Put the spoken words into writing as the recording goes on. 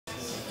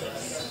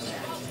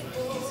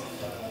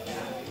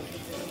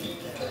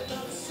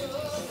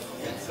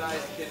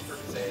advertised kid for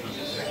say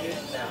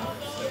now,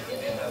 so we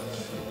may have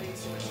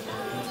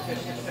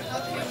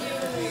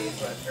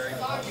but very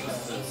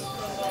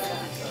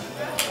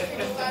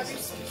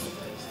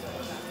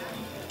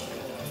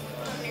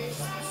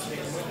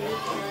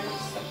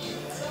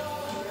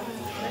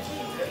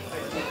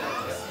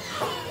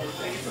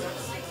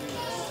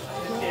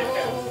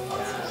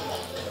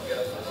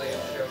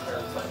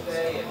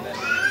Sunday and then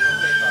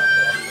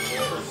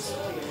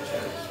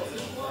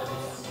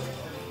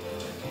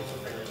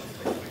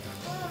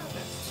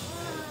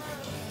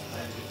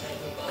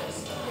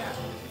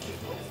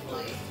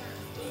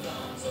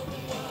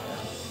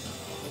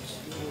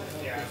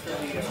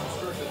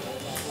after the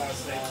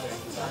last night thing,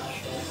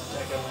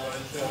 like a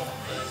bunch of,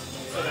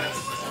 so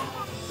that's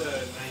the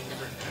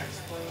 900 tax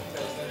claim,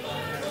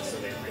 so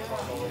they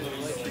recalled all of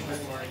these, like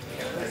this morning, we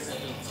had like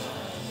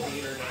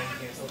 8 or 9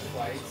 canceled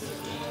flights,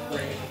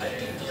 bring it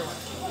in.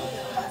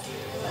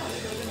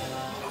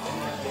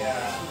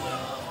 Yeah,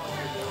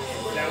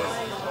 that was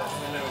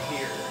when I was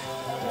here,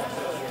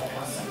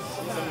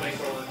 some of my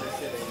coworkers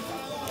sitting.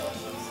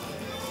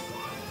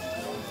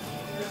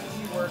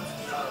 he worked.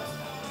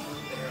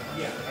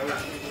 Yeah, I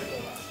was with the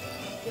last.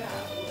 Yeah,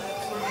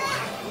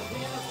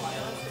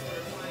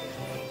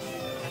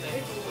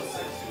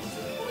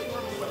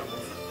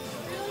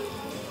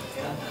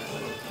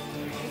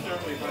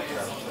 normally, but it's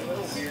a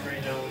little weird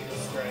right now with the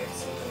strikes.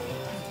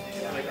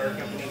 Like our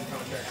company's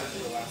contracted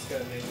to Alaska,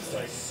 and they just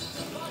like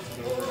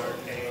lowered our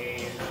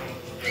pay and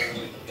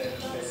changed the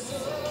benefits. The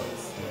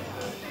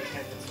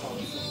attendance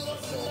policies.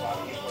 So a lot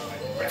of people are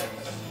like,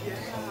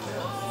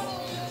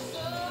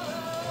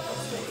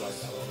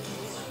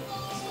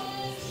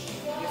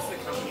 it's the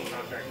company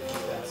contracted to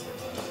Alaska.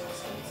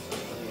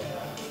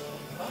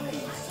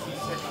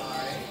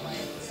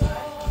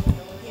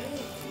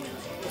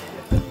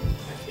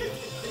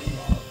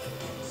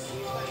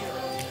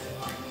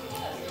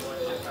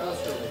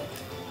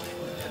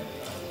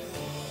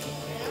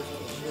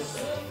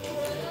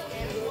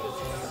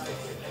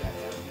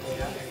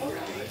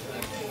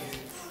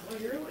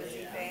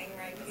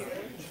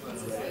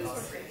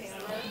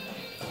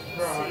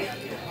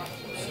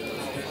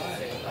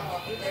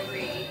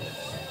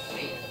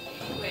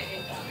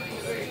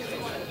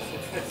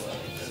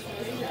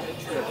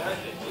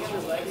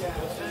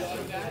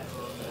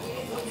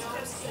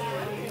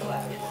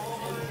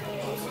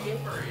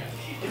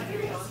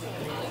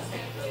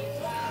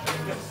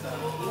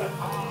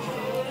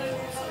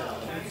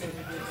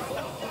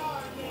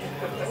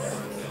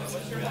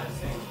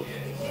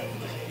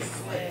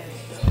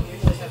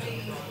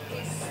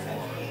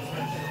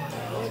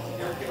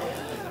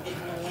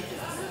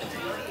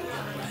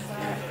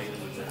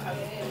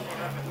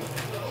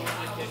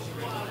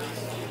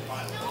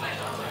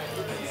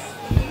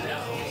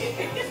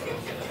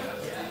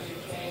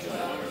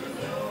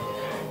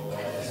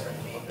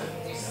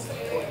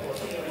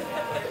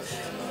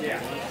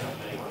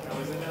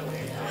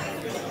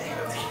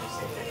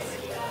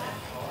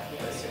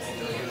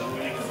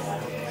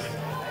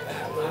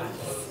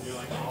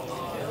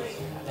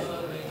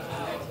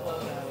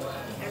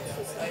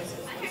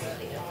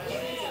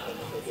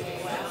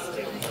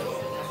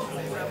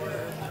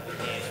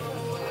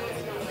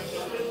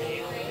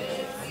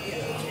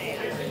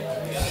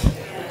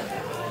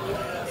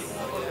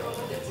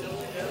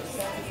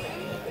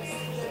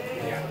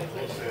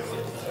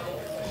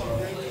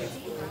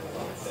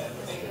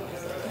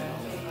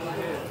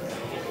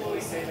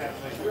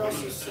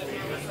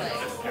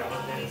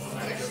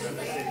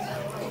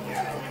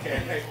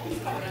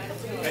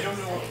 I don't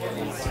know what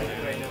Portland's like,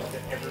 but I know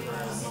that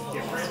everywhere is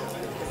different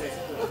because they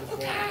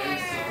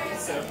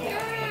so.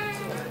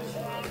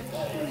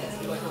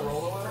 You like a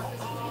rollover?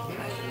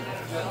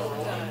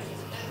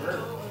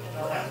 Sure.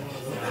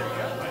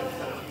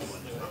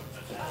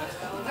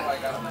 I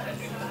got on my head.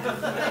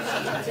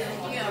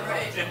 Yeah,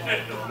 right.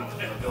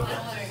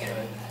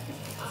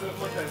 So of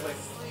course I was like,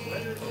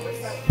 what's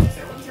that?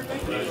 What's your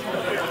name?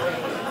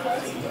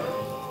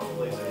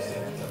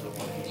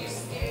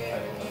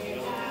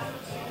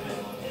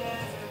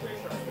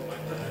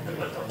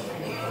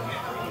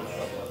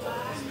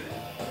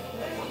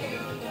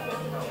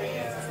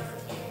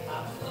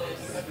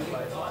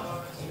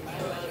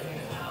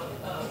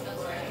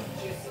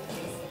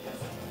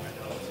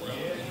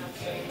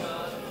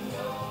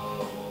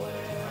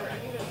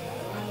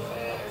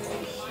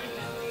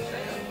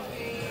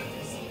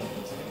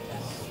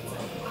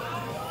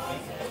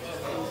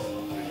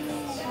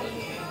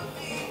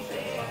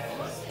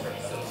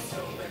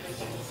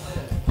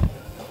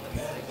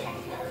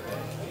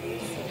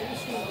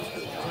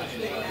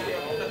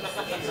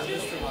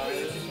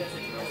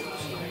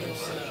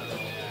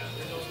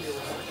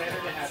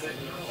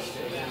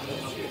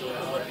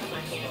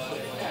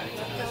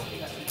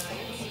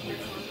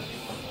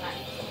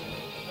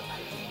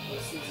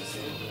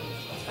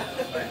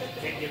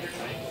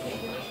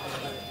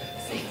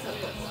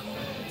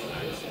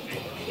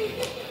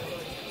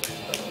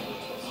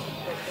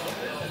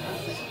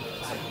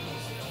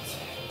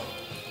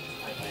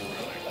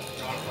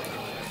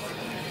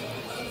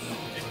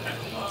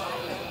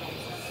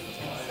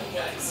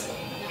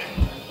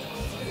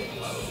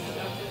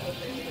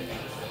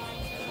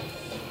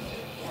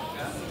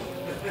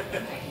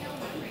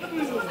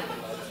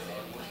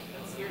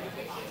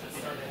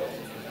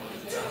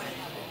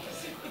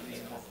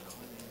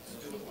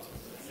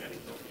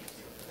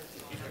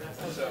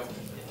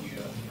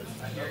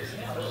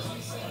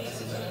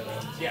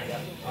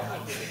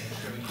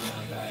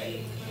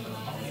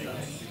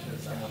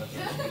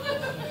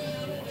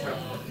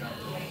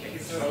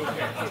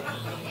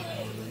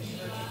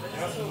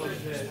 also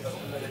learned that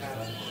I'm going to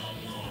have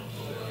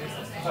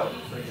Oh,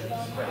 pretty good.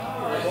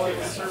 we're going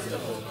to serve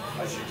them.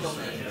 I should kill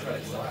me.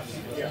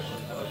 Yeah.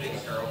 I'm a big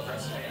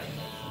AeroPress fan.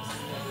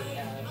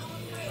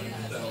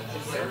 So,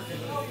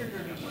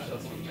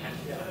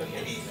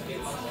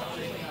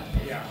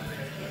 Yeah.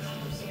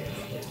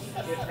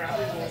 It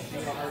probably won't be a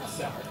hard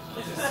sell.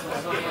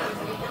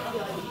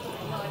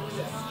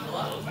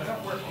 I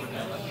don't work with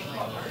them.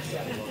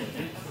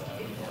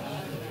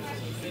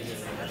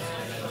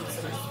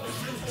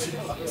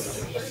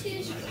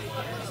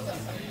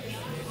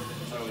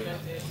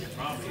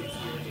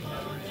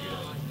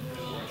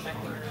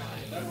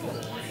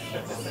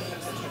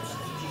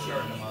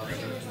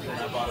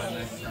 I bought a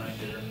nice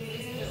grinder.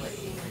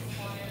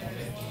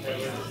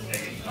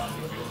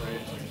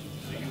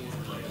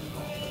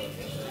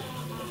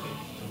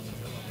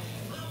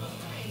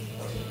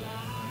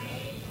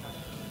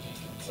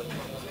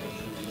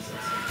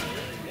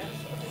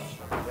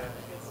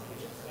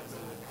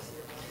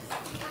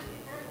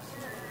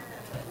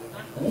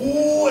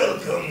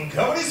 Welcome,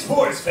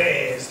 ComedySportz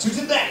fans, to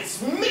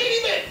tonight's main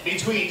event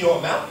between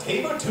your Mount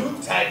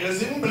Saber-Tooth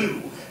Tigers in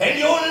blue and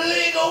your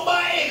Lego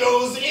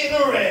Baegos in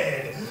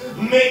red.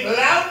 Make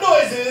loud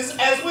noises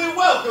as we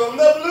welcome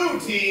the blue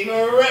team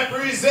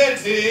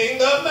representing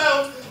the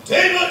Mount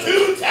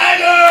Saber-Tooth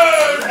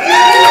Tigers!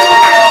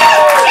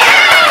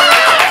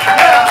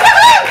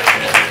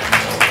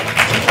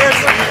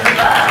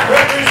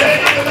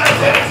 Representing the Mount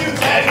Saber-Tooth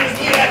Tigers,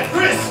 we have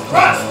Chris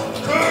Cross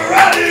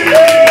Karate!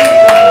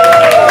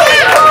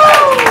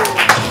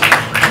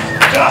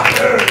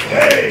 Dr.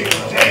 Dave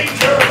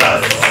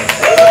Dangerous!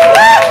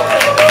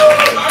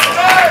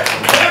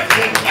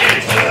 Captain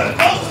Angela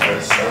Culture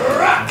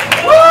Schrock!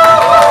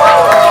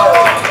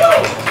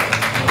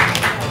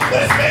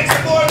 Let's make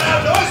some more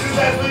loud noises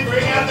as we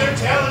bring out their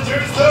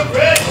challengers, the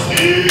Red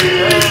Team!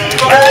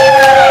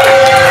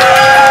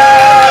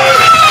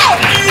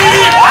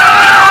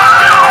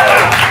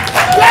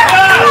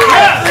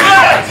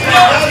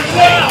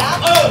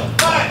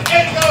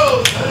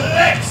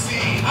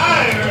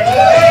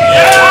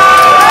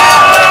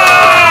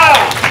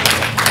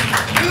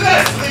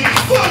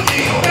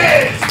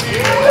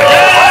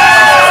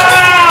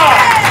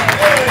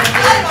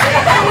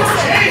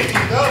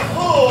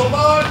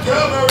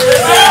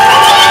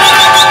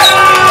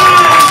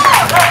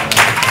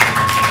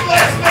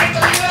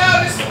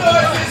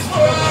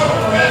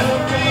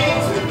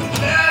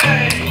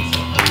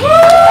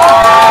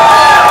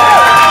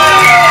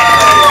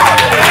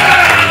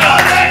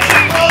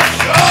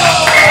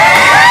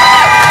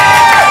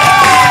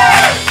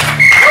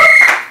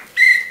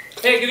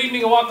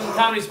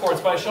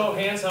 ComedySportz. By show of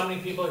hands, how many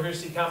people are here to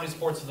see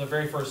ComedySportz for the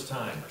very first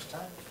time? First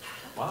time.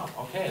 Wow,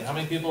 okay. And how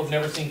many people have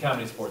never seen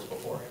ComedySportz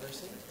before? Never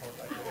seen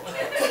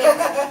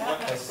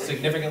it. A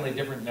significantly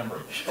different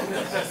number.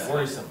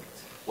 Worrisome.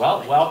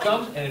 Well,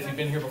 welcome. And if you've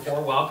been here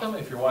before, welcome.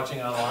 If you're watching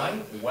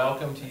online,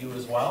 welcome to you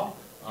as well,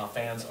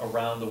 fans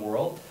around the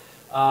world.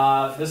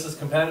 This is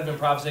competitive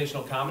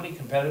improvisational comedy.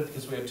 Competitive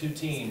because we have two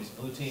teams,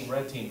 blue team,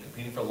 red team,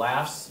 competing for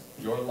laughs,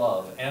 your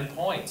love, and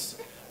points.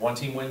 One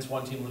team wins,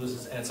 one team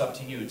loses, and it's up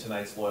to you,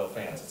 tonight's loyal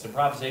fans. It's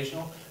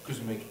improvisational because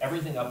we make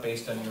everything up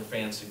based on your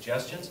fans'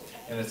 suggestions,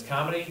 and it's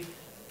comedy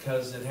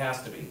because it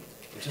has to be.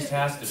 It just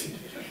has to be.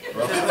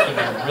 Or else it's going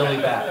to be really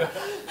bad.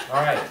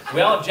 All right,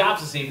 we all have jobs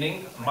this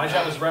evening. My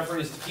job as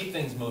referee is to keep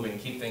things moving,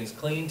 keep things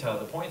clean, tell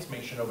the points,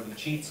 make sure nobody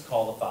cheats,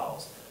 call the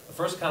fouls. The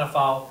first kind of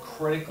foul,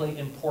 critically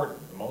important,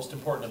 the most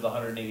important of the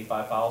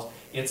 185 fouls,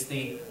 it's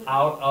the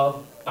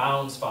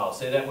out-of-bounds foul.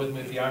 Say that with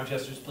me with the arm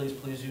gestures, please.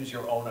 Please use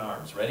your own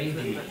arms. Ready?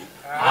 The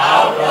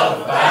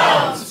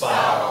out-of-bounds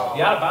foul.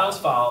 The out-of-bounds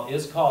foul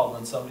is called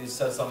when somebody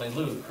says something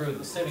lewd, crude,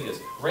 lascivious,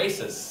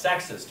 racist,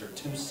 sexist, or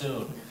too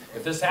soon.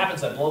 If this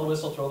happens, I blow the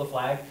whistle, throw the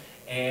flag,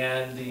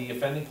 and the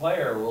offending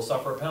player will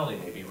suffer a penalty,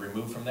 maybe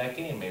removed from that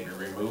game, maybe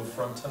removed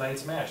from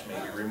tonight's match,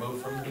 maybe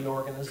removed from the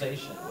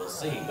organization. We'll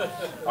see.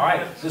 All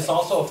right, this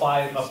also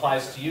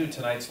applies to you,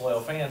 tonight's loyal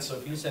fans, so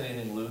if you said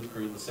anything lewd,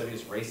 crude,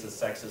 lascivious, racist,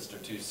 sexist, or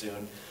too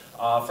soon,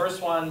 first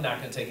one, not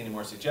going to take any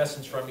more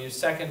suggestions from you.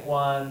 Second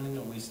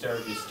one, we stare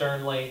at you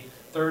sternly.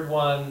 Third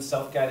one,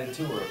 self-guided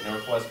tour of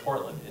Northwest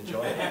Portland.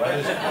 Enjoy it.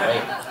 Weather's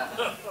great.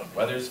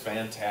 Weather's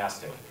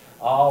fantastic.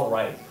 All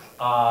right.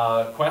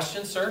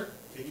 Question, sir?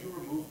 Can you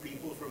remove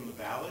people from the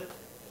ballot?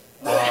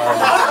 Don't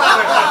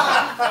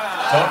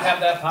have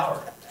that power.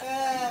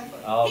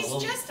 He's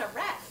just a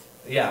ref.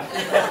 Yeah.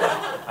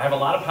 I have a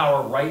lot of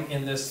power right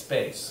in this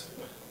space.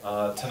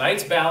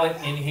 Tonight's ballot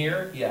in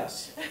here,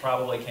 yes,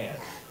 probably can.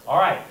 All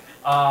right.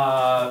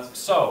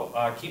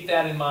 Keep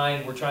that in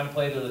mind. We're trying to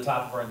play to the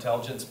top of our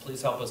intelligence.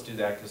 Please help us do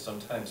that because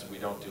sometimes we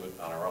don't do it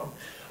on our own.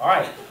 All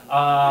right.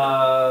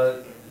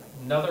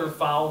 Another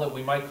foul that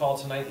we might call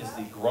tonight is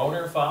the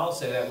Groaner foul.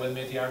 Say that with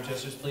me with the arm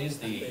gestures, please.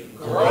 The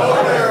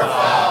Groaner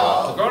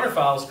foul. The Groaner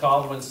foul is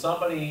called when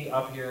somebody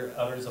up here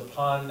utters a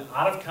pun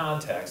out of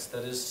context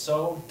that is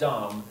so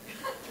dumb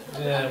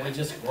that we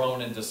just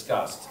groan in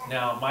disgust.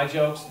 Now, my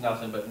jokes,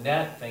 nothing but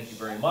net. Thank you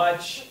very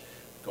much.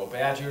 Go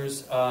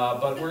Badgers.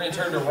 But we're going to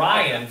turn to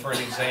Ryan for an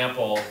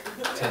example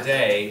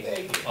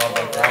today of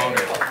a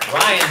groaner.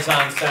 Ryan's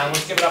on sound.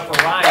 Let's give it up for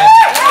Ryan.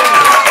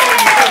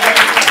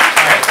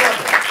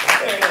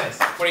 Very nice.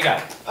 What do you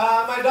got?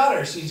 My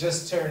daughter, she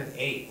just turned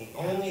 8. The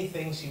only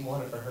thing she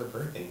wanted for her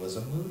birthday was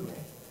a mood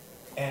ring.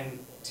 And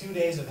 2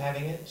 days of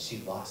having it,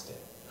 she lost it.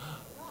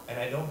 And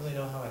I don't really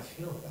know how I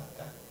feel about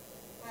that.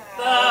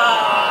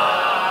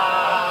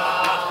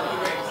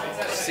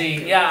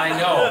 See, yeah, I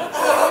know.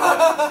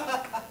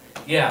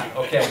 Yeah,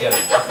 okay, I get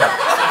it.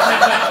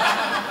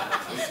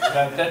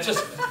 Okay. That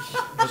just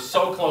was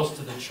so close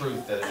to the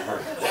truth that it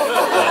hurt.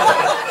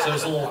 So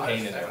there's a little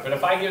pain in there. But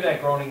if I hear that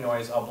groaning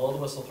noise, I'll blow the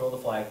whistle, throw the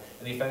flag,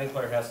 and the offending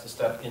player has to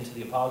step into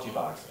the apology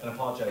box and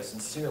apologize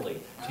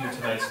sincerely to you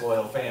tonight's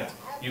loyal fans.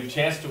 You have a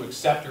chance to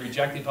accept or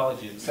reject the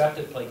apology. You accept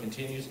it, play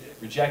continues.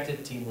 Reject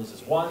it, team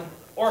loses 1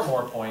 or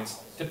more points,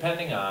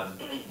 depending on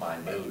my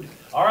mood.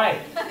 All right,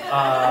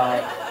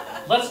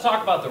 let's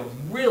talk about the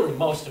really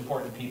most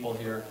important people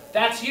here.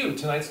 That's you,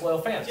 tonight's loyal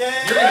fans. You're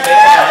going to make it.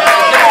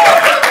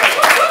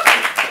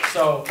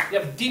 So you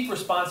have deep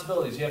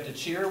responsibilities. You have to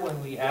cheer when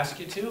we ask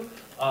you to,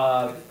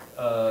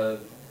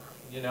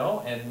 you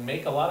know, and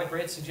make a lot of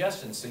great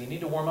suggestions. So you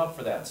need to warm up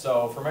for that.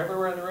 So from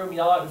everywhere in the room,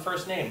 yell out your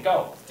first name.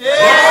 Go.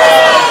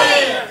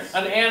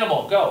 An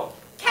animal. Go.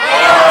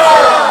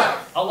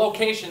 A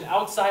location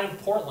outside of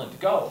Portland.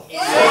 Go.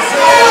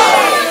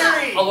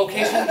 A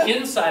location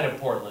inside of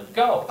Portland.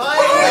 Go.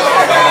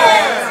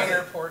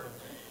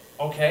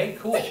 Okay,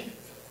 cool.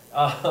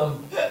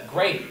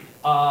 Great.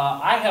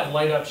 I have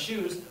light up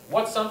shoes.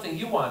 What's something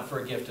you want for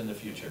a gift in the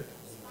future?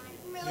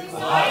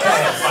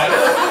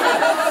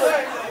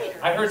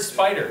 I heard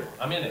spider.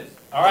 I'm in it.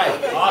 All right,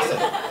 awesome.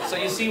 So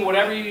you see,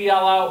 whatever you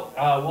yell out,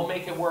 we'll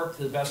make it work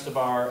to the best of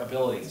our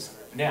abilities.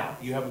 Now,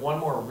 you have one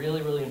more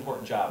really, really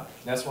important job.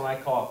 And that's when I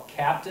call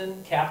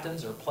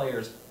captains, or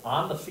players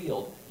on the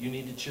field. You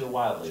need to cheer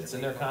wildly. It's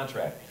in their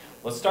contract.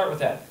 Let's start with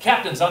that.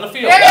 Captains on the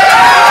field. Captain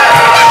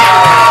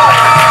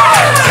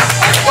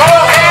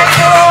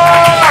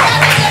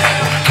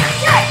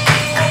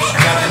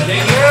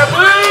Jamie.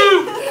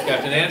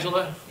 Captain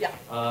Angela. Yeah.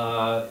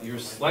 You're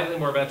slightly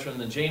more veteran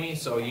than Jamie,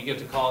 so you get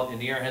to call it in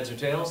the air, heads or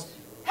tails.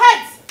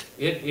 Heads.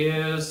 It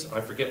is,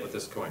 I forget what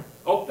this coin.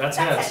 Oh, that's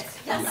heads.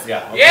 Yes.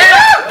 Yeah. Okay.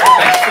 Yeah!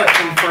 Thanks for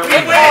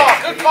confirming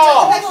that. Good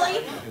call!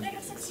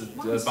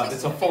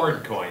 It's a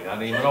Ford coin. I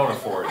don't even own a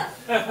Ford.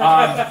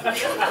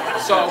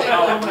 So,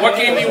 what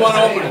game do you want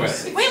to open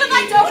with? We would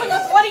like to open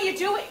with What Are You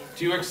Doing?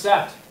 Do you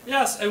accept?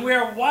 Yes, and we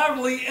are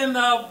wildly in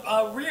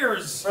the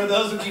rears. For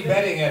those of you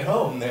betting at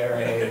home, they're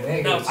a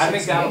negative. I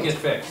think that'll get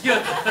fixed.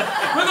 Good.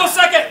 We'll go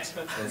second.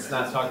 Let's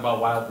not talk about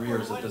wild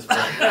rears at this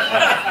point.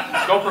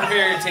 Go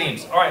prepare your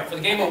teams. All right, for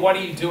the game of What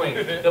Are You Doing?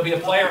 There'll be a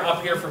player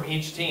up here from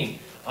each team.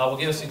 We'll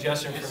get a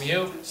suggestion from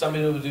you.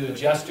 Somebody will do a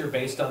gesture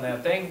based on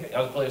that thing. The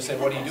other player will say,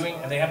 what are you doing?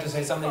 And they have to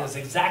say something that's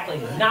exactly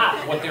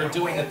not what they're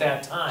doing at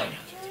that time.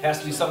 It has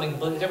to be something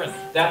completely different.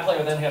 That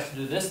player then has to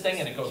do this thing,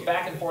 and it goes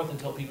back and forth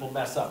until people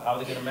mess up. How are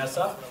they going to mess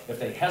up? If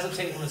they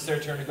hesitate when it's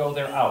their turn to go,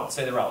 they're out.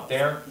 Say they're out.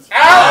 They're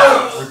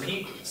out.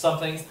 Repeat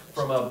something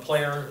from a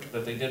player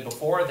that they did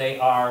before. They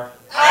are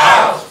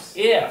out.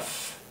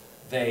 If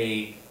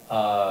they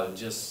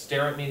just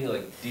stare at me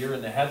like deer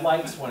in the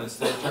headlights when it's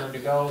their turn to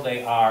go,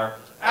 they are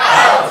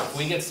out. If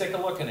we get sick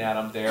of looking at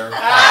them, they're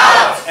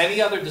out. Any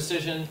other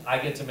decision I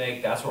get to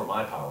make, that's where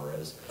my power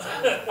is.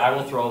 I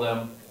will throw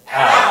them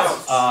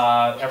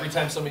out. Every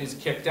time somebody's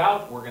kicked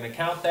out, we're going to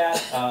count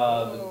that.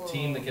 The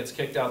team that gets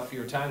kicked out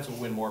fewer times will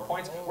win more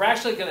points. We're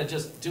actually going to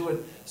just do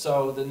it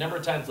so the number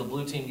of times the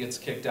blue team gets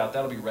kicked out,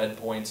 that'll be red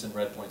points and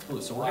red points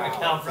blue. So we're going to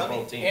count for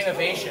both teams.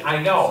 Innovation. I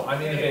know,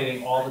 I'm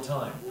innovating all the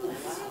time.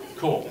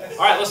 Cool. All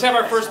right, let's have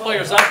our first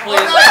players up, please.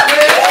 You got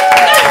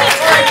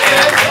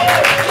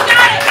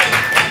it.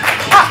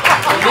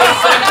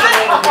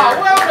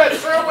 Well done,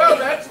 sir, well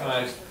done.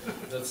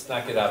 Let's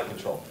not get out of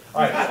control.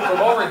 All right, from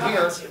over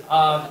here,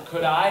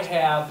 could I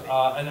have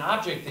an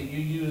object that you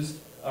used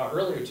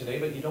earlier today,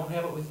 but you don't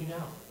have it with you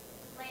now?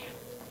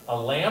 A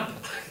lamp?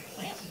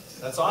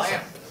 That's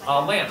awesome.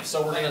 A lamp.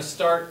 So we're going to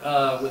start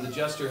with a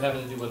gesture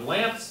having to do with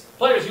lamps.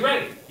 Players, you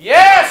ready?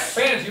 Yes!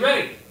 Fans, you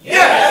ready?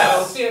 Yes!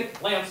 Let's see it.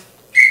 Lamps.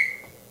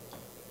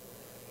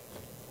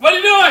 What are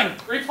you doing?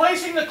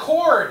 Replacing the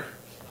cord.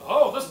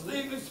 Oh, this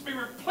thing needs to be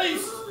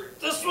replaced.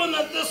 This one,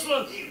 not this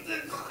one.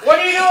 What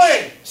are you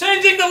doing?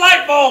 Changing the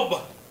light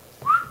bulb.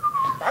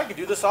 I could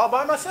do this all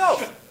by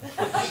myself.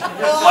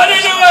 What are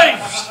you doing?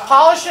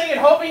 Polishing and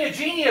hoping a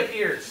genie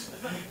appears.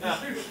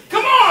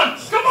 Come on,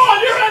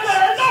 you're in there.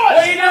 I know it. What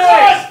are you I know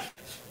doing? it.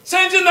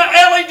 Changing the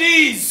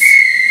LEDs.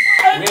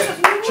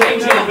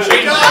 Change it.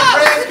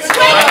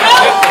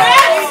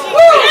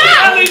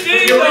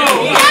 LED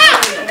though.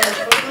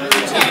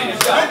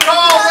 Good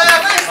call,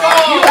 Ref. Good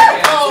call.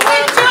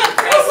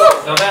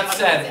 Now that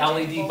said,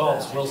 LED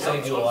bulbs will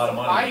save you a lot of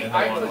money in the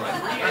long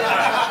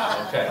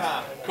run. Okay,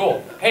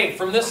 cool. Hey,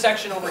 from this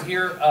section over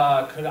here,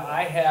 could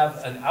I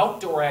have an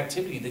outdoor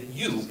activity that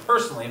you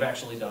personally have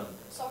actually done?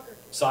 Soccer.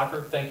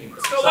 Soccer, thank you.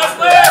 Let's go, Soccer,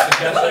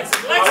 Leslie!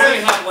 suggestion.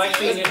 Already have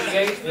Lexi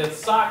initiate.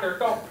 It's soccer.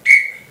 Go.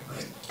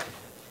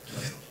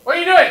 What are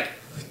you doing?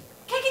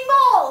 Kicking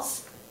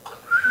balls.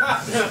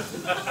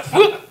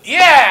 Whoop,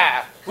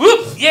 yeah!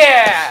 Whoop,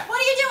 yeah! What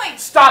are you doing?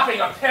 Stopping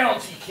a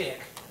penalty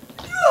kick.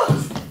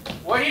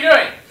 What are you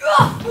doing?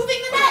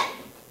 Moving the net.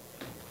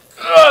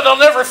 They'll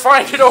never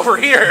find it over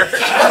here.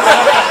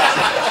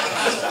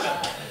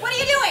 What are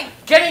you doing?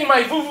 Getting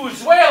my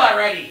vuvuzuela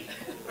ready.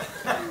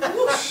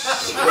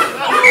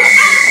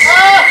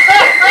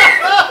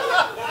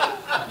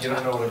 You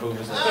don't know what a boob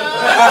is.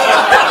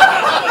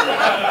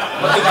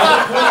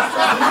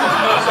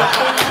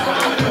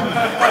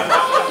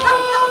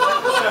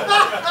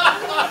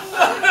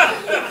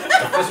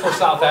 If this were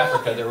South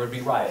Africa, there would be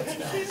riots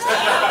now.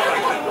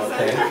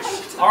 Okay.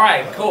 All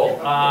right, cool.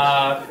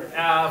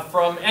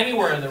 From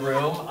anywhere in the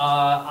room,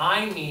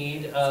 I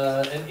need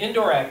an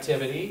indoor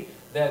activity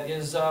that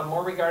is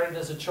more regarded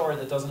as a chore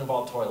that doesn't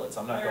involve toilets.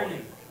 I'm not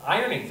going.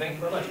 Ironing. Thank you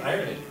very much.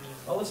 Ironing.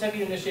 Well, let's have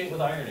you initiate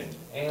with ironing.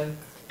 And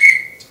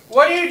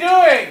What are you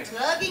doing?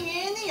 Plugging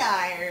in the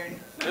iron.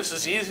 This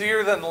is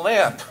easier than the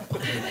lamp. What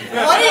are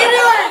you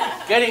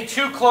doing? Getting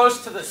too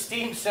close to the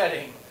steam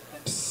setting.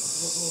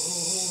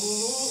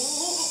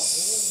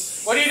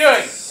 What are you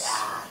doing?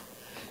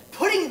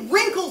 Putting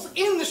wrinkles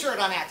in the shirt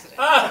on accident.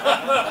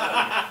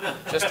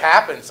 Just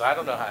happens. I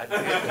don't know how to do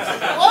it.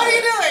 What are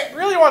you doing?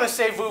 Really want to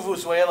say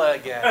vuvuzuela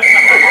again.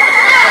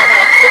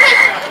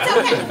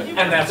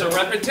 And that's a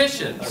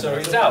repetition, so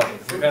he's out.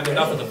 We've had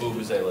enough of the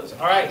vuvuzelas.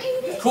 All right,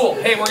 cool.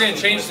 Hey, we're going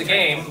to change the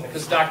game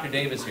because Dr.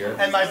 Dave is here.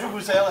 And my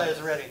vuvuzela is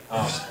ready.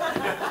 Oh.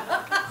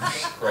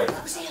 Great.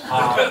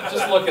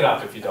 Just look it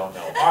up if you don't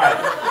know. All right,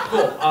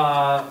 cool.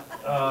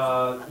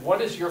 What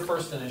is your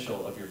first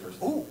initial of your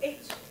first name? Ooh.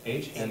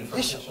 H? And the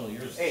first initial of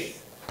yours? H.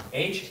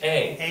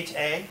 H-A.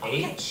 H-A.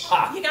 H.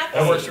 Ha. You got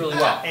That this. works really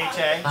well.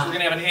 H-A. So we're going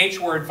to have an H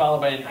word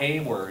followed by an A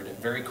word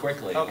very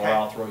quickly, Okay. or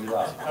I'll throw you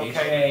out. Okay.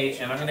 H-A,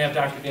 and I'm going to have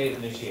Dr. Dave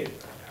initiate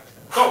it.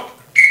 Go!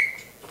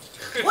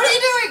 What are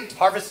you doing?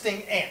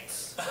 Harvesting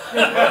ants.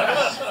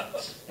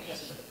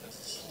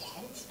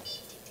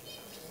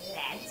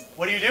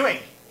 What are you doing?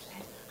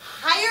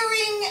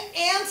 Hiring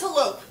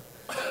antelope.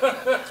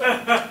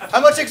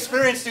 How much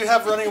experience do you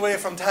have running away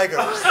from tigers?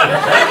 What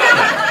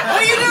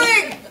are you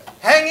doing?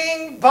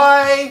 Hanging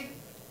by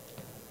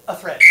a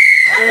thread.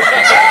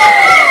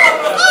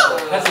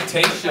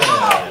 Hesitation.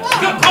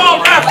 Good call,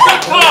 Ref!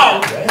 Good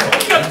call!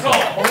 Good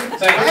call!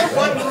 Thank I you. have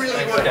one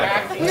really good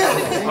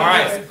one. All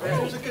right.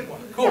 That was a good one.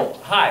 Cool.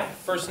 Hi.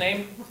 First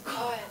name?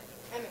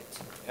 Emmett.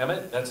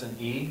 Emmett. That's an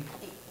E.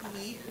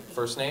 E.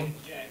 First name?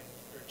 Jay,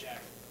 or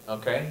Jack.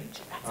 Okay.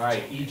 All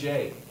right.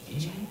 E.J.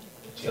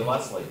 To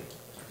Leslie.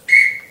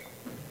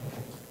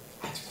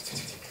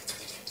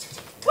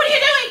 What are you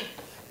doing?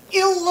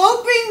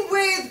 Eloping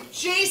with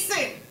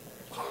Jason.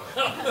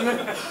 Hurry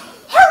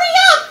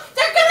up!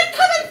 They're gonna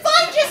come and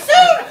find you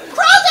soon!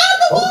 Crawl down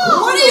the wall!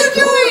 What are you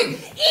doing?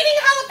 Eating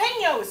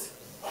jalapenos.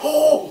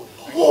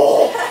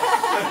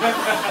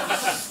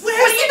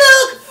 Where's the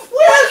milk?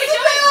 Where's the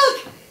milk?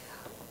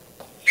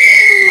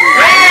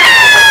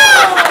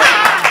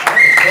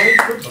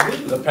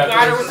 The peppers.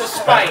 Got her with the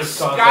spice. Peppers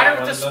caused Got her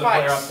that with the one. Another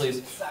player spice. up, please.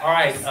 All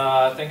right.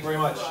 Thank you very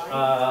much.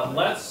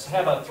 Let's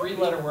have a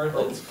three-letter word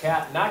that's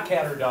cat, not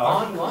cat or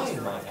dog.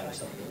 Online might have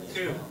something.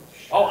 Two.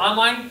 Oh,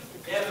 online?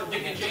 Yeah, for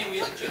Dick and Jane, we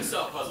have a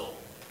jigsaw puzzle.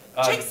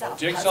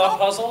 Jigsaw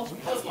puzzle?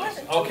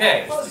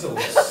 Okay. So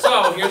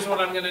here's what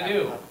I'm going to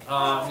do.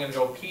 I'm going to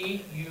go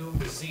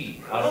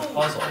P-U-Z out of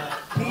puzzle.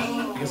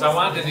 Because I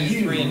wanted to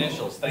do three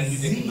initials. Thank you,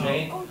 Dick and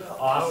Jane.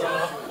 Awesome.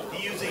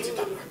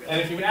 And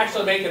if you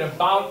actually make it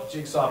about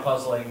jigsaw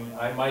puzzling,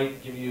 I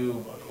might give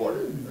you a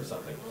quarter or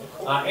something.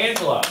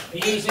 Angela,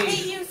 P-U-Z.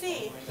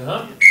 P-U-Z.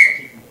 Uh-huh.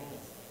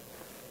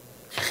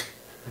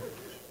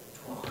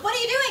 What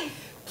are you doing?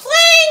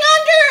 Playing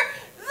under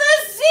the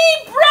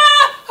zebra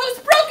who's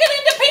broken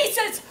into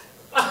pieces.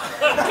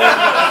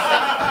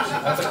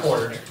 That's a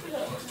quarter.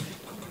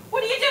 What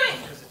are you doing?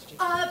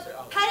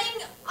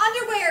 Petting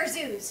underwear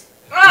zoos.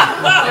 I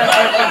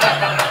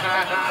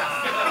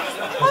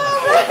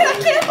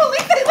can't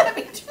believe they let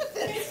me do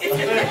this.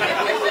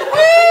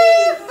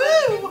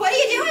 Woo-hoo. What are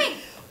you doing?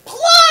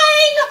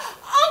 Plying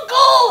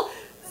Uncle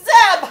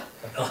Zeb.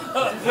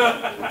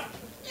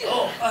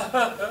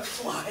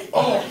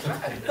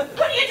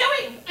 What are you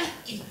doing?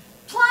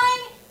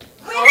 Plying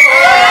with...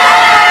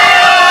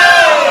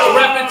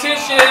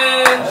 Repetition.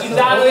 She's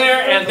out of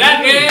there, and that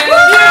is...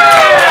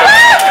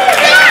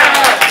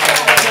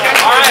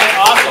 All right,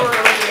 awesome.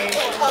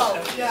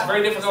 It's a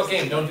very difficult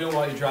game. Don't do it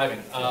while you're driving.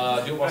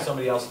 Do it while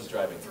somebody else is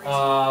driving.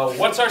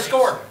 What's our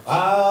score?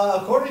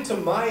 According to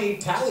my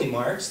tally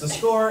marks, the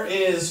score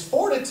is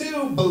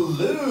 4-2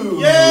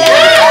 Blue.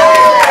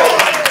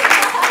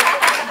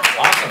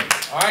 Awesome.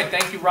 All right,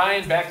 thank you,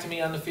 Ryan. Back to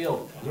me on the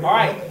field. All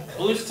right,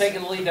 Blue's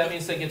taking the lead. That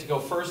means they get to go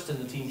first in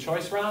the team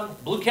choice round.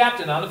 Blue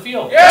captain on the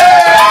field.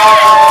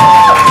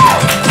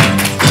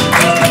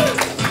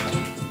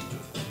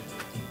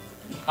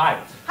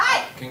 Hi.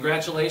 Hi.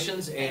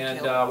 Congratulations.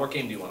 And what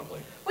game do you want to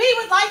play? We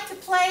would like to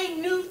play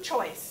New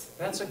Choice.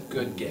 That's a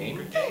good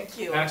game. Thank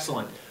you.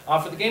 Excellent.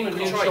 For the game of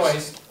New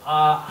Choice,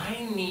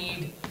 I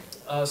need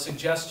a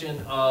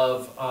suggestion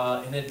of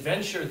an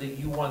adventure that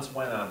you once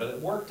went on, but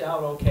it worked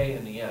out okay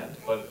in the end.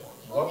 But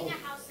Holding a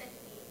house centipede.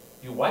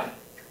 You what?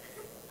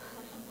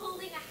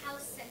 Holding a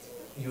house centipede.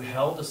 You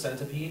held a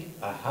centipede?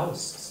 A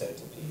house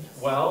centipede.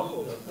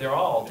 Well, they're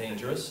all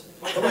dangerous.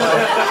 This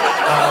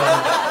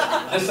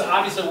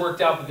obviously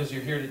worked out because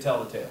you're here to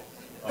tell the tale.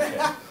 Okay,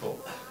 cool.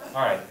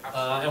 All right.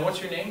 And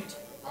what's your name?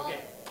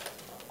 Okay.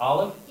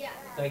 Olive? Yeah.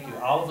 Thank you.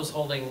 Olive is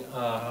holding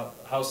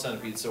house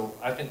centipede, so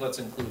I think let's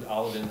include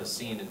Olive in the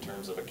scene in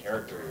terms of a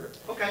character here.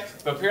 Okay.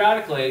 But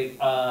periodically,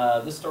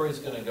 this story is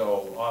going to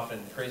go off in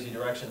crazy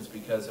directions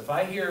because if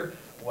I hear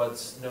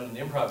what's known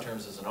in improv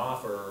terms as an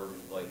offer,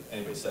 like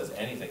anybody says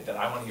anything, that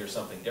I want to hear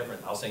something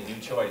different, I'll say new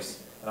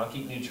choice, and I'll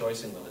keep new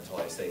choicing them until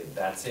I say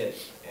that's it,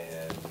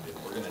 and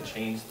we're going to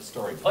change the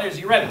story. Players,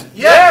 you ready?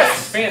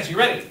 Yes! Fans, you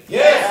ready?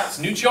 Yes! It's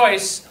new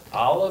choice.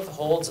 Olive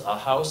holds a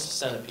house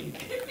centipede.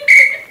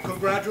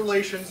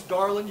 Congratulations,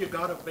 darling, you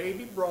got a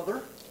baby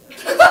brother.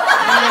 You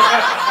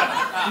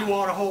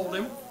want to hold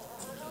him?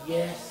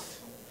 Yes.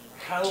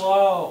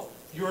 Hello.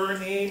 Your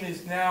name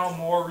is now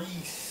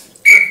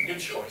Maurice. New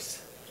choice.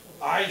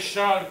 I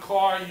shall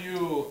call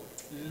you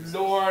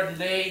Lord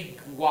Leg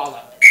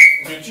Wallop.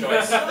 New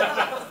choice.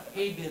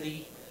 Hey,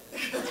 Billy.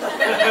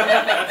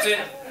 That's it.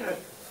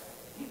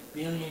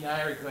 Billy and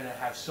I are going to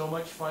have so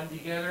much fun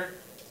together.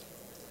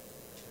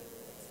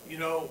 You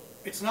know,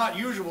 it's not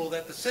usual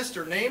that the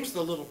sister names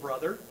the little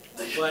brother,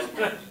 but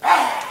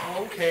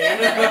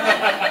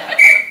okay.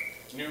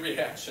 New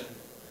reaction.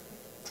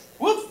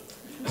 Whoop!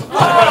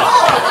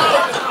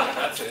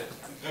 That's it.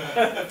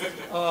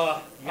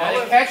 You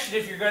gotta catch it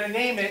if you're going to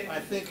name it. I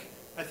think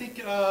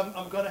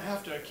I'm going to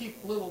have to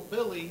keep little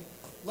Billy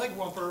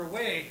Legwumper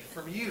away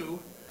from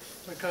you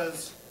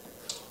because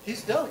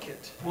he's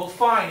delicate. Well,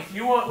 fine. If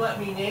you won't let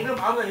me name him,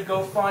 I'm going to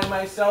go find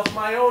myself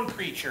my own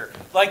creature,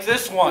 like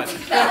this one. It's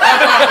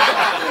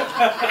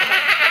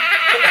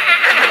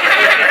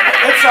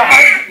a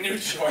hard... New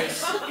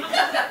choice.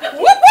 Whoop,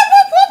 whoop,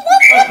 whoop, whoop,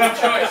 whoop. New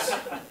choice.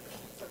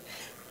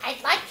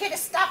 I'd like you to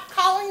stop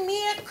calling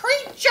me a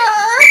creature.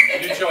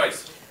 New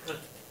choice.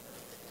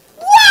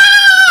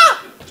 Wah!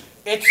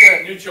 It's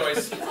a... New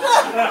choice.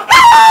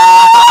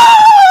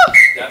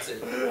 That's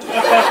it.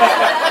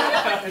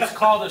 It's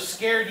called a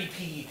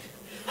scaredy-pede.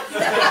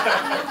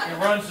 It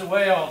runs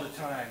away all the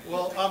time.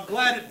 Well, I'm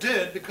glad it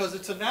did because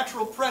it's a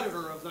natural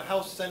predator of the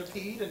house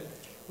centipede and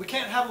we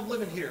can't have him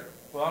living here.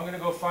 Well, I'm going to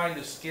go find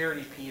the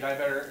scaredy-pede. I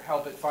better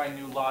help it find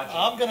new lodging.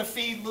 I'm going to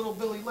feed little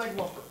Billy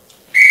Legwumper.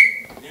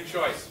 New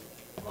choice.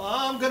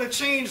 I'm going to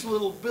change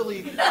little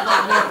Billy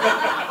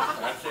Legwumper.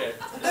 That's it.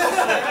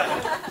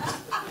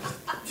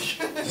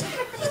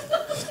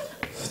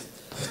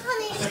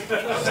 Honey.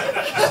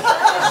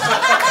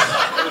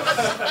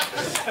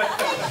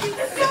 Thank you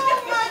so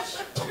much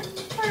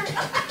for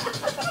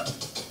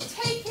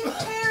taking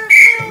care of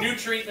little... New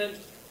treatment.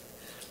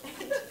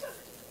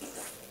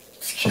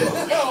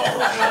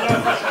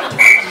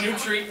 New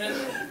treatment.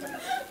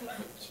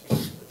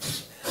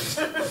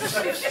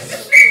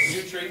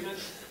 New treatment.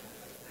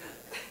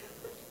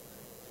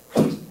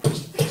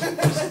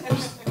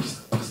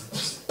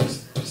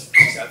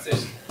 That's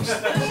it.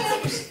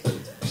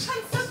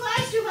 I'm so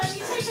glad you let me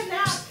take a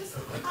nap because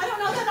I don't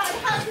know that I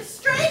have the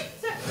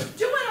strength to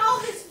doing all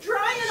this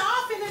drying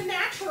off in a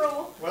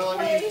natural Well, I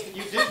way. mean,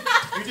 you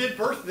did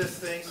birth this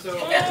thing, so...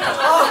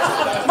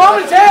 Mom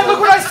and Dad, look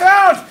what I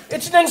found!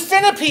 It's an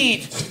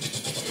infinipede!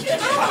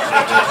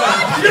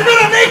 You're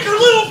going to make your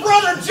little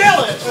brother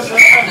jealous!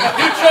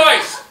 New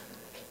choice.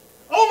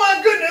 Oh my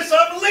goodness,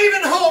 I'm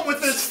leaving home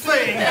with this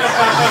thing!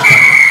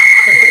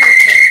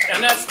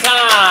 And that's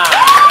time.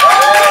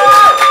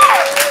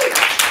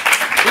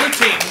 Blue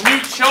team, new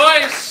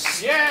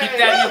choice. Yay. Keep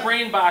that in your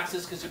brain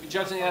boxes because you'll be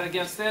judging that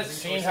against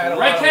this. Team had a Red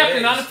lot of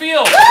captain ways. on the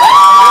field. All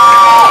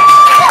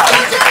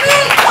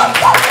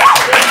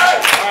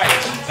right,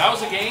 that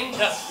was a game.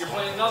 Yes. You're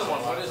playing another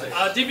one. What is it?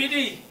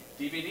 DVD.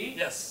 DVD?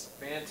 Yes.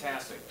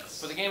 Fantastic.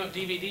 For the game of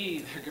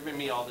DVD, they're giving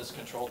me all this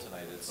control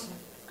tonight. It's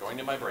going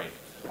to my brain.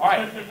 All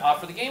right,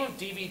 for the game of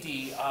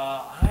DVD,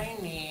 I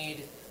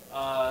need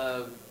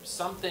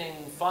something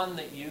fun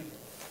that you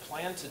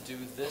plan to do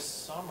this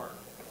summer.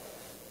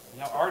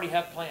 You already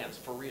have plans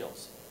for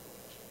reals.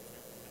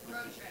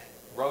 Road trip.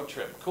 Road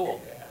trip, cool.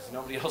 Because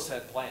nobody else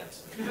had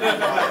plans.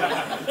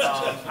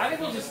 I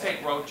think we'll just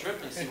take road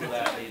trip and see where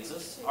that leads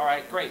us. All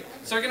right, great.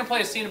 So we're going to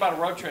play a scene about a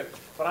road trip,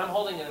 but I'm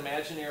holding an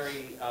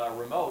imaginary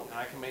remote, and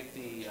I can make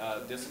the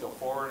disc go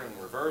forward and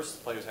reverse.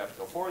 The players have to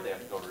go forward, they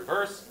have to go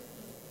reverse.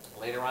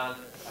 Later on,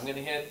 I'm going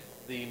to hit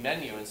the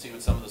menu and see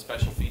what some of the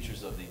special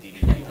features of the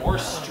DVD or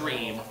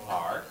stream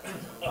are.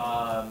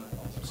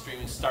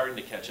 Streaming's starting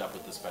to catch up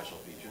with the special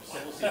features, so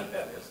we'll see what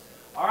that is.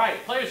 All right,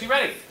 players, you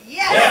ready?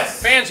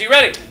 Yes. Fans, you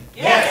ready?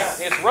 Yes.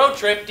 It's Road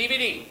Trip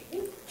DVD.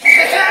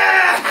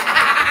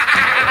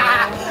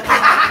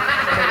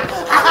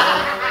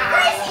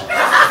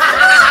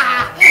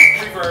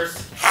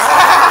 Reverse.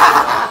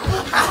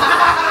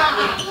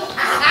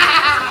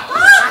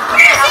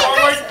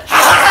 Forward.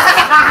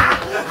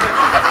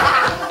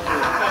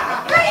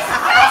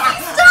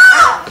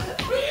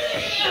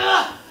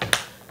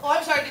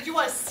 you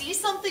want to see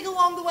something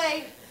along the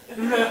way?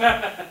 You're my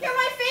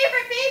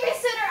favorite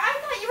babysitter. I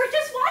thought you were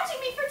just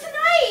watching me for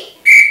tonight.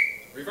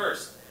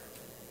 Reverse.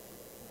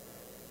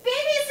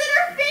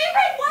 Babysitter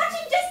favorite,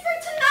 watching just for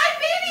tonight,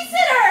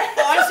 babysitter.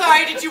 Oh, I'm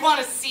sorry, did you want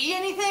to see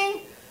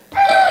anything?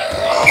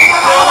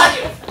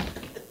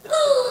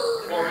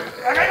 Forward.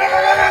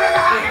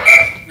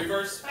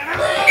 Reverse.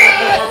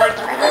 Forward.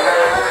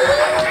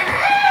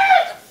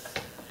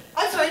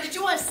 I'm sorry, did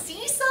you want to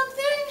see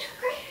something?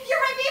 You're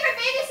my favorite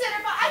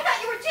babysitter, but I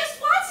thought you were just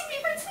watching me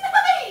for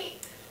tonight.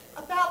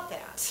 About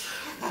that.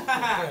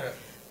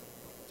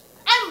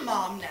 I'm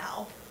mom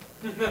now.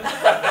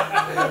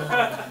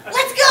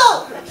 Let's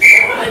go!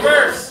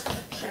 Reverse.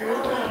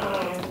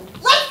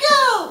 Let's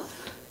go!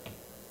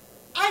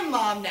 I'm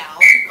mom now.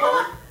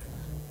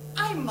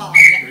 I'm mom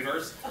now.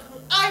 Reverse.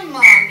 I'm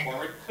mom now.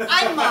 Forward.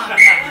 I'm mom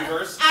now.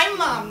 Reverse. I'm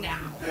mom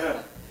now.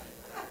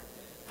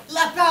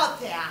 About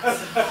that.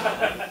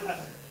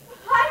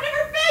 I've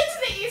never been to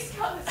the East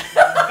Coast.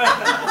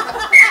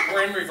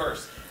 We're in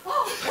reverse.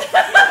 Oh.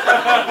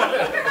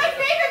 You're my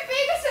favorite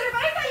babysitter,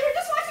 but I thought you were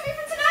just watching me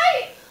for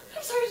tonight.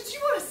 I'm sorry, did you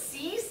want to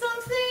see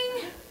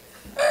something?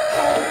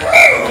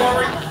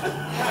 Forward.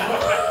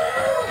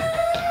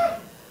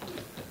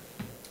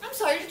 I'm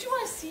sorry, did you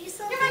want to see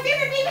something? You're my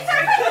favorite babysitter, but I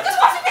thought you were just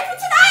watching me for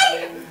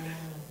tonight.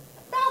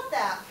 About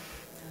that.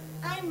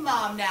 I'm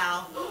mom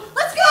now.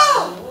 Let's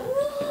go!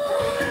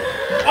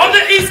 On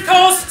the East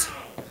Coast.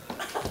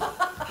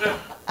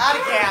 Out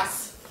of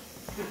gas.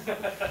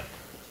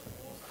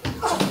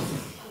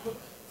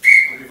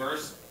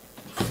 Reverse.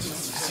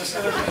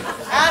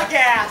 Out of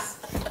gas.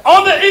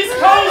 On the East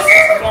Coast.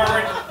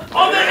 Forward.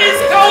 On the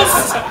East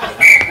Coast.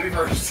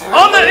 Reverse.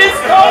 On the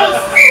East Coast.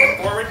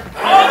 Forward.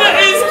 On the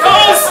East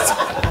Coast.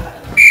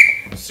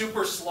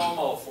 Super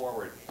slow-mo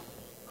forward.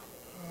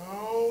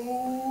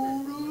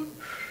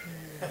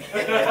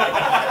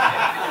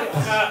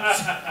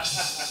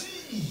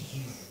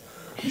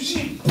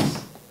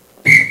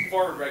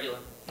 Forward, regular.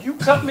 You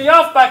cut me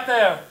off back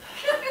there.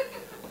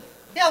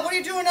 Yeah, what are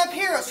you doing up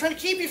here? I was trying to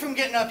keep you from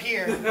getting up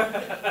here.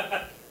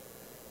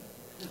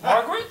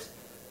 Margaret?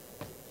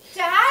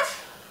 Dad?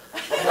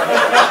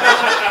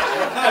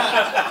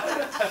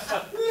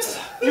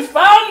 You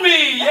found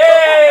me!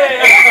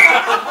 Yay!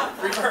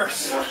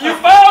 Reverse. You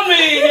found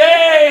me!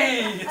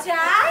 Yay!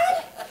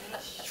 Dad?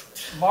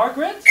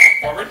 Margaret?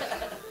 Forward.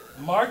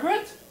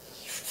 Margaret?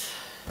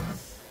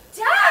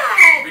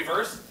 Dad!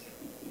 Reverse.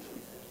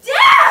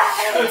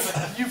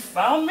 Dad! You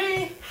found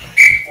me?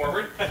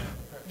 Forward.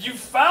 You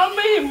found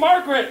me,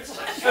 Margaret!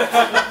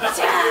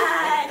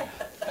 Dad!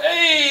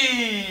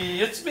 Hey,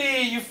 it's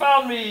me. You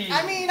found me.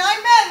 I mean,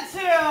 I meant to.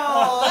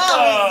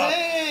 That was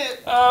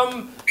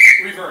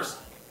it. Reverse.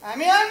 I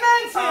mean, I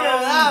meant to.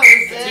 That was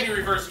it. Continue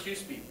reverse Q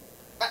speed.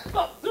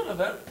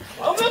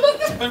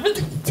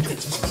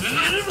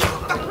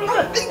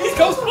 East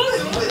Coast.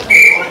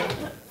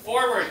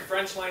 Forward,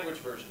 French language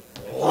version.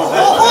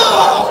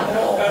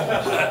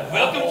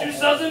 Welcome to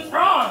Southern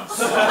France.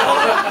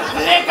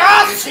 Les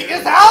gars, check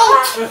it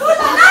out.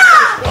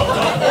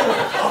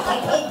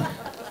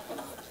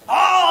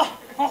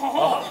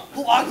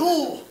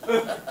 Wagyu.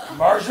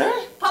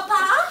 Marjorie? Papa?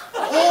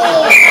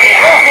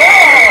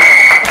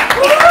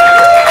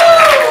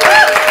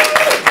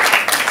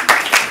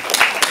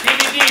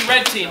 DVD,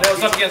 red team. That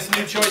was up against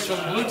New Choice from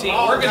the blue team.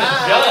 We're going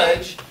to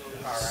judge.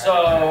 So,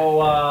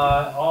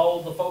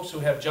 all the folks who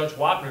have Judge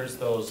Wapners,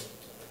 those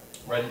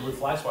red and blue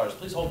fly swatters,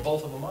 please hold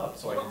both of them up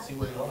so I can see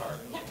where you are.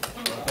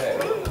 Okay.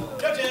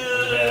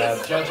 Judges! We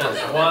have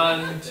judges.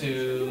 1,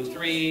 2,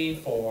 3,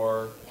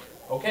 4.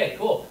 Okay,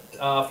 cool.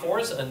 4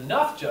 is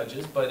enough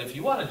judges, but if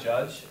you want to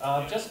judge,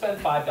 just spend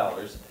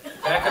 $5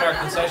 back at our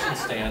concession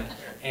stand,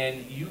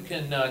 and you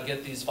can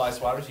get these fly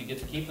swatters. You get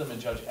to keep them and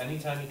judge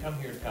anytime you come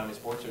here to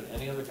ComedySportz or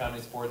any other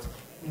ComedySportz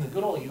in the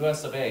good old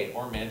US of A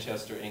or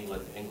Manchester,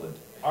 England.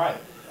 All right.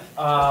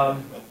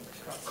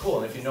 Cool,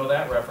 and if you know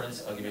that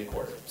reference, I'll give you a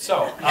quarter.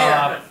 So,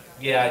 yeah,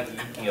 you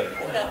can get a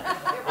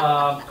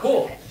quarter.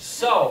 Cool.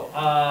 So,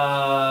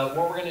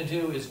 what we're going to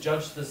do is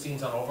judge the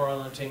scenes on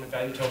overall entertainment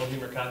value, total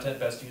humor, content,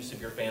 best use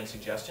of your fan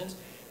suggestions,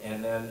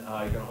 and then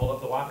you're going to hold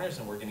up the Wapners,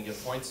 and we're going to give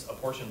points,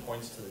 apportion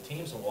points to the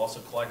teams, and we'll also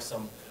collect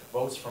some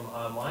votes from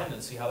online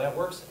and see how that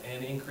works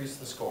and increase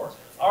the score.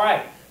 All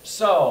right.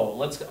 So,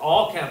 let's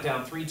all count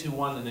down 3, 2,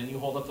 1, and then you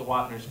hold up the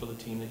Wapners for the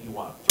team that you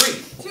want. 3,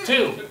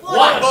 2, 1. Okay.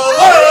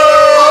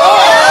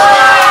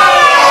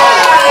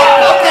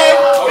 Okay.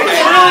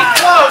 Really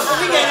close.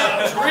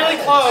 It's really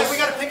close. We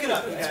gotta pick it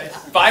up, you guys.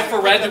 5 for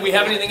red. Do we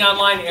have anything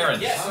online, Aaron?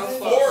 Yes.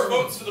 4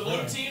 votes for the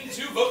blue team,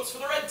 2 votes for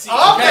the red team.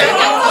 Okay.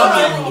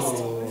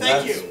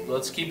 Thank you.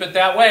 Let's keep it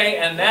that way,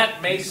 and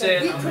that makes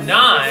it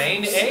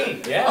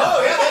 9-8. Yeah.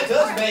 Oh, yeah, that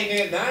does make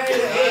it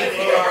 9-8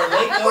 for our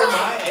Lego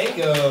My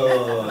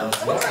Egos.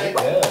 Very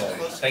good.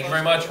 Thank you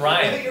very much,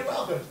 Ryan. You're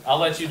welcome. I'll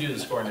let you do the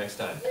score next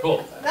time.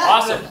 Cool.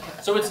 Awesome.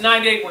 So it's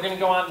 9-8. We're going to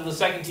go on to the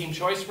second team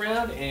choice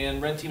round,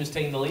 and red team is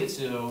taking the lead.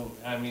 So,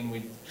 I mean,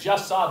 we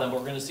just saw them, but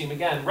we're going to see them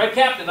again. Red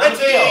captain, on the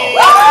field.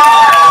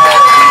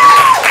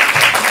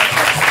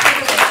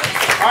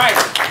 All right.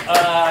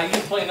 You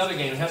can play another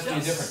game. It has to be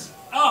different.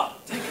 Oh,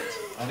 take it.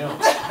 I know.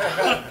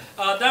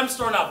 Dime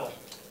store novel.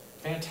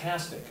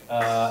 Fantastic.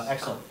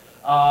 Excellent.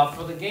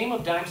 For the game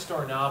of Dime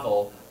Store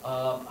Novel,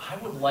 I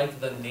would like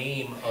the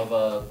name of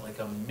a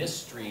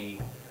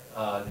mystery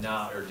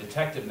or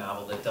detective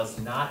novel that does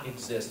not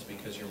exist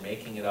because you're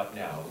making it up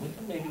now. We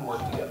can maybe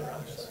work together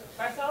on this.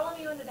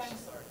 Bartholomew and the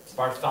Dinosaur.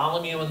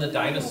 Bartholomew and the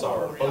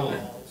Dinosaur. Boom.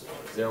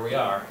 There we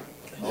are.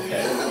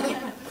 Okay.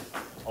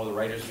 Oh, the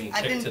writer's being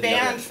kicked to the other.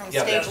 I've been banned from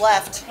stage that's-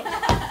 left.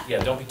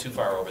 Yeah, don't be too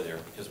far over there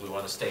because we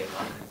want to stay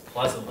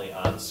pleasantly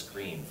on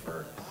screen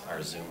for our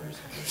Zoomers.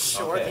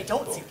 Sure, Okay, they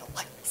don't cool. seem to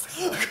like this.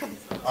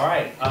 All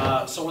right,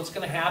 so what's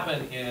going to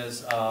happen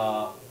is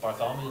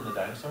Bartholomew and the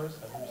Dinosaurs. Is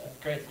that what you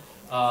said? Great.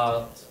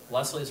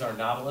 Leslie is our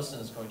novelist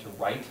and is going to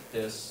write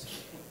this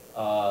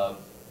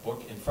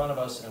book in front of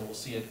us, and we'll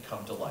see it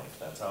come to life.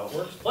 That's how it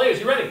works. Players,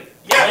 you ready?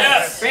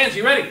 Yes. Fans,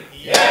 you ready?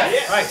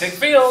 Yes. All right, take the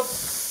field.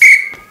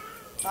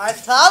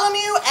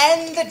 Bartholomew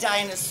and the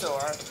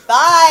Dinosaur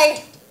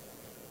by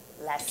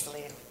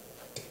Leslie.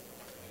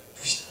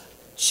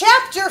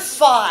 Chapter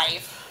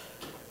 5.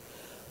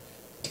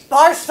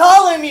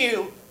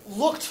 Bartholomew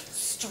looked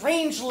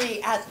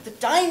strangely at the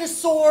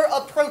dinosaur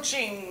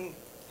approaching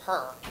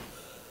her.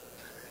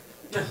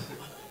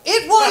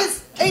 It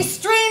was a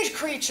strange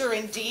creature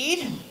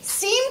indeed,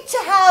 seemed to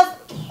have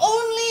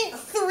only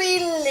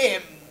 3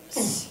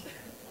 limbs.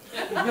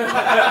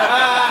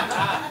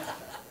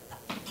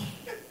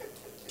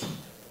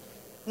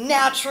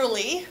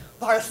 Naturally,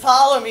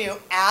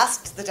 Bartholomew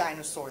asked the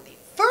dinosaur the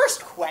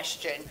first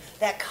question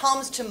that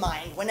comes to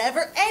mind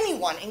whenever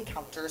anyone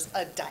encounters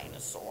a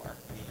dinosaur.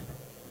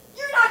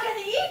 You're not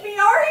gonna eat me,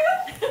 are you?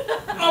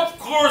 Of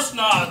course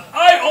not.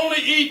 I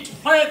only eat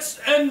plants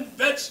and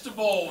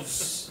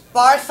vegetables.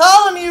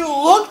 Bartholomew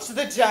looked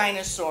the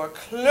dinosaur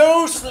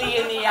closely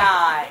in the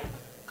eye.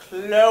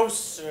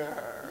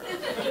 Closer.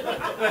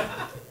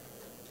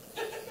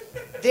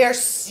 There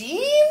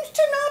seemed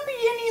to not be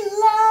any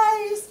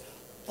lies,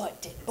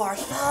 but did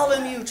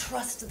Bartholomew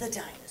trust the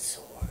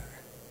dinosaur?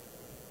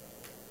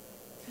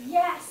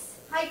 Yes,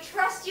 I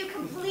trust you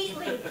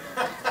completely.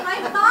 My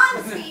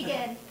mom's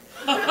vegan.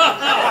 I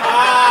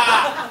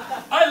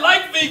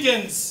like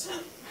vegans.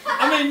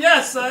 I mean,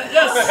 yes.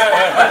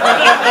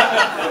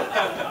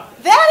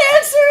 That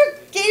answer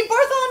gave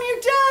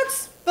Bartholomew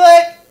doubts,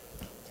 but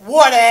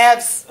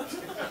whatevs.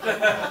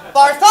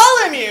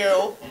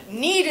 Bartholomew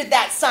needed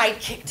that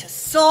sidekick to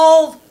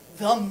solve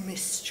the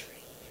mystery.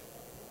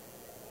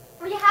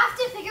 We have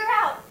to figure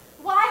out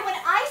why when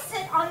I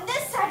sit on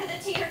this side of the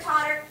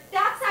teeter-totter,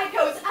 that side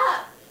goes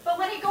up. But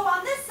when I go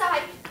on this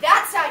side,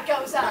 that side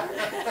goes up.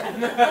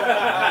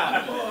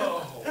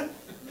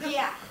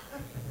 Yeah,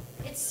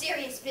 it's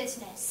serious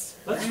business.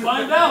 Let's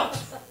find out.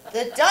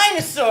 The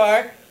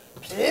dinosaur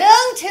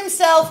plunked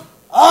himself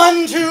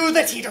onto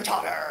the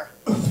teeter-totter.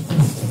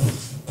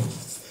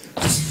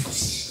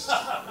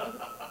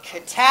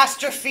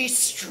 Catastrophe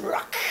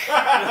struck.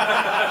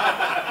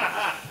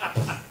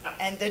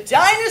 And the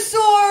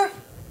dinosaur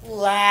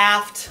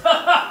laughed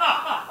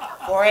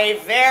for a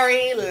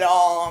very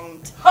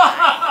long time.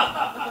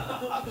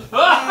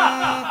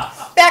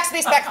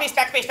 Backspace.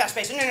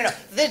 No.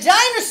 The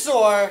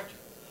dinosaur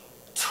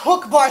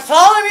took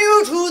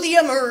Bartholomew to the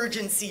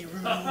emergency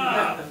room.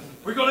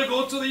 We're gonna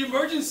go to the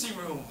emergency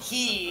room.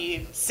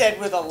 He said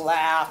with a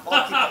laugh.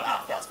 I'll keep the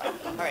laugh, that's fine.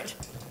 All right.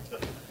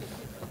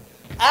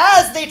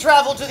 As they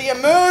traveled to the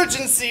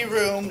emergency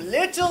room,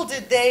 little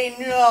did they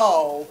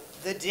know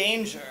the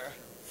danger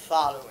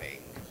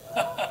following.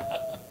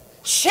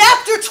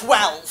 Chapter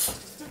 12.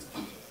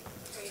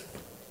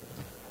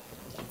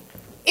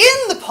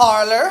 In the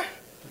parlor,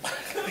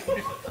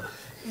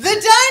 the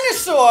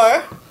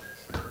dinosaur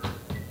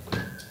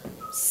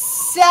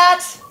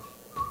sat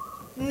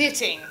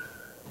knitting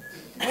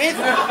with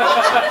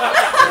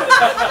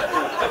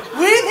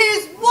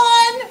his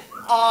one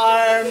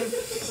arm.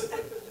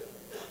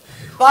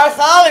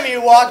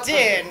 Bartholomew walked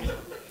in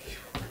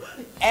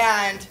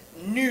and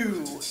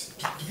knew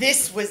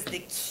this was the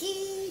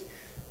key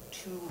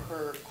to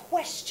her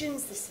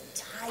questions this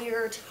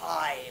entire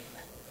time.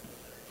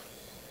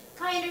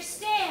 I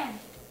understand.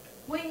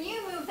 When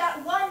you move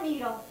that one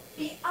needle,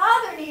 the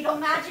other needle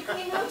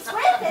magically moves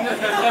with it.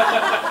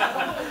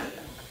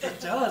 It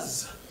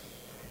does.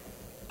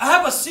 I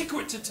have a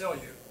secret to tell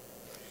you.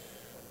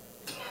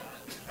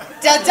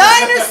 The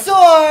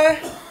dinosaur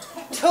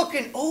took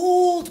an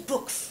old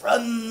book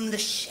from the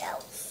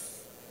shelf.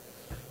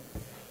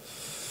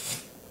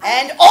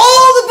 And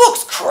all the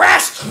books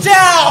crashed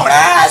down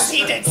as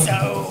he did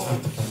so.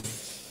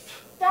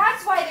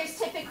 That's why there's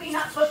typically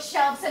not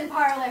bookshelves in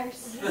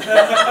parlors.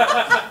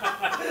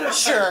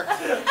 Sure.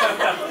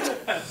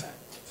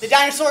 The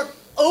dinosaur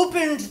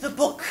opened the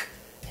book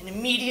and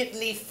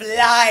immediately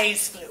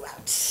flies flew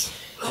out.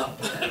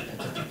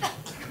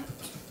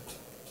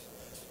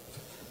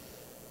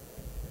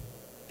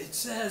 It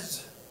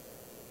says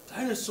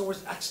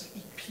dinosaurs actually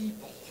eat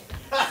people.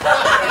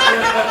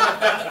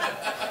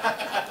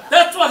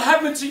 That's what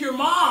happened to your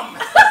mom. I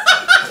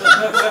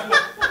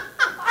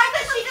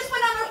bet she just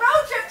went on a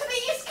road trip to the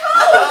East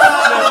Coast.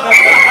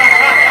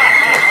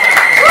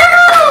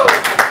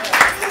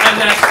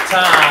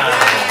 time.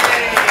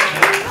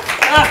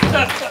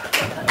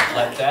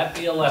 Let that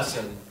be a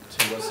lesson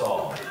to us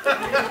all.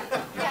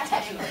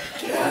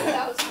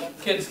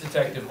 Kids'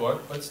 detective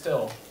book, but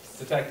still,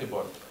 detective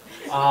book.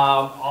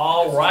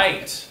 All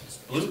right,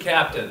 blue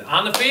captain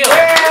on the field.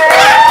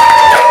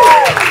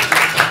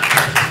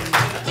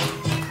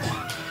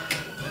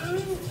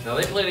 Now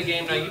they played a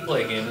game, now you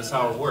play a game. This is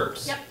how it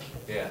works. Yep.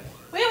 Yeah.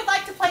 We would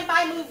like to play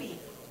my movie.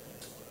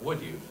 Would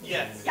you?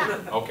 Yes.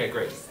 Yeah. Okay,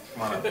 great.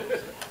 Come on up.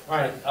 All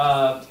right,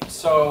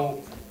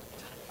 so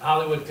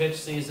Hollywood pitch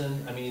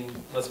season, I mean,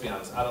 let's be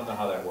honest, I don't know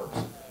how that works.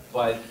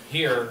 But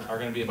here are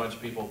going to be a bunch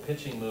of people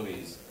pitching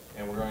movies,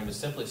 and we're going to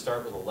simply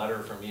start with a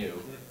letter from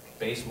you,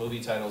 base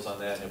movie titles on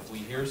that, and if we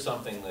hear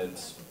something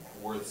that's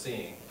worth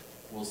seeing,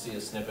 we'll see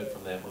a snippet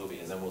from that movie,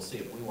 and then we'll see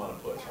if we want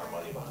to put our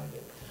money behind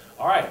it.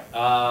 All right,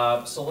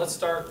 so let's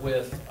start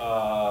with,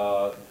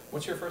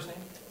 what's your first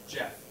name?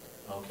 Jeff.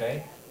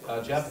 Okay,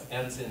 Jeff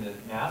ends in an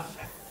F,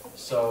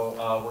 so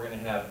we're going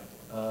to have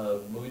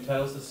movie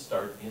titles that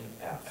start in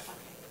F.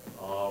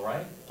 All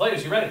right,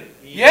 players, you ready?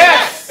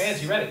 Yes!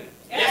 Fans, you ready?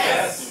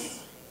 Yes!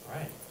 All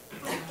right.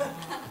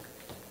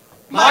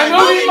 My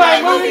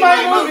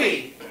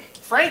movie!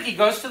 Frankie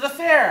goes to the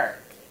fair.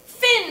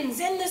 Fins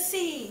in the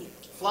sea.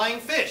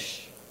 Flying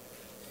fish.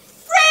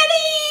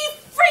 Freddy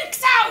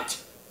freaks out.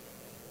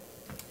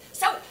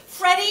 So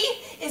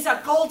Freddy is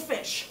a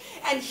goldfish,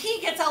 and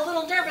he gets a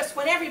little nervous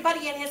when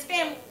everybody in his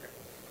family.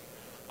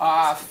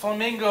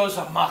 Flamingos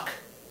amok.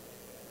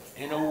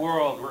 In a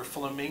world where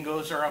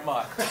flamingos are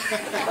amok,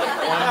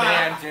 one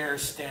man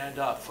dares stand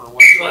up for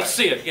what's right. Let's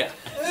see it, yeah.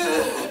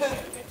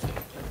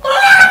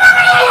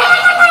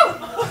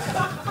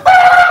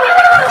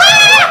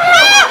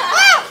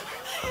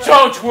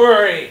 Don't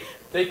worry,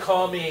 they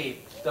call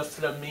me the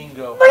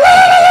flamingo.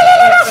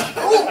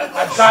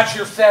 I've got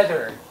your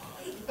feather.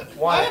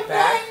 Want it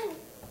back?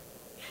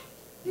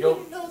 You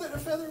didn't know that a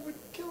feather would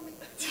kill me.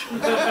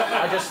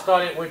 I just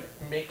thought it would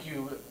make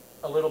you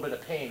a little bit of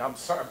pain. I'm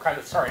sorry. I'm kind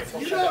of sorry.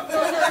 You don't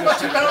know very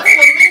much about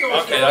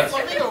flamingos. Okay, that's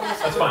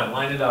fine.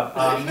 Line it up.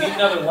 You need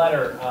another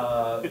letter.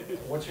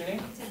 What's your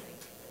name?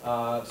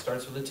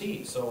 Starts with a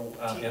T. So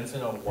ends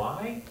in a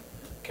Y.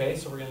 Okay,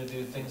 so we're going to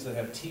do things that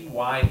have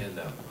TY in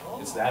them.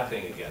 It's that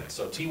thing again.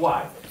 So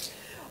TY.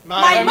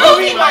 My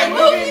movie.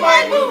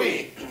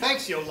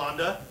 Thanks,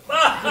 Yolanda.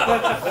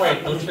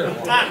 Wait, let's hear it.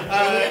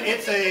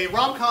 It's a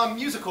rom-com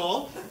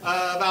musical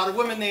about a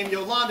woman named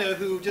Yolanda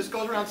who just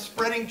goes around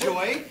spreading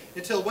joy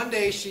until one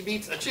day she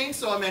meets a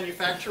chainsaw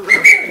manufacturer.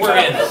 We're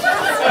in. We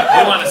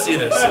want to see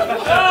this.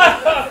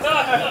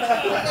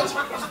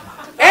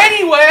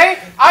 Anyway,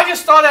 I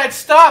just thought I'd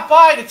stop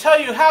by to tell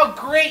you how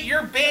great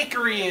your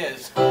bakery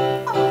is.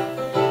 Yolanda.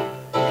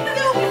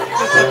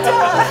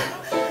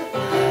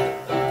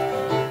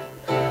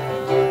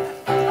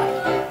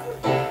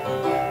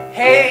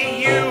 Hey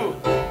you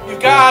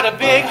got a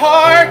big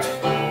heart.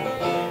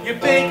 You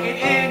bake it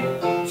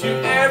into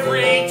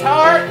every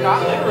tart,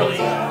 not literally.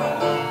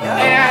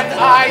 And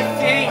I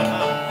think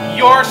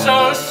you're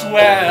so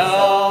swell.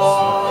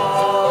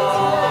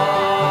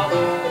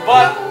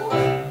 But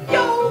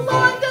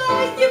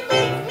Yolanda, you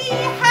make me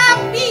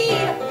happy.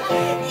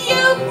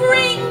 You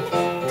bring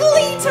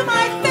glee to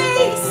my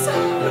face. I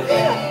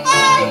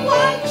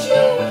want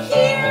you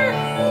here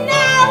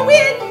now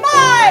in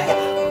my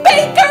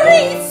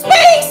bakery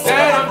space.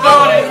 then I'm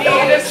gonna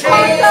need a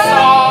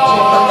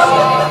chainsaw.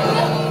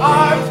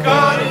 I'm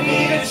gonna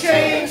need a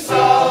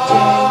chainsaw.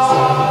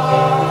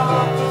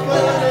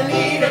 Gonna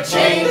need a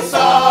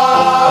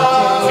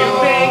chainsaw to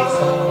make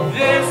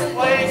this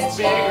place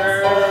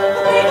bigger.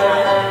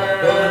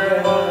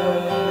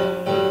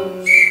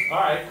 All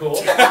right, cool.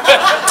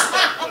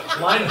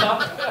 Line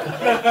up.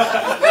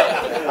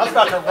 I was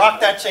about to rock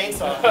that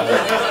chainsaw.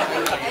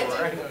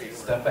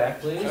 Step back,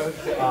 please.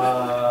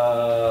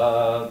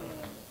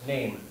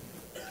 Name.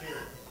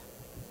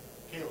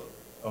 Caleb.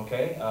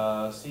 Okay.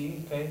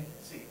 C. Okay.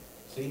 C.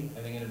 C.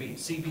 I think it'll be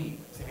CB.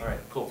 All right.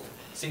 Cool.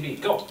 CB.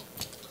 Go.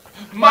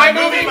 My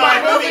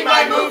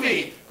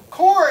movie.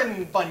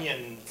 Corn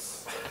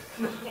bunions.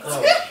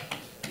 Go.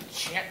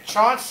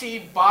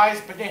 Chauncey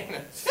buys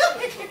bananas.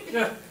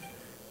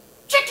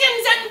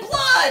 Chickens and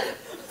blood.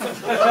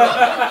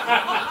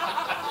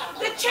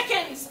 The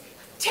chickens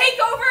take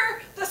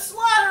over the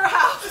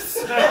slaughterhouse.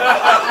 Yep.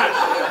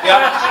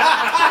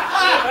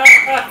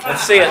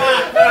 Let's see it.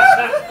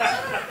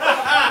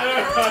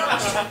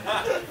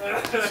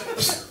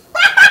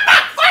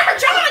 Farmer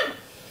John.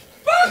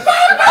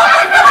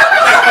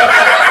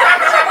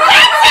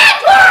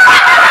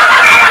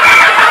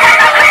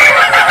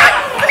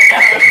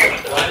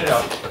 Line it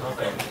up.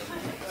 Okay.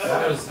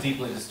 That was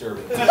deeply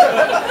disturbing. Do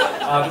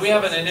we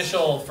have an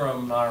initial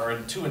from, or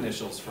two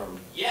initials from?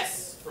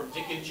 Yes, from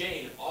Dick and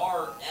Jane,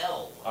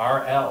 RL.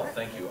 RL.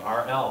 Thank you.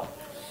 RL.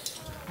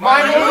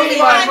 My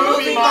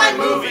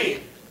movie.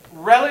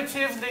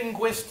 Relative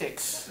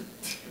linguistics.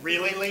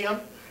 Really,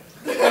 Liam?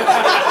 This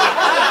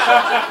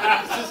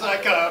is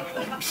like a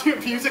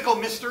musical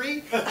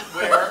mystery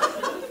where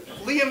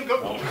Liam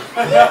goes.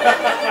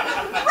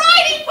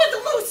 Riding with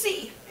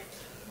Lucy.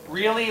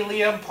 Really,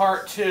 Liam,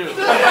 part 2.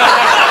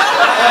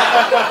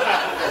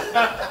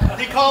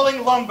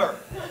 Decalling lumber.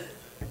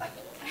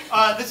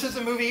 This is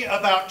a movie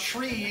about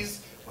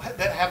trees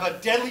that have a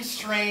deadly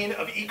strain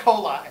of E.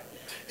 coli.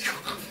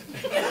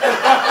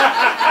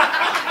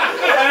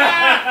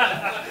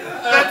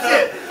 That's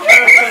it.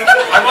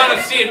 I want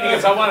to see it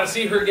because I want to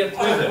see her get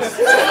through this.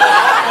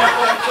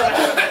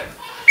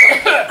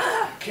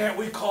 Can't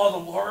we call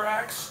the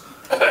Lorax?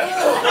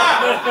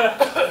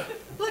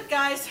 Look,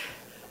 guys,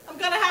 I'm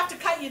gonna have to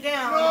cut you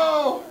down.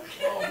 No.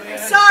 Oh, man.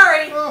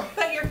 Sorry,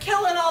 but you're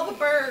killing all the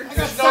birds. I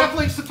got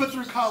saplings to put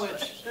through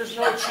college. There's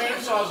no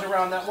chainsaws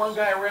around. That one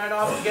guy ran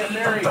off to get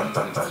married. Oh,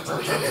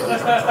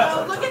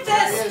 look at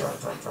this.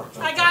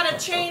 I got a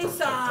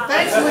chainsaw.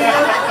 Thanks,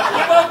 Leah.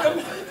 You're welcome.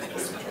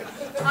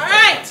 All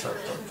right.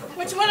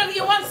 Which one of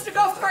you wants to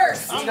go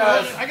first? He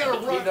does. I gotta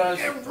run. He does.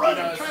 I gotta run.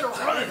 I'm trying to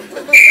run.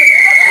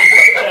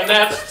 And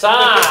that's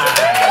time.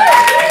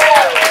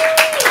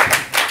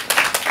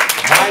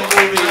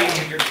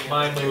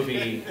 My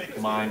movie.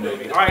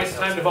 All right, it's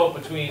time to vote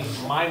between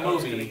my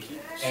movie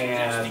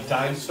and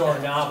Dime Store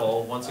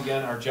novel. Once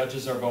again, our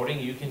judges are voting.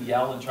 You can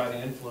yell and try to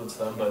influence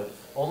them, but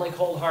only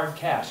cold hard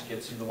cash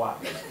gets you the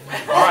watch.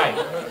 All right,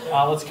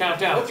 let's count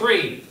down.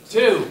 3,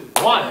 2,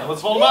 1. And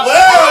let's hold them up. There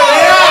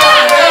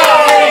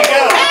you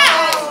go.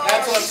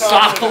 That's what's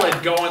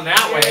solid going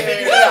that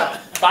way.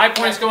 5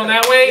 points going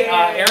that way.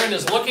 Aaron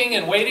is looking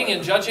and waiting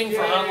and judging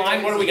for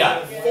online. What do we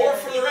got? 4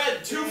 for the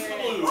red, 2 for the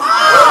blue.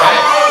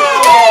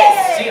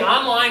 See,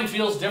 online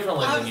feels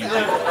differently than you do.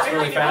 It's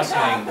really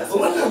fascinating.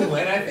 Ooh,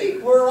 and I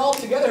think we're all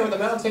together with the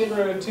Mount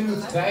Tabor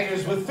Tooth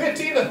Tigers with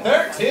 15-13.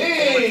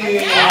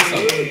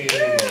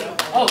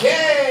 Oh,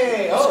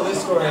 Yay! Oh, this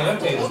scoring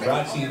update is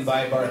brought to you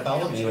by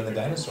Bartholomew and the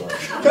Dinosaur.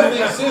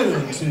 Coming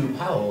soon to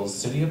Powell's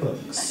City of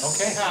Books.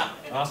 okay.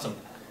 Awesome.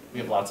 We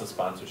have lots of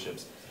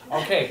sponsorships.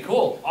 Okay,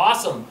 cool.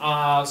 Awesome.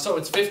 So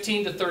it's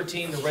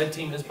 15-13. The red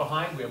team is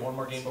behind. We have one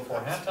more game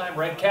before halftime.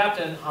 Red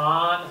captain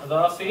on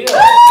the field. Is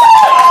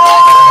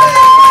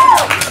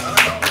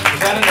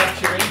that enough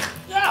cheering?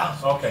 Yeah.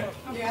 Okay.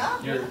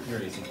 Yeah?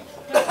 You're easy.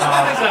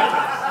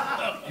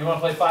 You want to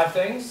play 5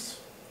 things?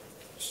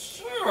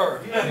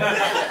 Sure.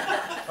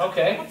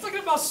 Okay. I'm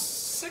thinking about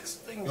 6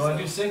 things. You want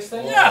to do 6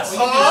 things? Yes. We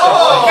can do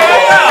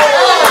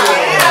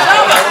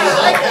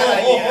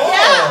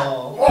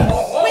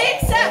 6. We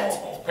accept.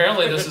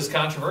 Apparently this is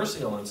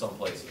controversial in some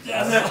places.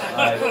 Yes.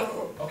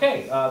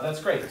 Okay, that's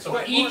great.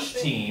 So each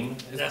team,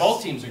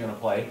 both teams are going to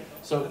play,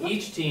 so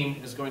each team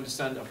is going to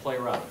send a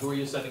player out. Who are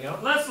you sending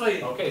out?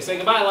 Leslie. Okay, say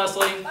goodbye,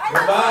 Leslie.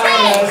 Goodbye,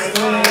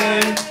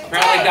 Leslie.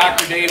 Apparently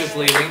Dr. Dave is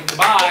leaving.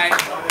 Goodbye.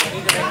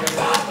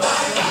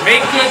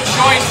 Make good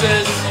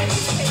choices.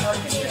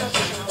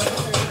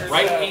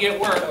 Right when you get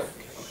work.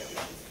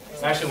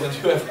 Actually, we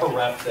do have a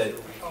rep that,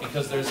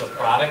 because there's a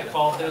product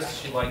called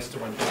this, she likes to,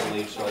 when people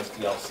leave, she likes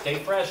to yell, "Stay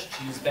fresh,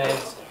 cheese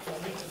bags,"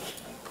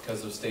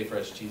 because of Stay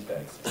Fresh cheese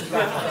bags.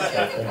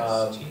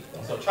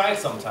 So try it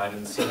sometime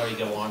and see how you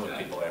get along with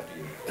people after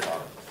you.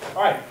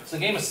 All right, it's a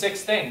game of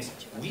 6 things.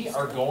 We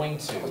are going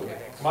to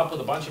come up with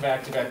a bunch of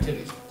active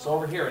activities. So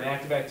over here, an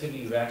active activity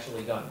you've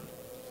actually done.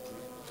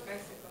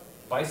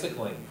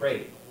 Bicycling,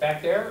 great.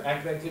 Back there,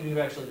 active activity you've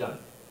actually done.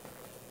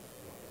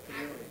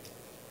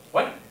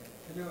 What?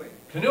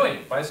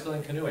 Canoeing,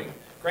 bicycling, canoeing.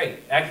 Great,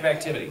 active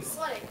activity.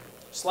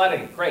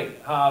 Sledding, great.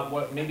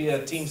 What? Maybe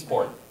a team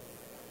sport.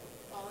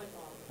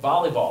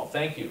 Volleyball,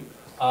 thank you.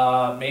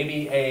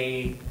 Maybe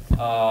a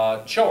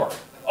chore.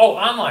 Oh,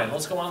 online,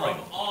 let's go online.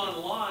 From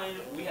online,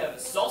 we have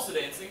salsa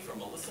dancing from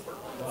Melissa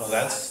Burton. Oh,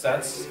 that's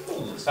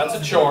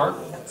a chore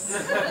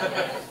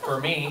for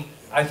me.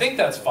 I think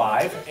that's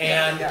 5.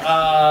 And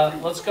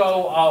let's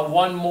go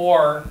one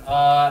more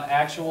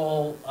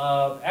actual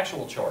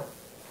chore.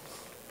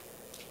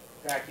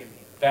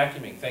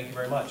 Vacuuming, thank you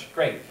very much.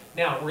 Great.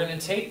 Now, we're going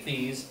to take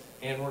these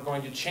and we're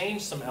going to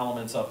change some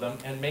elements of them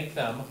and make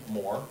them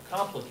more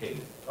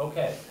complicated.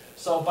 Okay,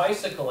 so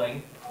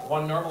bicycling,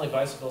 one normally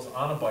bicycles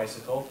on a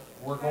bicycle.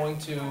 We're going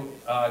to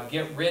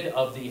get rid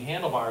of the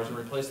handlebars and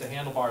replace the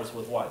handlebars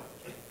with what?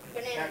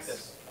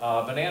 Bananas.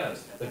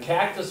 Bananas. The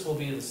cactus will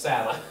be the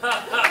saddle.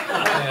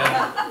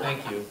 And,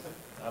 thank you.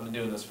 I've been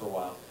doing this for a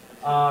while.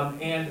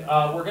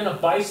 We're going to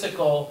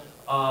bicycle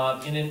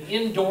in an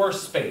indoor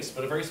space,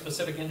 but a very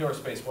specific indoor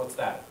space. What's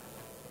that?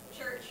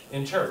 Church.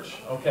 In church.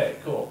 Okay,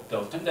 cool.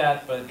 Don't do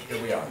that, but here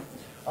we are.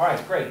 All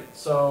right, great.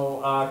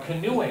 So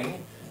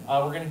canoeing,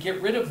 we're going to get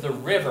rid of the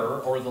river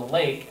or the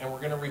lake, and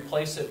we're going to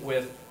replace it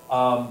with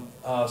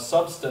a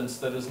substance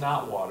that is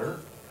not water.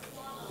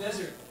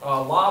 Desert.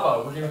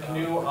 Lava. We're going to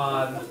canoe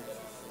on.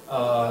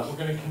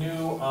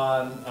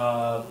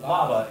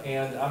 Lava,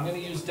 and I'm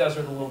going to use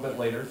desert a little bit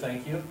later.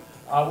 Thank you.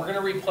 We're going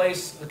to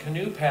replace the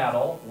canoe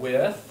paddle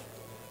with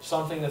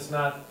something that's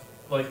not,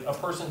 like, a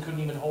person couldn't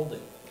even hold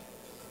it.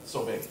 It's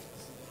so big.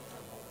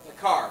 A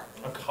car.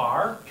 A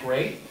car,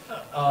 great.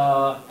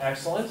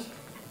 Excellent.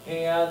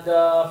 And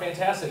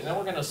fantastic. Now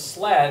we're going to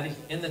sled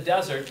in the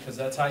desert, because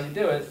that's how you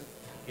do it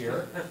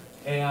here.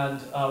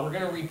 And we're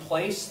going to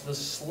replace the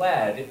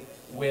sled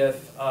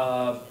with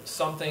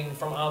something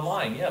from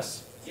online.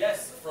 Yes?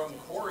 Yes, from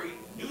Corey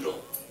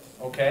Noodle.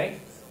 Okay.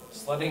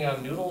 Sledding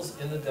on noodles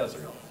in the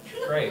desert.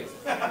 Great.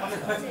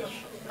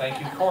 Thank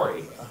you,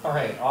 Corey. All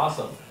right,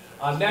 awesome.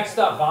 Next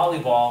up,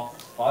 volleyball.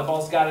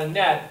 Volleyball's got a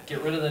net.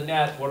 Get rid of the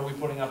net. What are we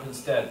putting up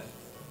instead?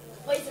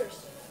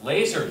 Lasers.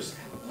 Lasers.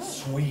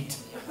 Sweet.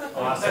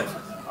 Awesome.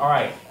 All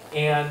right.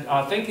 And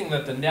thinking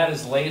that the net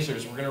is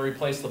lasers, we're going to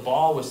replace the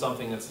ball with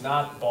something that's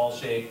not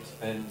ball-shaped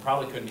and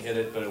probably couldn't hit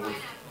it, but it would,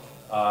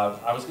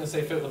 I was going to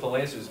say fit with the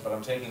lasers, but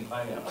I'm taking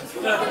pineapple.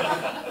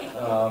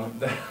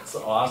 That's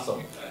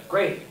awesome.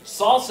 Great.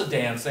 Salsa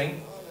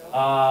dancing.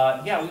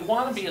 Yeah, we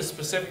want to be as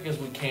specific as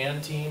we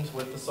can, teams,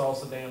 with the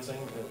salsa dancing,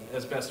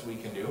 as best we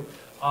can do.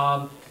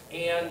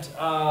 And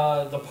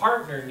the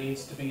partner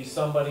needs to be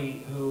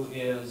somebody who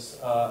is,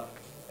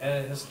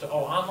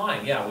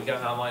 online. Yeah, we got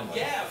an online one.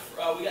 Yeah,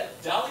 we got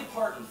Dolly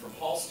Parton from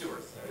Paul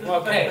Stewart.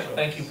 Okay,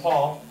 thank you,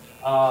 Paul.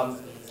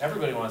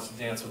 Everybody wants to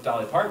dance with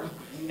Dolly Parton,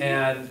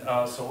 and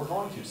so we're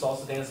going to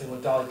salsa dancing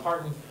with Dolly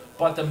Parton.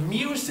 But the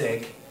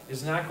music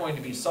is not going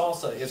to be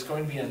salsa. It's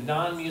going to be a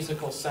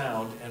non-musical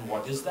sound, and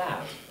what is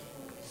that?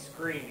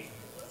 Screaming.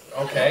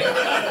 Okay.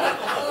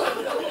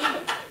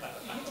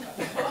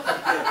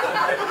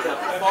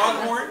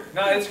 Foghorn?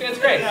 No, it's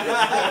great.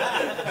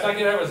 It's not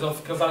good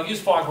because I'll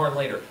use foghorn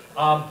later.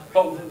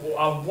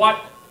 But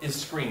what is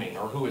screaming,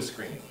 or who is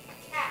screaming?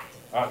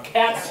 Cat.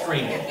 Cat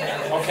screaming.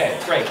 Okay,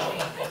 great.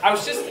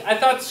 I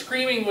thought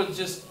screaming was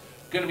just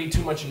going to be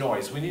too much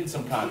noise. We need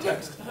some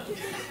context.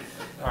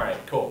 All right,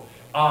 cool.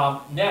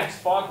 Next,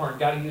 foghorn,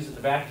 got to use it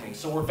to vacuuming.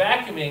 So we're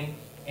vacuuming,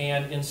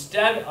 and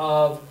instead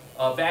of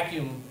a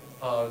vacuum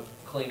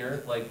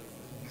cleaner, like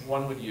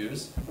one would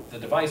use, the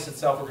device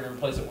itself, we're going to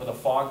replace it with a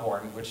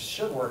foghorn, which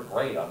should work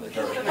great on the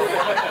dirt,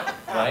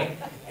 right?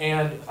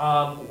 And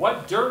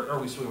what dirt are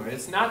we swimming in?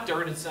 It's not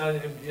dirt. It's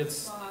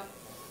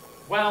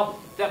well,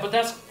 but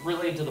that's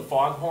related to the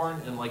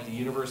foghorn, and like the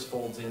universe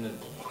folds in, and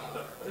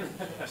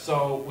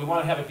so we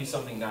want to have it be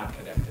something not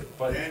connected.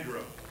 But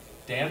dandruff.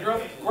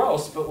 Dandruff?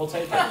 Gross, but we'll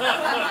take it.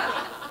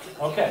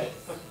 Okay.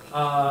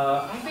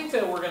 I think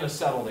that we're going to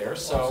settle there.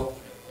 So.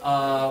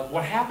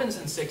 What happens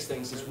in Six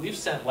Things is we've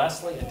sent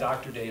Leslie and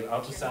Dr. Dave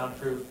out to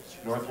soundproof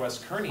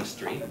Northwest Kearney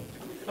Street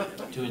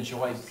to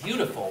enjoy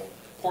beautiful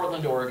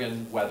Portland,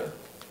 Oregon weather.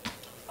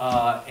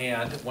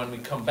 And when we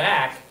come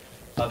back,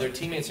 their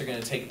teammates are going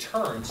to take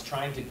turns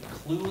trying to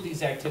clue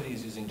these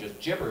activities using just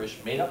gibberish,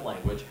 made-up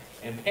language,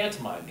 and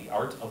pantomime, the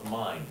art of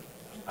mind.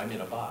 I'm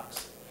in a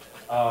box.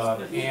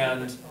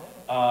 And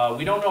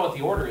we don't know what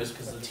the order is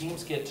because the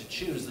teams get to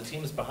choose. The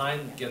team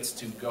behind gets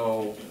to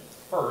go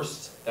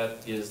first.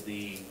 That is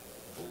the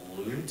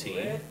blue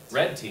team.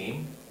 Red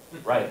team.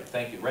 Right,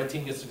 thank you. Red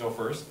team gets to go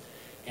first.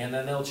 And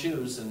then they'll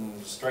choose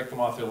and strike them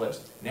off their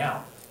list.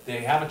 Now,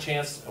 they have a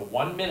chance,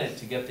 1 minute,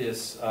 to get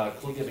this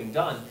clue giving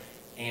done,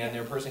 and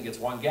their person gets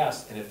one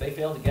guess. And if they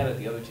fail to get it,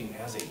 the other team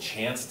has a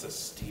chance to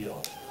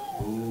steal.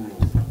 Ooh.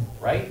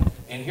 Right?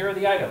 And here are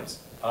the items.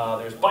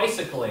 There's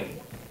bicycling.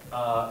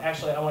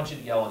 Actually, I want you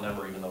to yell a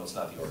number even though it's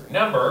not the order.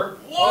 Number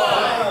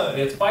 1!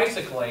 It's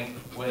bicycling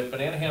with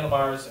banana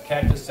handlebars, a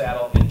cactus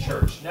saddle, and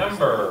church.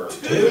 Number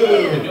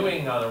 2!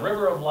 Canoeing on a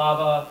river of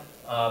lava,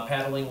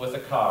 paddling with a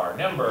car.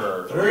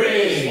 Number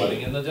 3!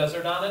 Sledding in the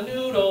desert on a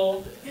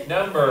noodle.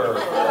 Number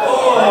 4!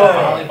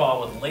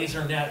 Volleyball with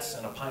laser nets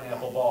and a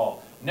pineapple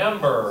ball.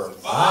 Number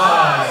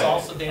 5!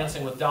 Salsa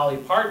dancing with Dolly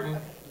Parton,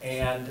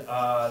 and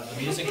the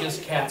music is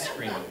cat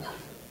screaming.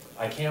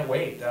 I can't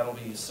wait. That'll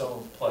be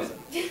so pleasant.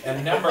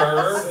 And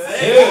number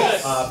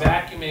 6,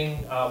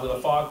 vacuuming with a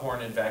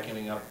foghorn and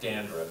vacuuming up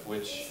dandruff,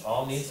 which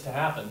all needs to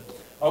happen.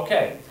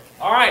 Okay.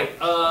 All right.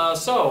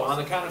 So on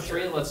the count of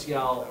 3, let's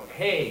yell,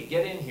 "Hey,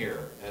 get in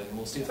here," and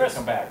we'll see if they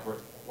come back.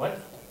 What?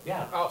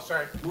 Yeah. Oh,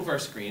 sorry. Move our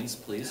screens,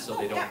 please, so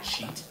they don't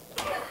cheat,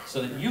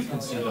 so that you can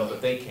see them,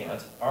 but they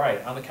can't. All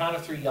right. On the count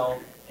of 3, yell,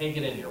 "Hey,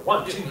 get in here."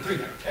 1, 2, 3.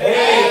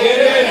 Hey,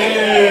 get in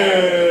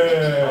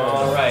here!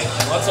 All right.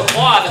 And let's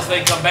applaud as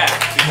they come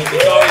back, because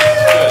it's always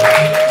good.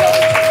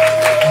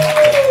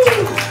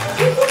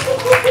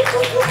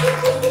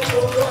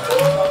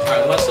 All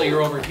right, Leslie,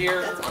 you're over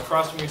here,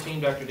 across from your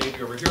team. Dr. Dave,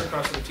 you're over here,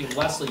 across from your team.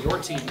 Leslie, your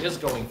team is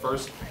going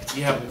first.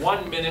 You have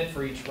 1 minute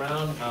for each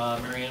round.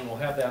 Marianne will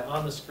have that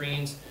on the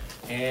screens.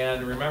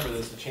 And remember,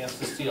 there's a chance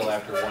to steal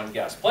after one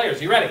guess.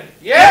 Players, you ready?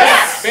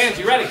 Yes! Fans,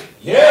 you ready?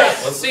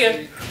 Yes! Let's see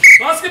it.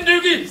 Flasken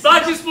Doogie,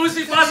 Flasken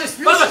Sploosy,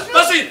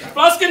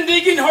 Flasken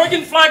Diggin,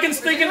 Horgan, Flaken,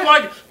 Stinkin,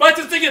 Wag,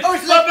 Flasken Stinkin,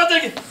 Flasken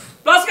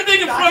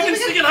Diggin, Flaken,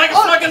 Stinkin, Hagen,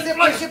 Flaken,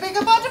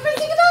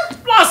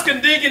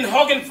 Flasken Diggin,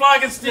 Horgan,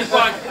 Flaken, Stinkin,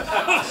 Wag,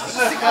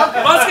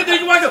 Flasken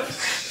Diggin, Wag,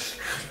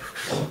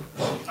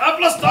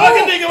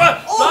 Flasken Diggin,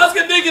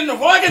 Flasken Diggin,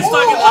 Horgan,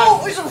 Stinkin,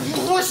 Wag,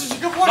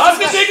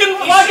 Flasken Diggin,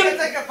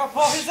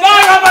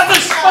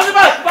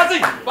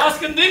 Flaken,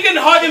 Flasken Diggin,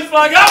 Horgan,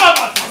 Flaken,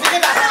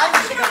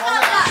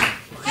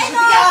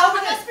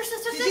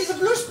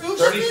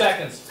 30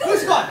 seconds.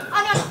 Who's gone?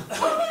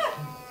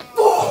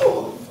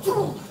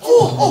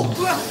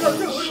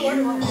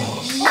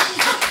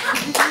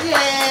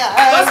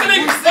 Yeah.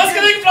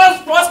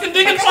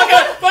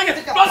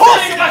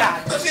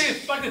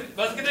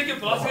 Plaskin dicken,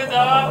 plaskin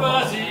da,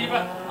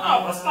 basiba.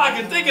 Ah,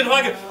 plaskin dicken,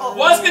 huggen.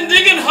 Plaskin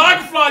dicken, hug,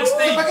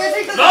 flagstick.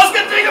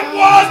 Plaskin dicken,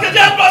 plaskin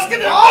da, plaskin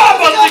da. Ah,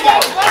 plaskin.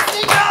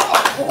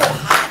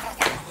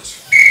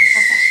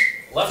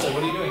 Leslie,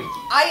 what are you doing?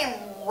 I am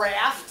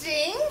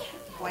rafting,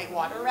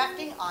 whitewater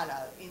rafting on an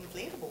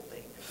inflatable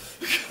thing.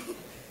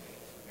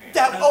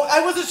 I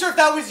wasn't sure if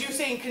that was you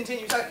saying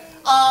continue. Sorry.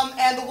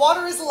 And the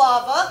water is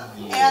lava,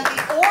 and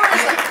the oar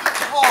is a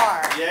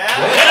car.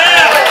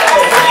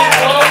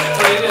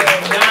 But it is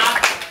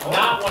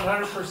not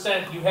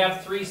 100%. You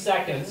have 3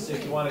 seconds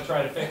if you want to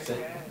try to fix it.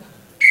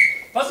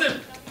 Plaskin.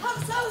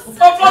 I'm so sorry.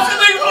 Oh, plaskin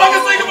dicken,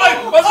 plaskin dicken,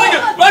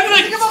 plaskin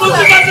dicken.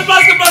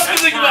 Plaskin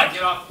dicken, back.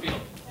 Get off the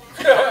field.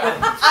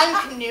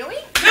 I'm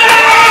canoeing?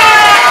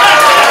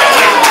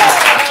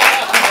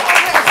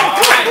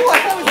 Alright,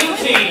 blue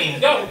team,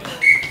 go.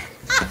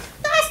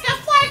 That's the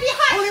flag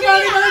behind me.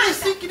 Flag.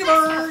 Scoot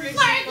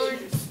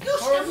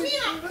your feet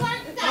up, flag.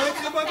 That's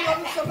the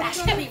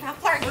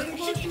flag.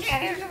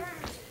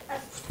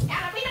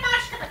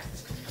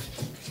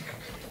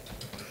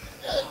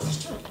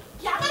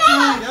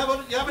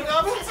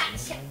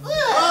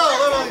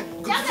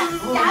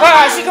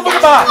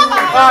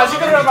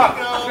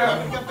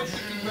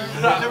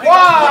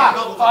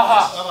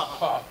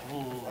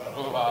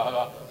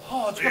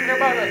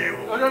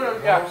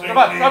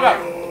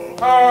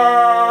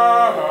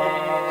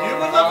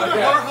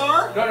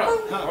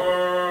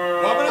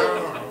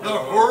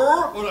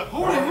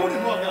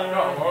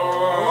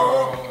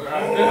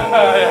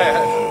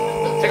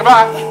 Take a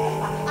bath.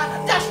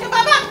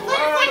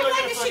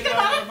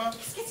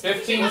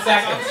 15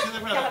 seconds.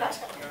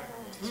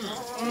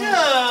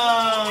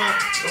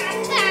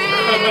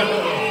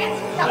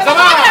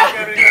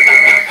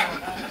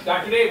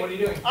 Dr. Dave, what are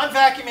you doing? I'm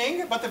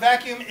vacuuming, but the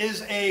vacuum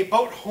is a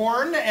boat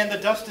horn and the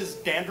dust is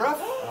dandruff.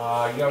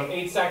 You have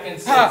 8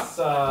 seconds. It's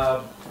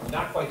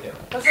not quite there.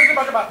 It's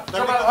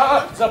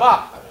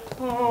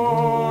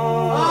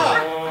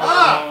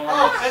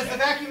the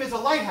vacuum is a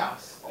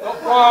lighthouse.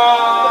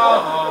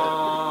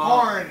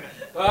 Horn.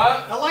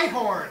 A light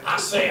horn. I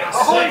say. A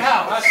horn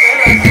house.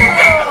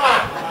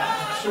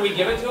 Should we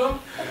give it to him?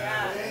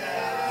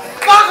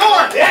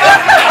 Foghorn!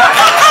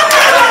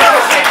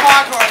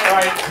 All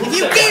right.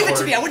 You gave it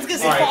to me. I was going to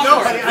say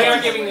foghorn.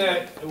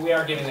 We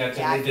are giving that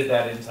to him. They did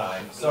that in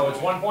time. So it's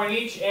 1 point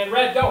each. And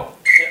Red, go.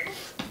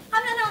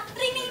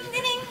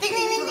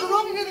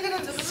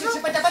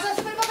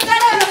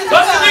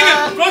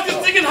 Plaskin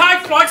dicken,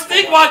 hug,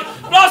 flagstick,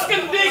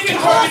 plaskin dicken,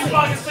 huggen,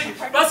 flagstick,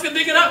 plaskin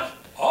dicken up.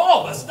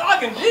 Oh,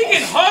 plaskin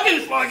dicken,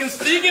 huggen,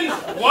 flagsticken,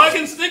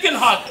 wagen, sticken,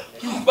 hug.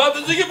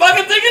 Plaskin dicken,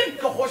 plaskin dicken,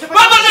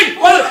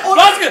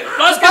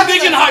 plaskin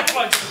dicken, hug,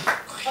 flagstick.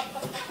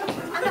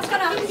 I'm just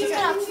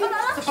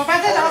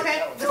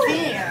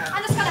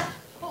gonna.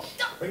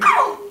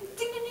 Oh,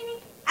 ding, ding, ding, ding.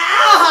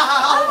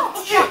 Ow!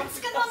 It's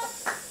gonna.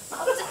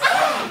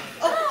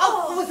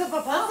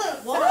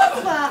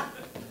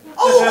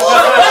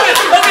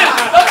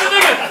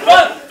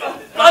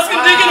 Plaskin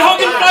dicken,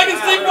 huggen,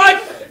 flagstick,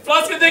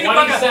 plaskin dicken,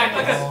 20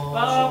 seconds.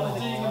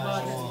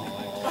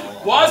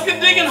 Plaskin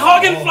dicken,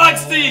 huggen,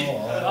 flagstick.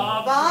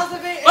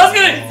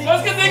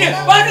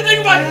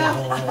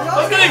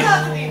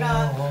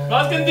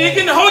 Plaskin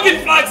dicken, huggen,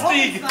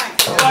 flagstick.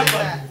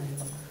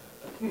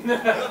 Is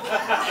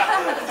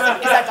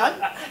that done?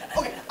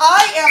 Okay.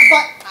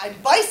 I'm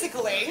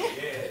bicycling.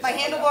 My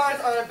handlebars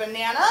are a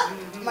banana.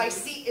 My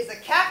seat is a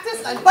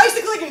cactus. I'm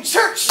bicycling in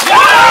church.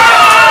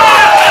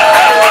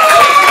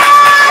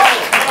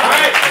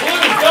 Alright,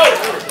 Blue, go.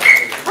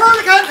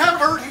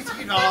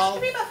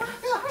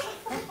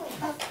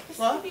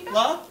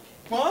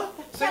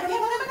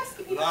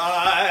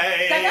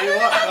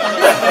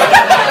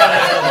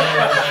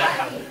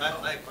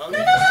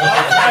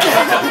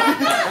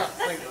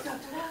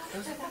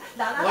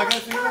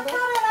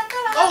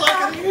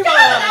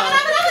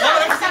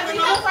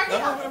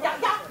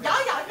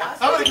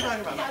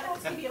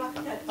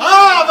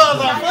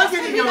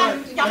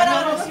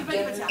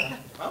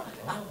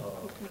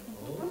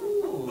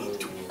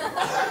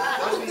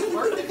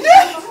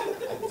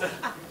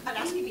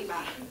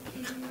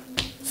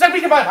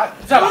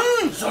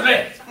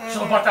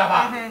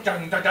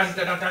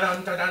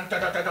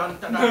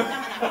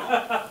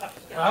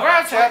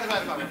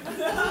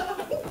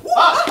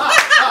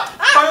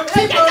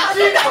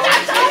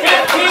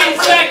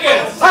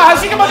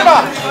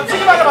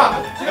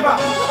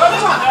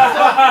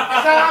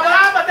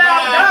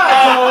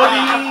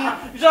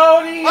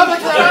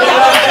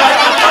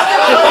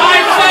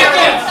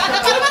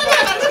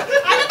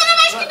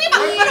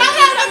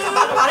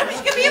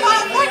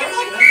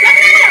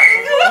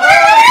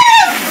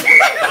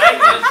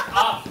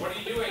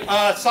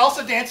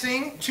 Salsa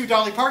dancing to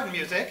Dolly Parton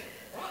music.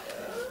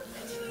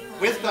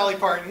 With Dolly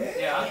Parton.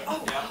 Yeah.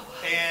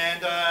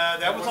 And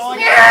that was all I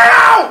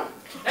got.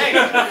 Hey!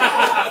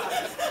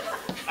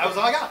 That was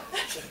all I got.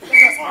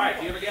 Alright,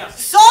 do you have a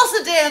guess?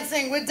 Salsa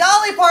dancing with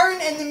Dolly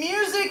Parton, and the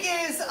music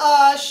is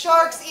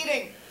sharks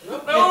eating.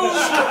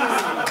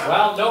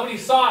 Well, nobody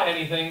saw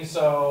anything,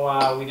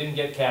 so we didn't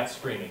get cats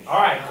screaming. All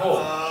right, cool.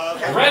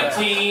 Red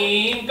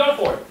team, go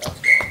for it.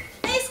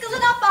 Hey,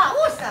 Skazanapa.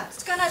 What's that?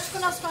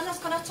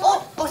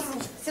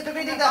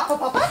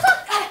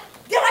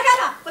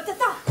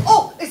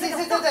 Oh,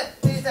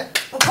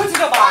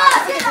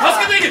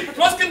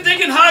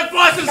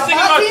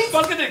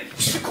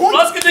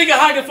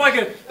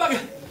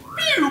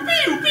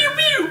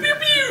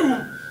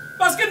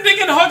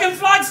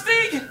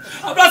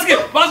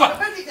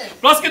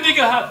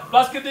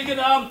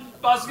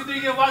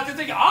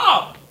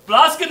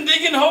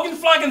 Blaskendigen, Hogan,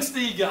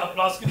 Flaggenstiege,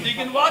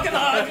 Blaskendigen,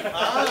 Wagenhagen.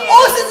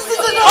 Oh,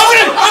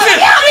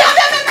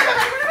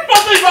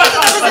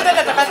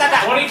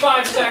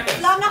 25 seconds.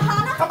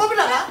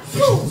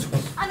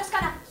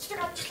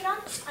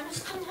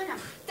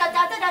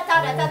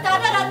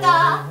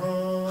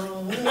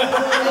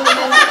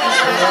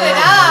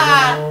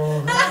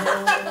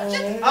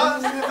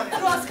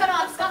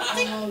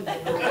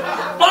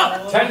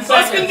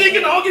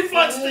 Blaskendigen, Hogan,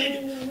 Flagstiege.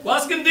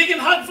 Blaskendigen,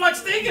 Hogan,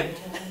 Flagstiege.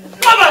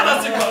 Mama,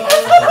 that's it.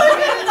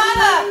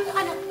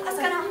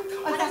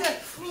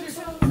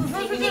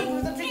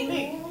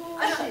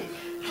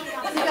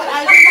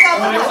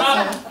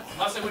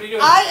 What are you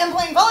doing? I am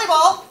playing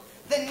volleyball.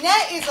 The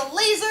net is a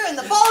laser and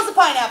the ball is a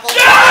pineapple.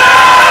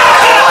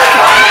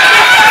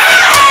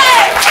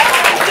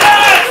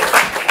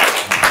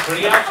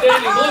 Pretty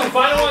outstanding. Blue,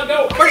 final one,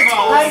 go.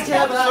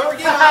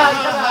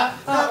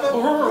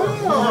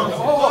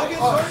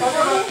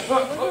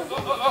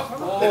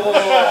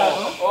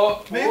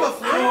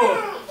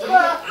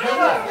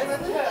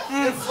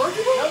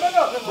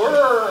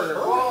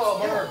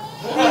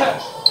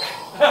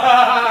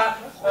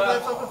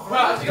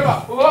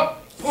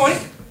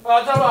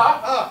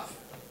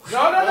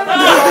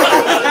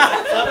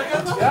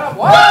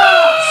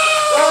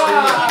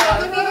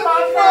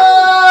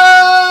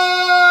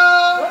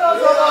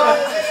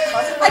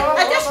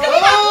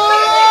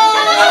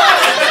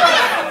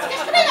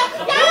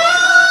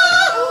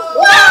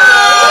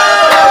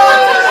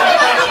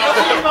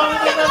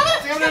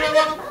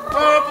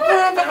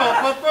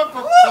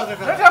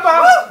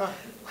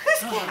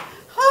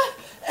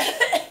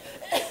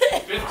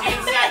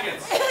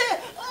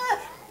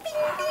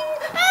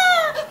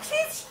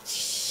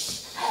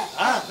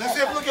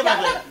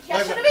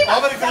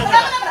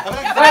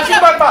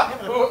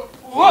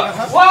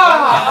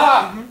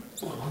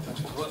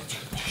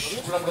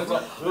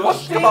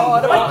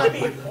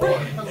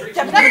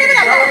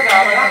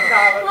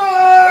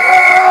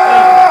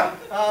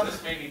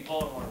 This made me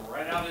pull one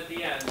right out at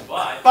the end,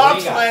 but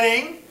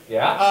Bobsledding.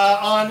 Yeah.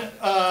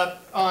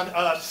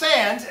 On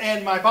sand,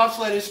 and my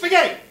bobsled is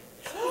spaghetti.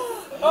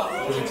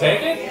 Did you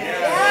take it?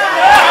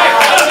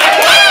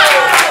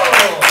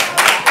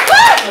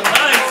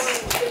 Nice.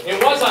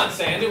 It was on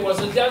sand, it was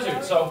a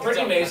desert, so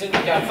pretty amazing. We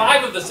got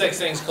 5 of the 6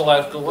 things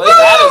collectively.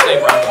 That is a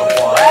round of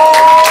applause.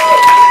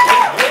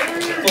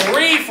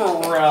 3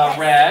 for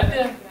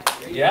red.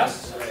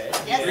 Yes?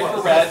 3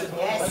 for red,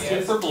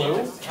 2 for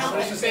blue.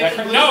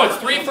 No, it's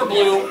 3 for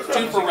blue,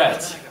 2 for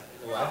reds.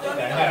 I think I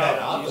had that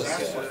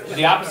opposite.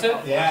 The opposite?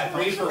 Yeah,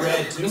 3 for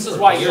red, 2 This for is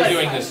why blue. you're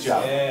doing this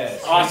job.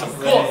 Yes. Awesome,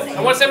 cool.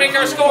 And what's that make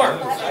our score?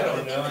 I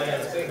don't know, I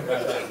gotta think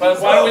about that. But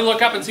why don't we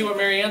look up and see what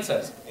Mary Ann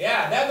says?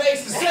 Yeah, that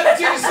makes the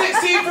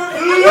 17-16 for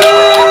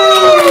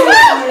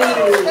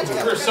blue!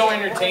 We were so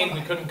entertained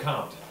we couldn't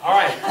count. All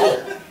right,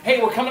 cool. Hey,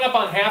 we're coming up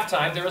on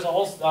halftime. There is a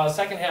whole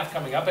second half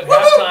coming up. At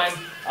halftime,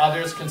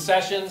 there's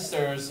concessions,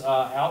 there's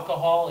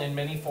alcohol in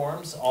many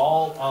forms,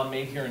 all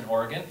made here in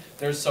Oregon.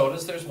 There's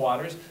sodas, there's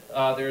waters,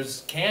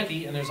 there's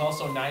candy, and there's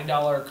also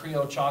 $9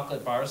 Creole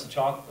chocolate bars. The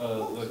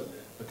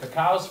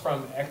cacao's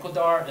from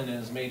Ecuador and it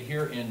is made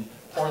here in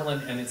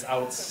Portland, and it's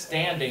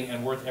outstanding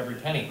and worth every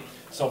penny.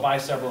 So buy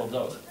several of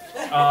those.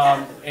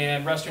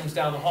 And restrooms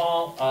down the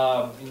hall.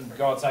 You can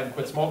go outside and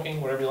quit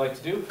smoking, whatever you like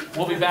to do.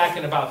 We'll be back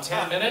in about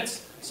 10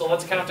 minutes. So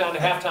let's count down to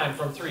halftime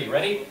from 3.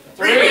 Ready?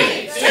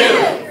 3, 2,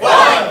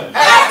 1,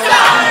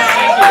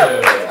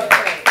 halftime!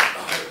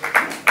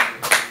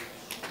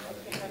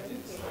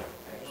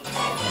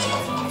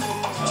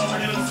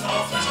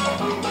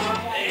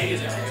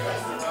 Thank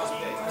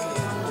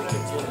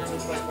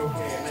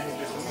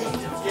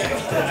you.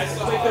 I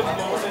feel like the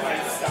moment I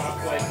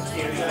stopped like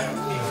candy.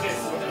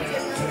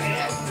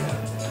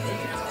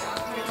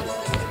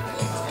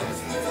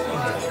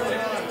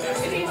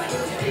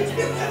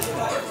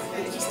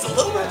 Just a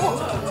little bit more.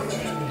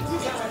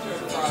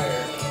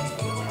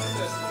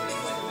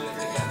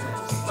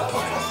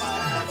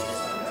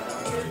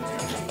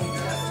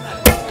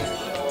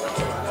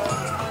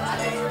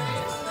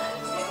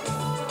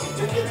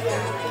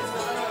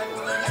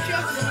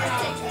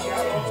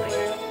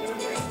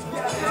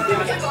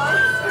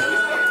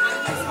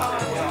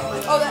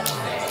 Oh, that.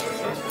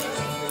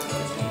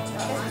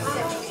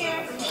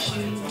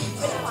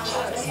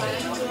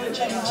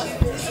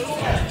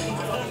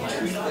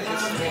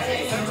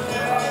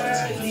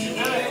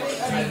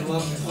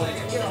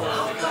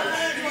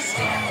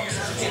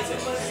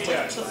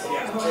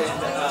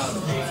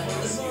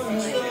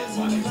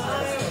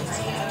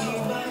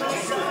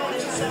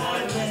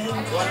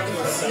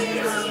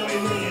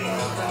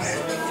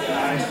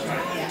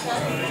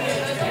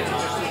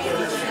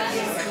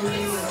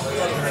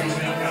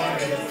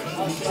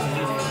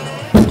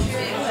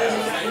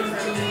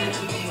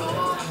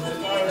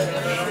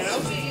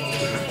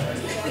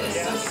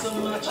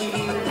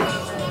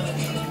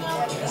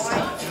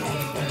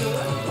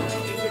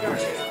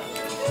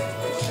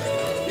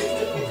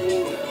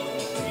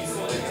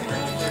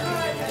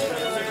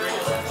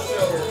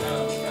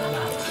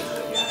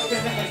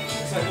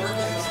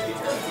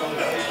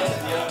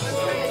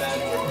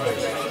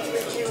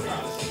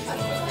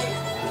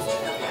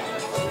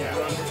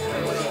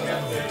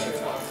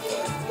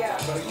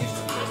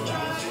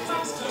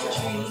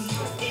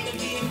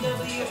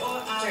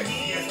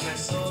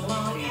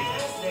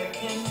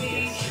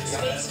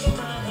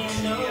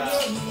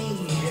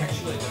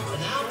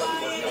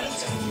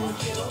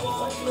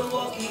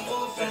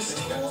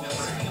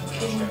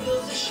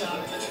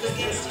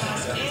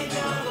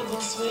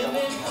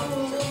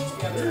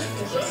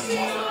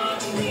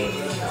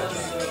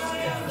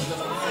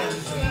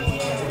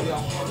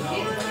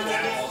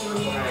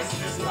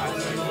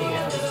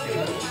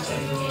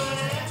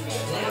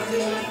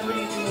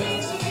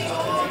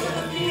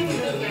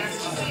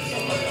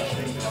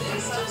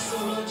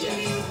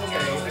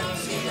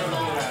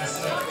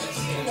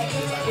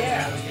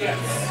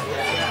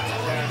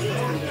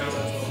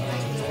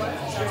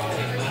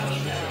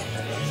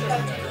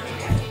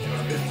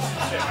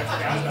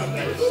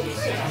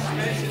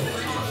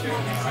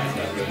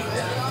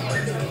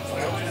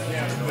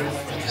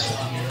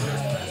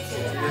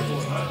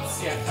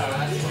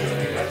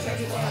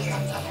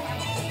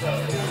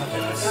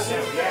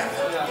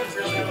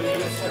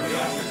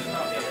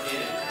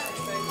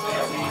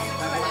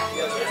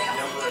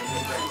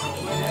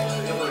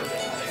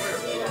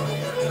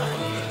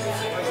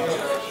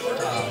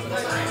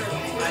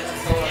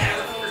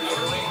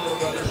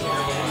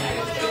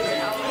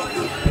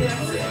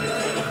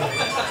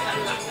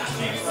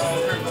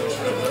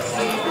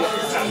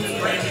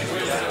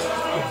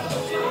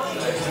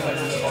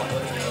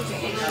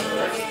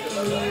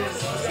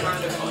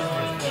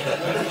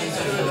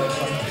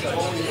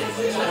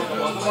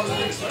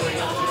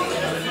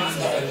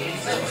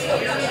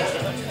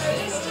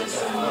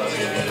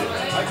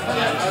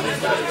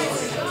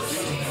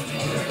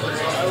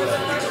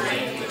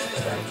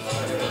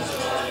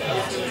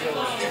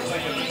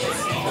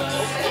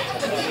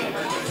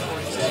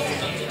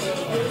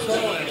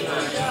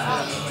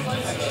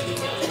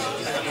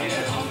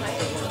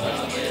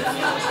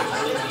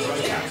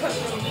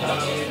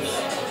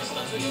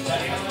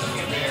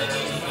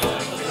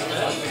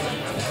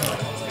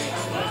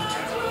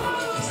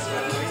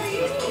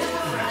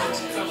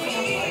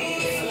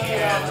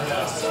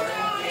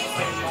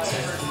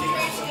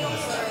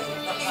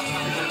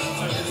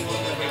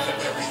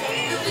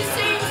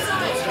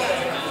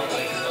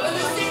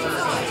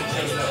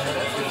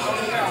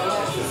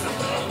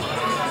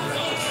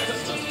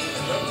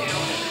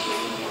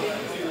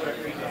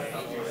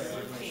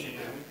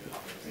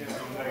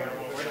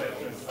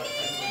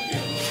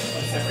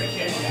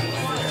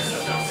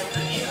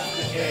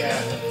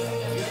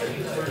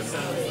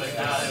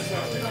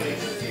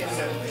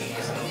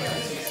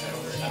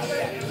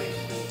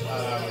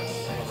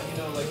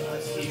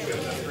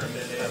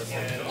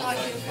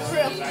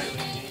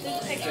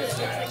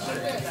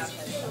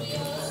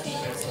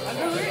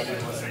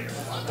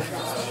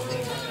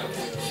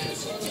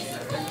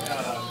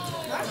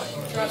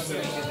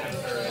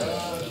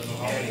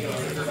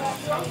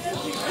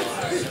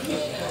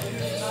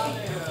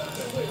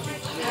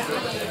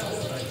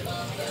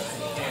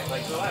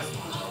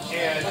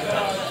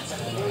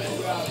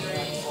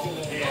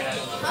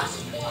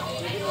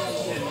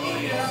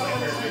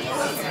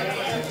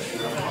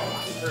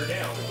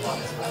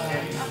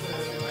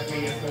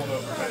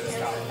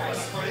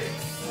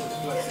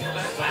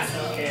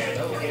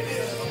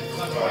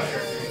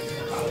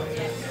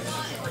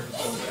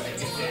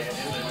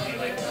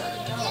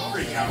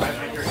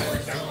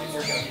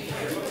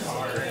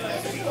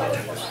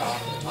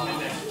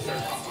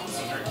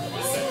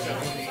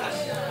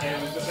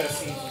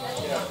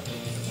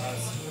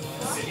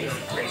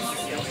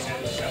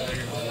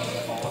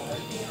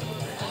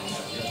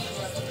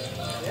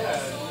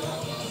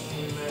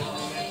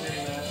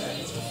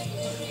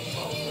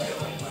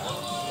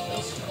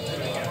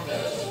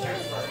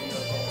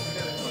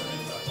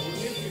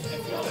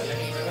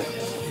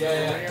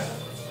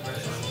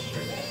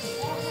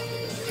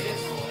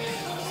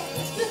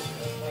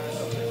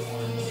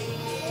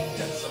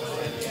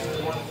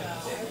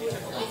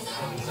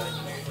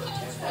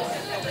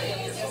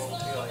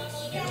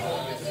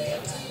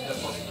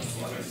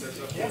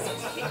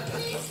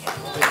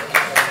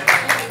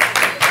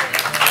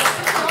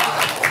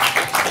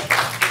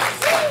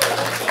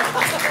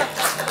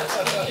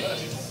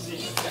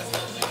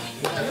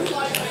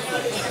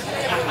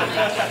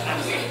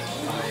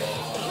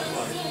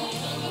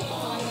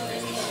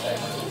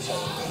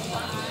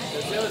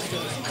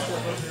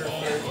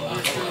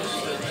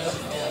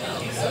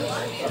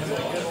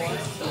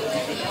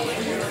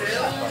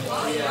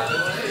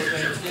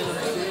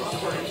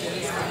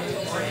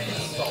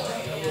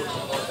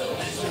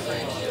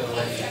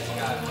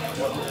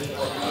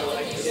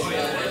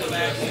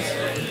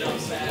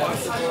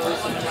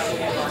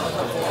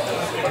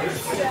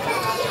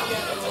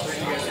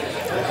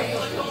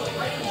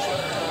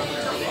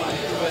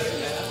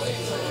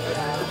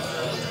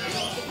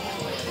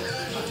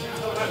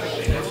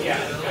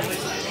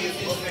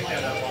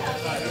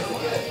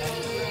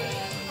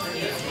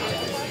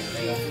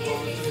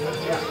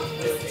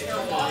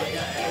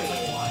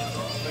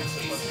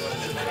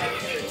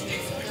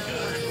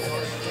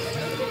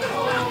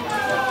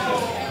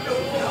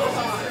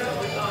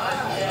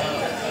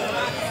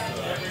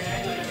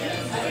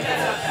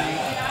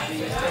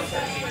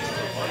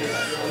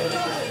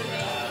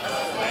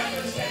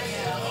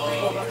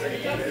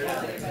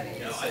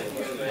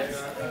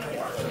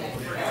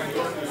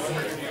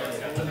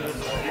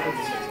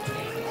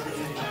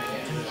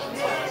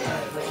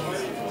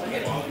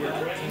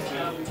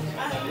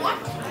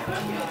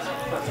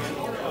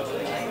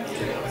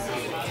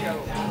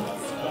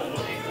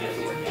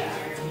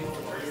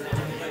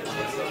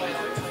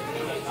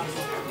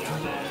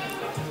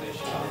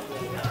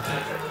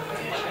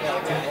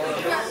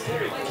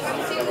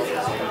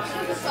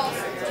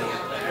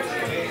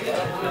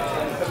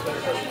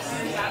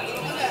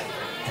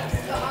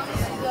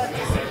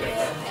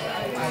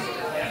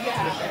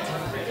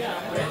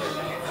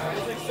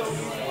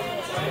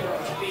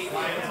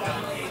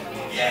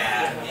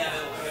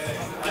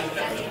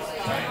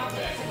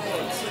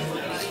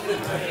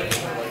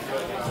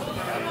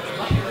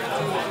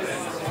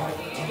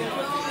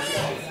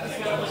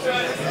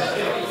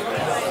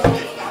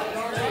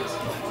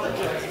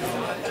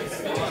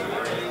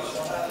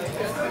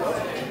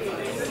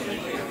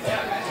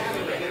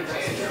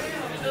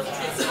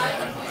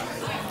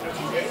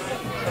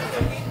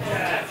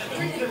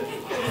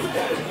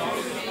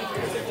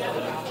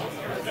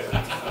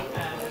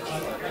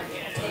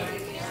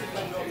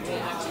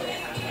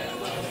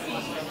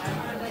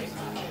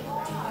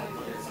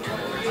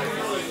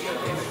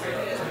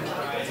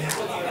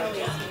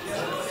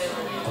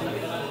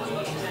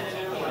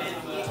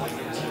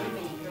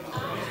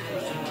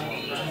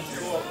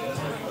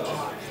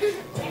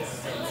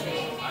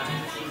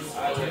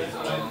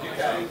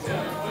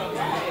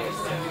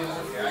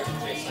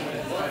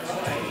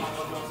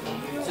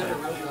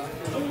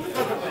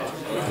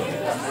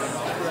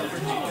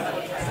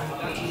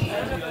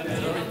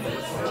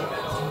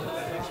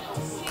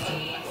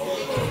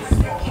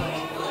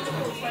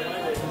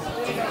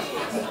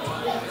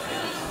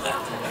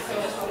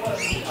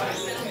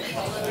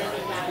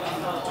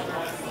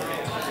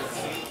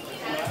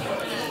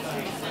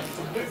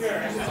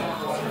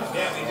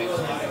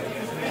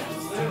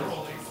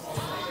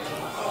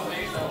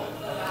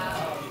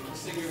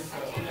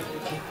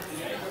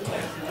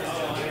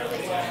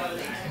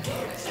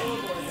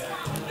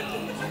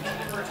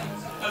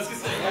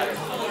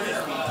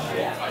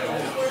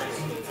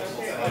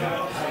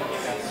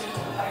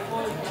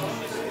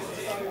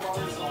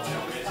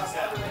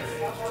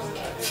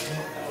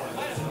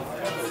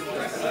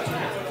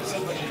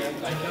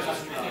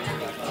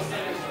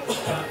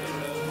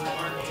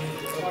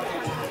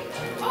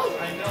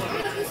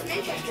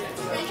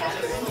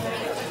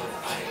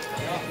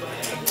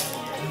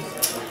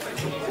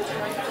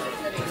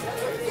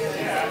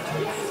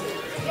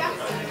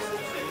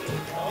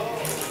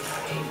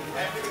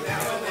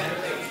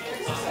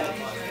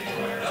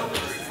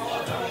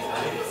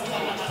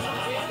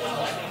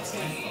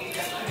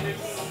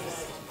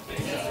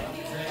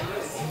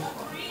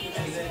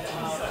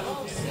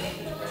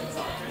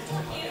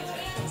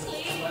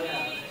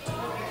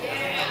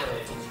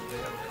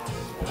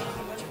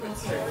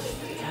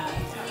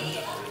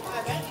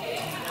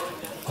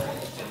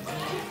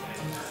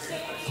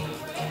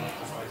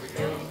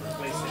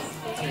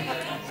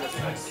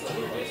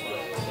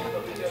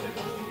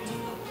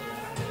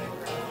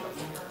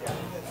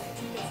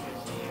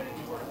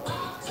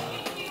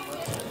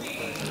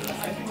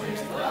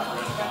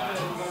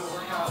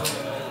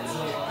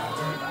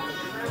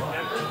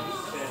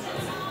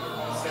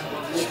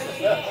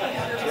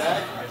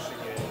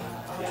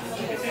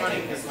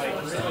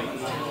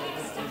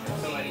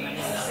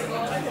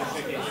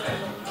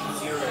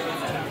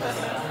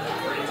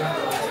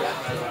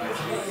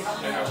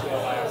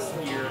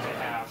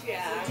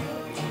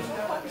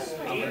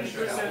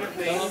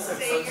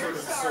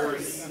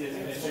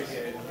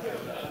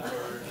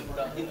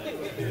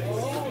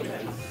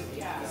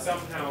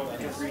 Somehow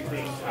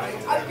everything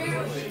ties I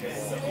barely.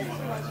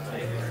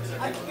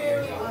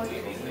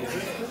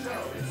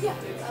 Yeah.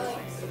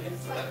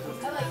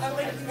 I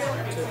like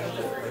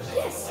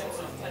yes.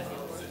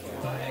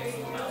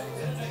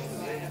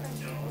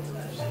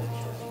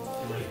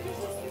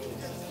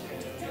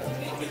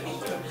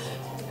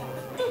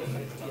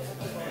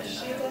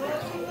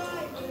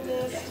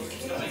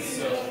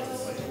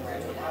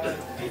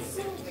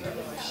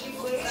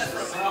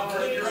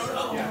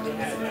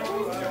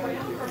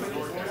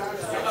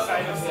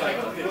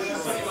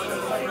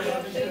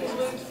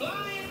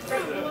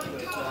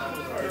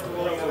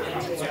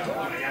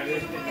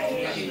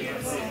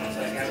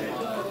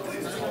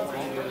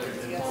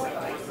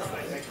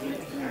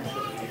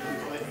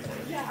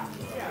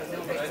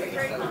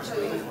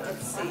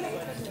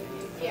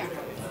 Yeah.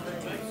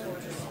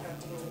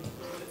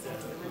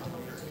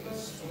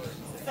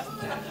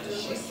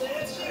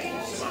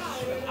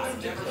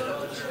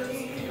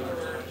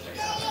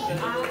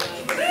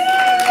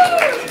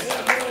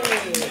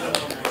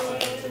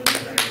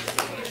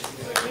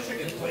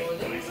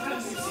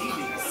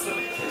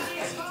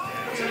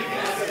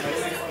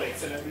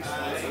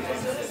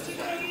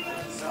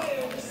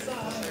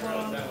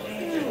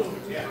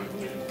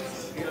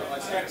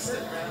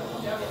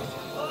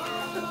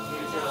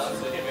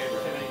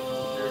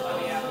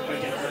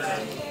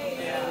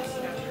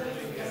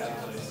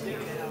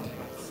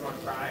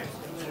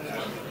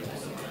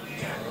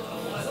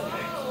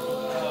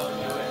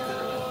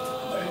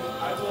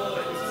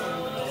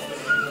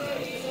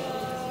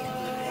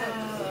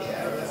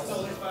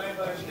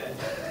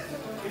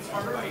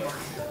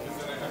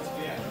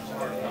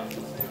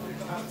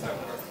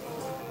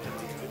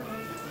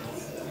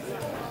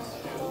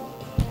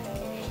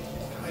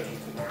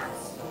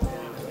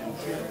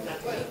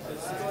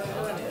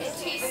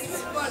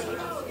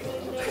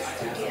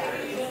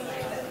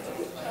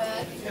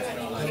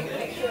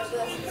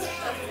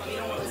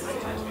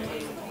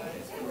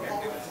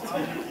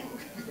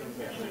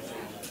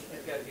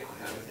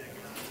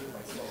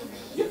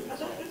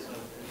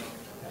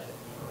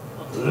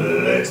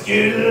 Let's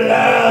get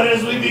loud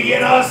as we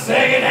begin our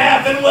second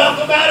half and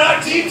welcome out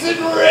our teams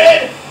in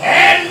red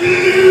and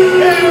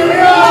blue.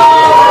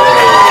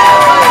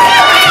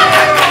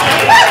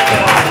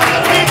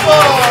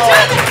 People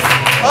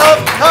of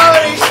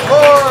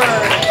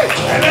ComedySportz.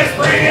 And let's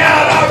bring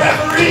out our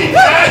referee,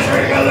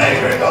 Patrick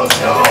Electrical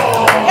Show.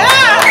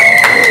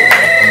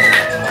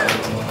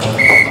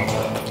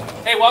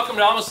 Hey, welcome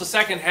to almost the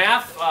second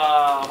half.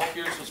 Hope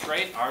yours was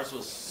great. Ours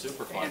was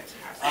super fun.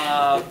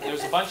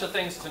 There's a bunch of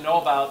things to know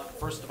about.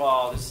 First of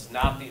all, this is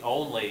not the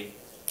only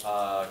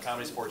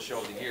ComedySportz show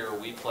of the year.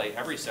 We play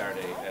every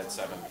Saturday at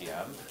 7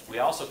 p.m. We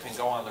also can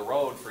go on the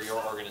road for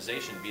your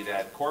organization, be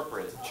that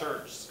corporate,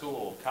 church,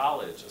 school,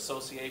 college,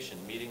 association,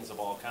 meetings of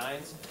all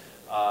kinds.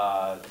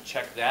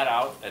 Check that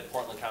out at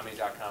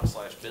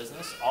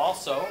portlandcomedy.com/business.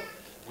 Also,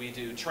 we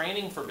do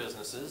training for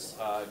businesses.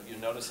 You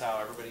notice how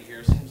everybody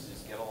here seems to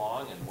just get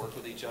along and work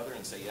with each other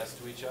and say yes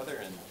to each other,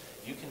 and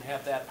you can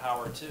have that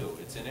power too.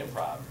 It's in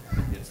Improv.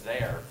 It's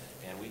there,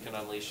 and we can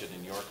unleash it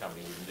in your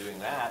company. We've been doing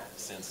that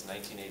since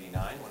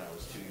 1989 when I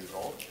was 2 years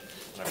old,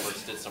 when I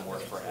first did some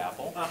work for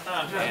Apple.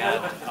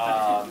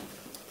 And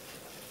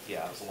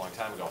yeah, it was a long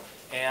time ago.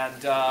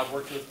 And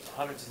worked with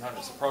hundreds and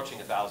hundreds, approaching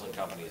 1,000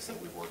 companies that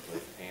we've worked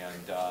with.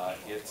 And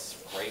it's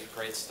great,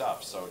 great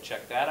stuff. So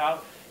check that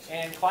out.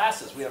 And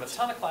classes, we have a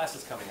ton of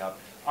classes coming up.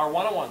 Our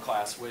one-on-one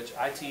class, which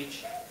I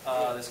teach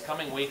this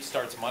coming week,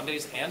 starts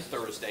Mondays and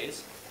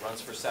Thursdays, runs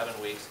for 7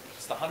 weeks.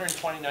 It's the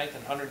 129th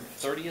and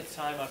 130th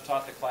time I've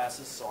taught the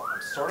classes, so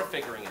I'm sort of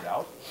figuring it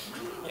out.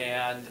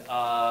 And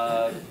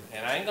I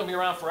ain't gonna be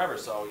around forever,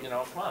 so, you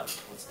know, come on,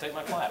 let's take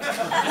my class.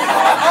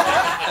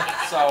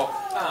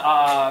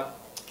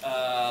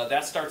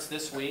 That starts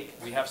this week.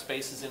 We have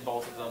spaces in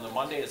both of them. The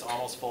Monday is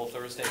almost full.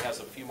 Thursday has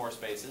a few more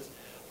spaces.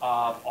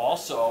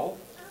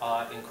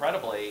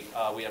 Incredibly,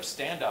 we have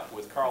stand-up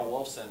with Carl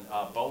Wolfson,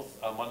 both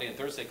Monday and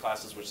Thursday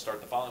classes, which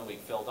start the following week,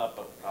 filled up,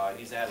 but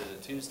he's added a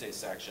Tuesday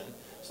section,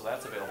 so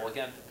that's available.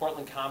 Again,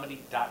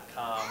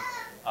 portlandcomedy.com.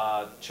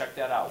 Check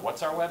that out.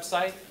 What's our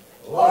website?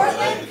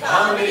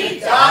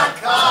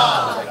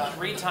 portlandcomedy.com. Like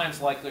 3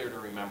 times likelier to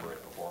remember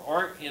it before.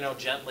 Or, you know,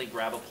 gently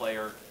grab a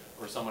player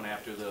or someone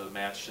after the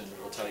match and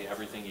we'll tell you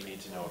everything you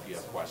need to know if you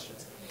have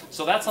questions.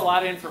 So that's a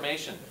lot of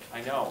information,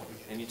 I know,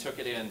 and you took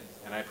it in,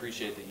 and I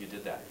appreciate that you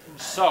did that.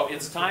 So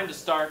it's time to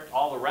start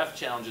all the ref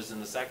challenges in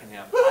the second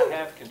half. I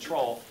have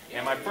control,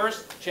 and my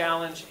first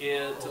challenge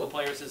is to the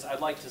players is I'd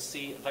like to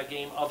see the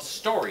game of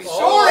stories.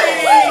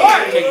 Stories!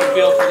 Take your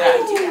feel for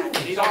that.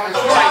 Need all the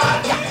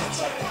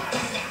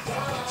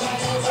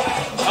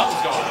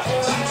Something's going on.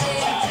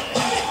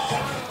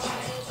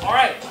 All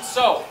right,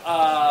 so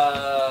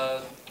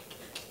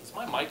is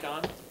my mic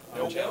on?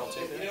 Nope. You know what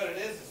it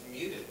is? It's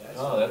muted.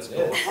 Oh, that's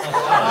cool. And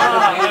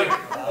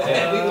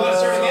we want to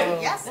start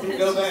again? Yes. We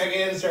go back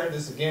again, start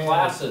this again.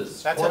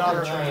 Classes, That's an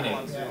corporate honor. training,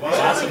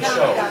 lots of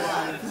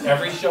shows.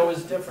 Every show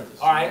is different.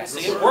 All right,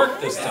 see, it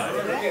worked this time.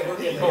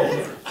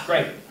 Cool,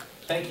 great.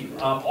 Thank you.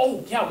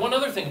 Oh, yeah, one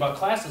other thing about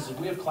classes is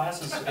we have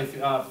classes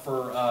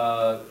for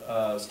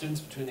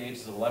students between the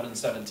ages of 11 and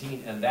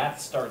 17, and that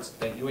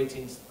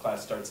U18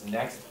 class starts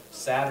next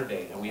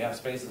Saturday, and we have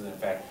spaces, and in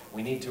fact,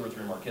 we need 2 or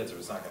 3 more kids or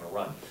it's not going to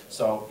run.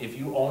 So if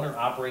you own or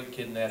operate a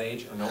kid in that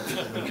age, or know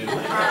people who do,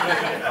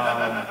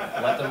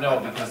 let them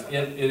know, because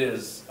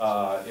it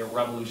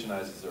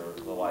revolutionizes their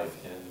life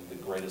in the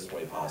greatest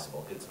way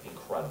possible. It's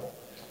incredible.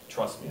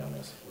 Trust me on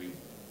this. We've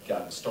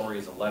gotten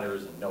stories and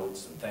letters and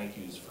notes and thank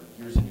yous for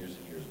years and years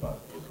and years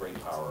about the great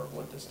power of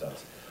what this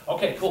does.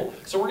 Okay, cool.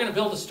 So we're going to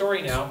build a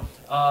story now.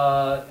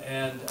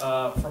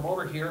 From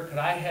over here, could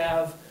I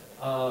have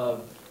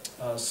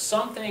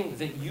something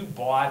that you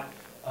bought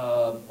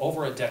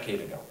over a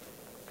decade ago?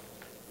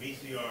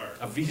 VCR.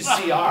 A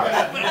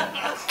VCR.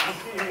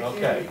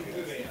 Okay.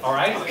 All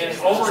right. And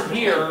over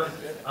here,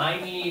 I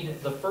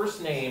need the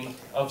first name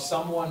of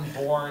someone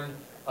born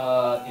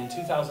in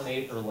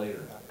 2008 or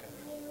later.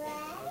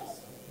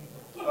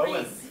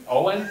 Owen.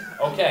 Owen?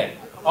 Okay.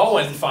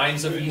 Owen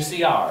finds a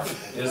VCR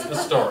is the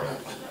story.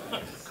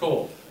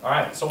 Cool. All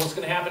right, so what's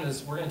going to happen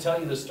is we're going to tell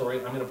you this story.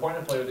 I'm going to point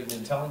at a player. They've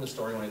been telling the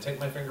story. When I take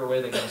my finger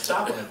away, they're going to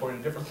stop. When I point at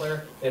a different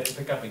player, they have to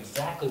pick up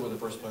exactly where the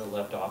first player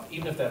left off,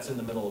 even if that's in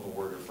the middle of a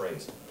word or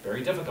phrase.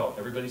 Very difficult.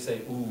 Everybody say,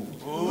 ooh.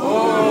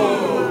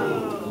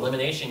 Ooh.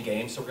 Elimination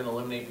game, so we're going to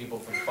eliminate people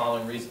for the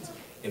following reasons.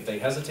 If they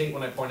hesitate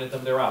when I point at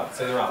them, they're out.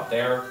 Say they're out.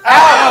 They're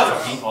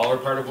out. Repeat all or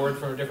part of word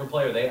from a different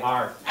player. They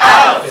are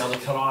out. Fail to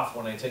cut off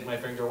when I take my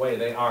finger away.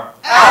 They are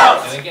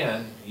out. And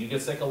again, you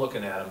get sick of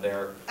looking at them.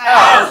 They're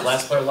out.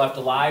 Last player left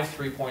alive.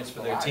 3 points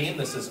for their team.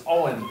 This is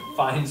Owen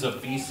Finds a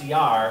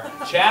VCR,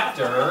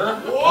 Chapter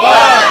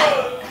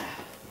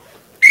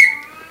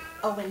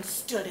 1. Owen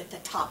stood at the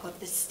top of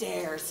the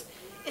stairs.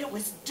 It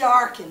was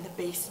dark in the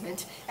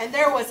basement, and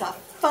there was a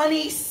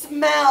funny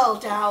smell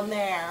down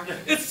there.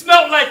 It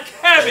smelled like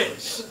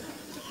cabbage.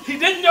 He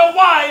didn't know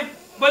why,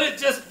 but it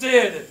just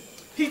did.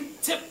 He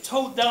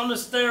tiptoed down the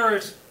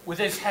stairs with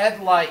his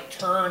headlight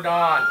turned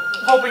on,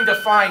 hoping to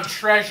find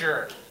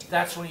treasure.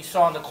 That's when he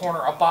saw in the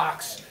corner a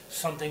box.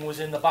 Something was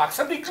in the box.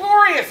 Something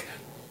glorious.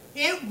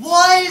 It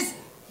was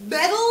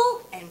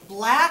metal and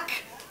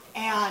black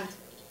and...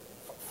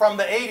 From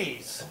the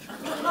 80s.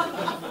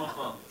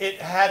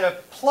 It had a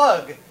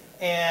plug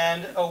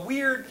and a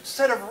weird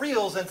set of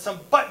reels and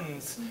some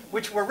buttons,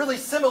 which were really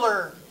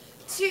similar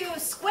to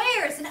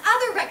squares and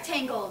other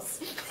rectangles.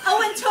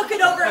 Owen took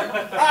it over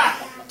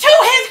to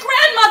his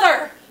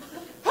grandmother,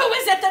 who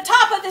was at the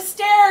top of the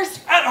stairs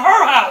at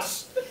her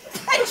house.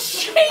 And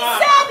she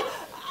said,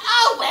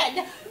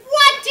 Owen,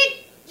 what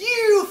did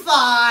you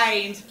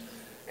find?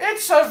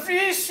 It's a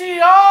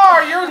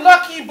VCR, you're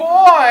lucky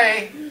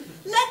boy.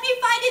 Let me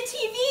find a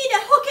TV to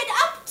hook it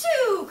up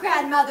to,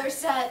 Grandmother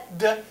said.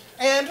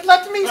 And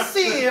let me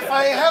see if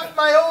I have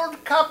my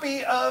old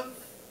copy of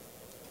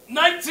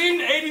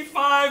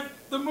 1985,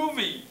 the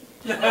movie.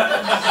 It's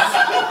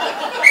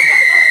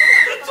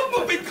a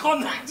movie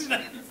called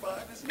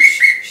 1985, isn't it?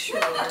 Sure.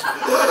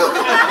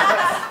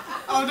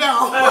 Oh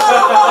no.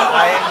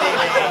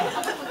 IMDb.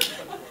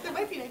 There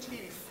might be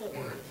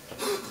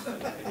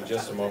 1984. In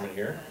just a moment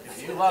here.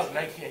 If you love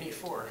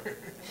 1984.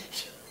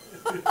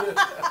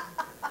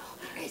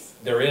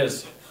 There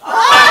is.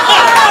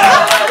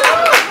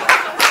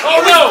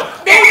 Oh no!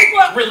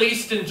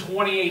 Released in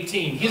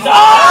 2018. He's out.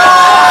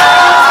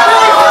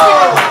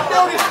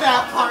 Notice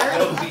that part.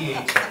 No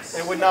VHS.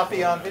 It would not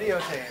be on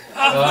videotape.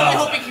 I'm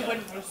hoping you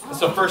wouldn't. It's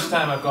the first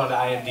time I've gone to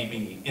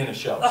IMDb in a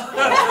show.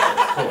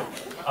 Cool.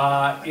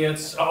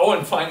 It's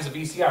Owen Finds a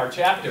VCR,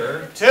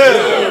 Chapter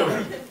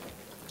 2.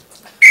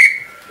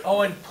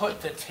 Owen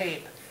put the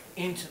tape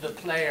into the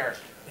player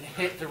and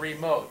hit the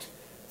remote.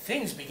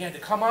 Things began to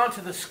come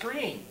onto the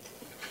screen.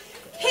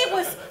 He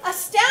was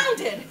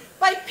astounded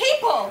by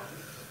people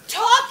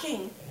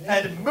talking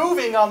and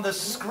moving on the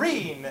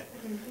screen.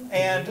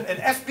 And an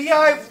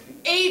FBI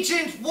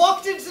agent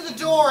walked into the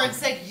door and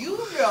said,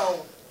 "You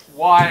know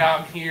why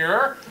I'm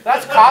here.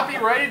 That's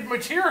copyrighted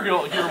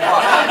material you're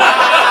watching."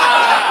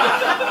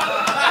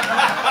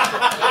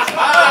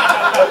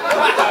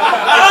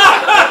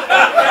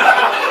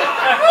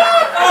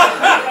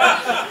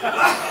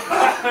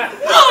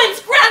 Owen's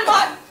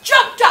grandma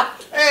jumped up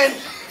and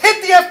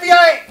hit the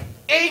FBI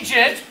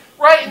agent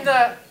right in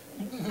the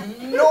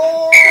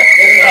North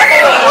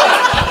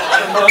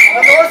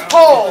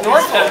Pole. The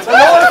North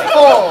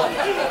Pole.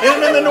 Hit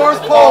him in the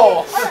North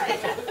Pole.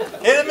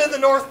 Hit him in the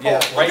North Pole.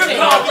 Yeah, right. Good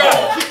call,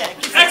 Brad.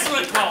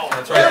 Excellent call.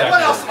 That's right.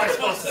 what else am I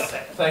supposed to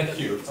say?" Thank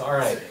you. All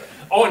right.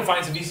 Owen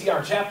Finds a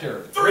VCR,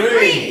 Chapter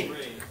 3.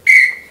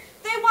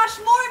 They watched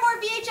more and more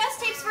VHS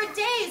tapes for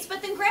days,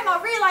 but then Grandma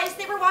realized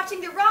they were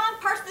watching the wrong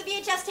parts of the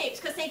VHS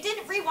tapes because they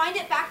didn't rewind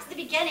it back to the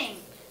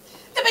beginning.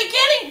 The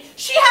beginning,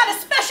 she had a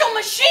special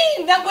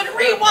machine that would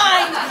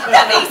rewind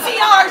the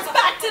VCRs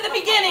back to the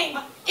beginning.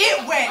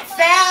 It went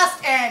fast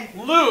and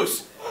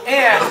loose.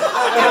 And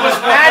it was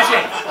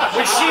magic.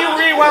 When she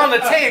rewound the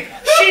tape,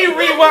 she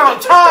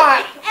rewound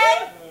time.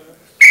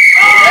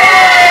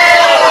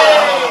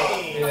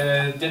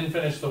 And Didn't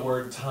finish the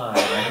word time.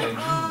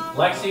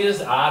 Lexi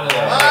is out of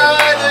there.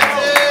 Bye,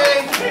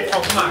 Lexi.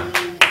 Oh, come on.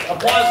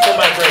 Applause for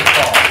my great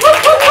call.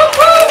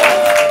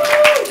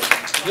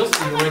 You'll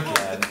see her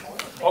again.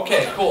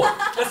 Okay, cool.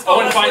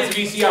 Owen Finds a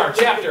VCR,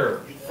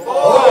 Chapter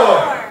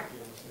 4.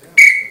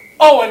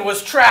 Owen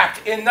was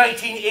trapped in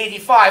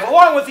 1985,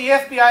 along with the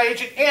FBI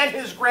agent and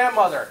his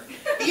grandmother.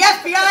 the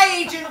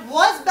FBI agent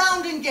was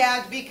bound and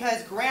gagged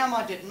because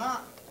Grandma did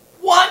not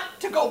want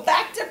to go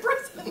back to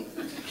prison.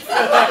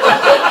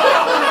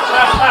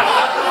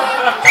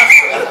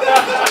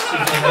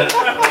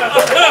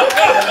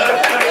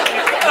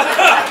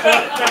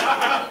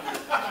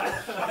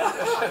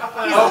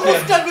 He's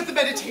almost done with the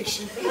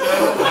meditation.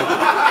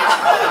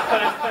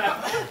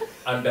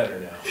 I'm better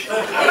now.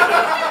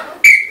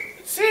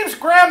 It seems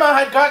Grandma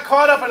had got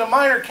caught up in a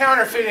minor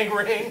counterfeiting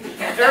ring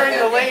during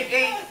the late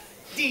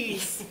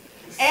 80s.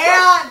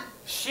 And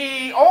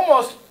she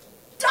almost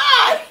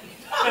died.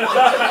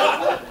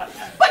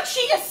 But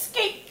she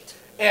escaped.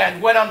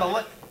 And went on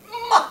the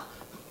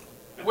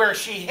where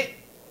she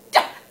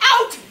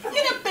out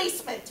in a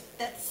basement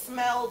that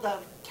smelled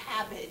of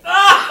cabbage.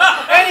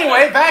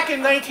 Anyway, back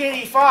in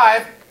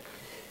 1985,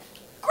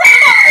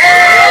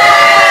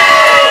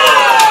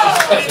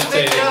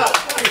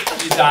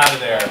 She's out of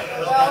there.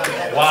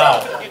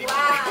 Wow.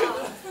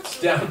 It's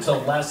down to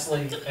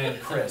Leslie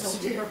and Chris.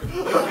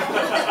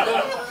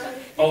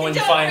 Owen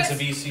finds a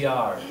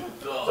VCR.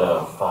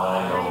 The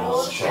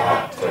final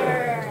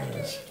chapter.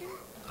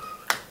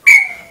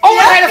 oh,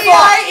 I had a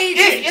thought.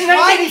 If in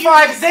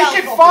 1985 they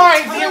could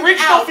find the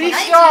original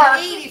VCR.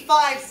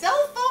 1985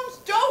 cell phones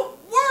don't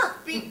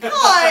work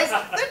because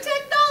the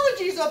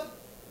technology's a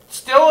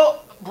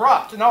Still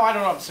abrupt. No, I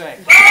don't know what I'm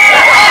saying.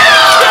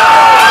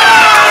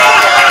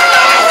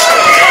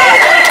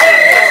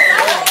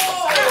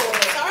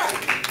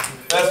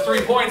 That's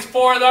 3 points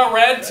for the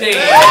red team.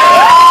 That's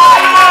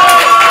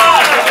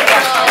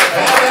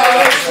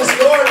the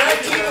score,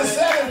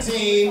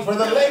 19-17 for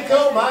the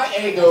Lego My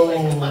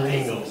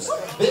Egos.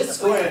 This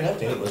scoring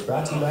update was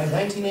brought to you by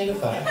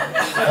 1985.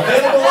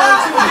 Available on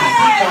Tubi,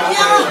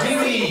 Peacock, and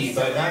DVD,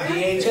 but not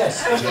VHS.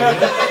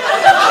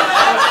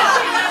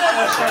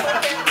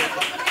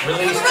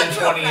 Released in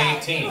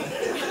 2018.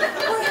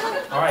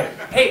 All right.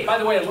 Hey, by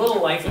the way, a little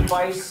life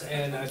advice,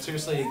 and I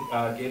seriously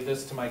gave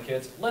this to my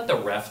kids. Let the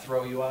ref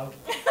throw you out.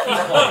 Keep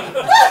playing.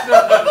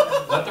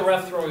 Let the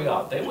ref throw you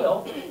out. They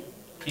will.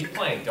 Keep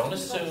playing. Don't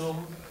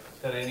assume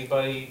that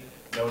anybody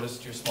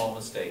noticed your small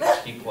mistakes.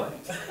 Keep playing.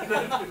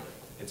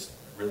 It's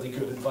really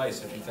good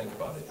advice if you think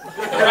about it.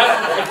 The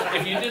ref,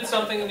 if you did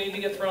something and need to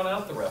get thrown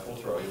out, the ref will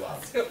throw you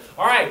out.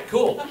 All right,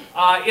 cool.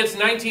 It's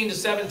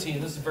 19-17.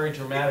 This is very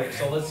dramatic,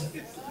 so let's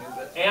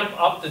amp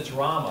up the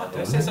drama.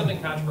 Did I say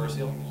something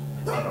controversial?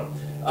 I don't know.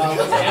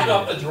 Let's amp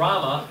up the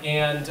drama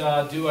and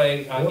do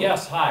a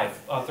yes, hi,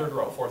 third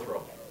row, fourth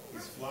row.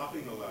 Is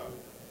flopping allowed?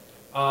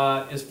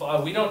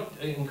 We don't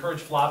encourage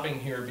flopping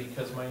here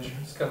because my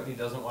insurance company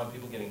doesn't want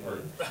people getting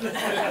hurt. But,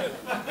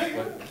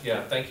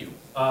 yeah, thank you.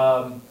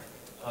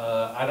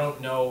 I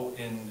don't know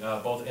in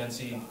both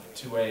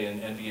NC2A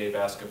and NBA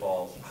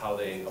basketball how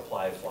they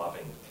apply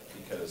flopping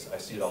because I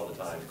see it all the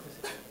time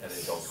and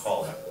they don't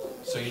call it.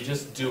 So you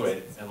just do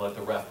it and let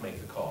the ref make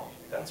the call.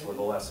 That's where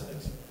the lesson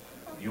is.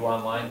 You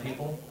online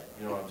people,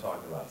 you know what I'm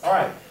talking about. All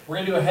right, we're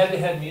gonna do a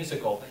head-to-head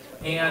musical.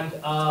 And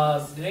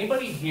did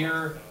anybody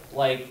here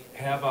like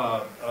have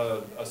a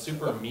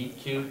super meet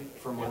cute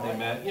from when they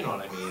met? You know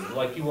what I mean?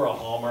 Like you were a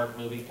Hallmark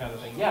movie kind of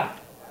thing. Yeah.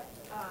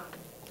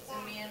 So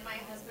me and my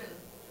husband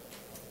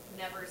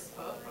never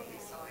spoke, but we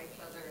saw each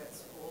other at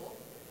school,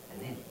 and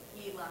then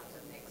he left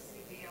a mix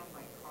CD on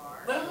my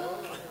car.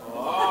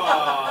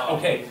 Oh.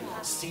 Okay,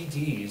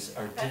 CDs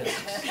are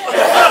discs.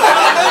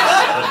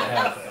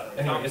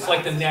 Anyway, it's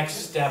like the next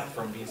step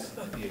from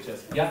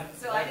VHS. Yeah?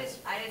 So I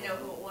didn't know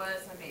who it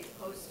was. I made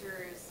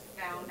posters,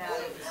 found out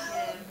it was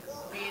him,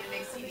 made a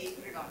mix CD,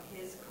 put it on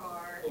his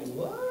car.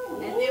 Whoa.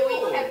 And then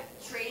we kept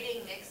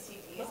trading mix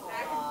CDs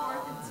back and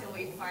forth until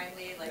we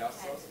finally like had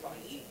to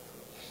meet.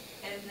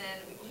 And then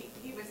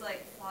he was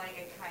like flying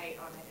a kite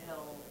on a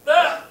hill.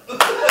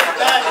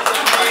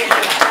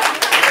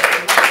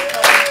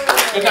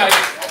 Good night.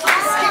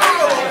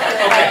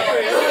 Okay.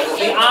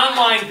 The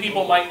online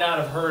people might not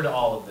have heard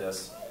all of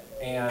this.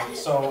 And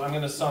so I'm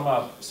going to sum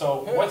up.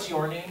 So what's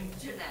your name?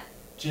 Jeanette.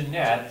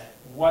 Jeanette.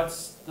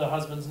 What's the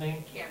husband's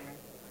name? Cameron.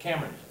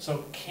 Cameron.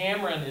 So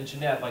Cameron and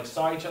Jeanette like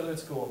saw each other at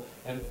school,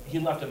 and he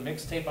left a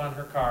mixtape on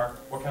her car.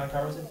 What kind of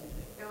car was it?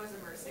 It was a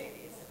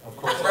Mercedes. Of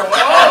course. What kind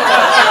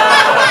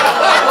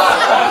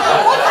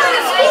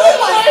of school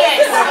was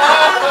this?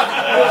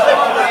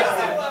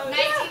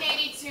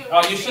 1982.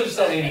 Oh, you should have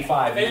said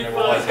 85. You never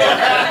was.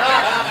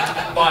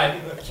 But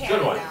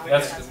good one.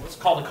 It's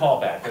called a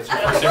callback. That's your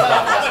first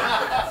improv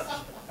lesson.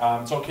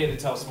 It's okay to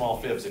tell small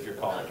fibs if you're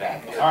calling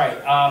back. All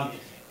right.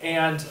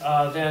 And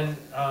then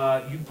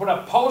you put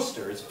up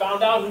posters.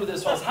 Found out who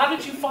this was. How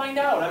did you find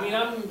out? I mean,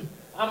 I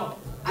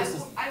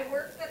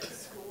worked at the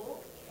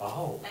school.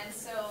 Oh. And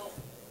so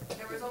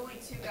there was only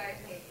two guys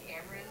named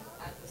Cameron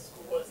at the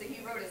school. So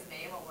he wrote his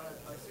name on one of the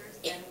posters.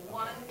 And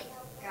one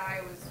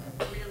guy was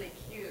really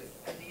cute,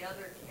 and the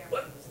other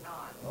Cameron was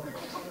not.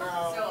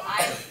 So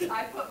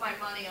I put my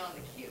money on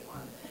the cute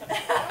one.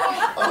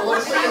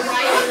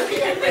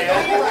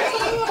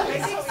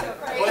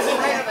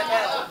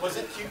 Was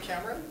it cute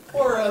Cameron?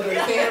 Or other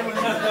Cameron.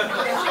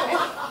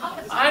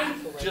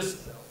 I'm just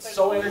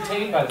so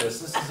entertained by this.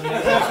 This is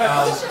amazing.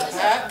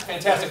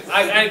 Fantastic.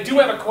 I do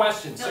have a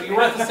question. So you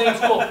were at the same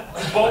school.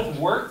 You both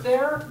worked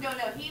there? No,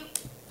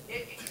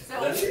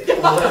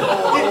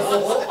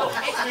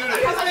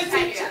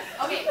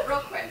 okay, real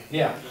quick.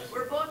 Yeah.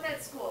 We're both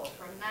at school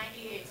from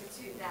 98 to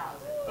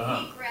 2000.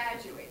 He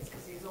graduates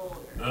because he's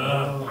older.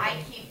 I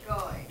keep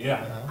going.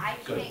 Yeah. I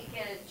Good. can't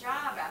get a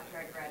job after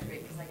I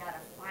graduate because I got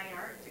a fine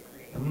art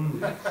degree.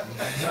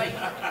 So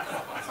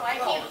I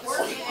keep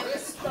working at the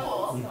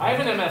school. I have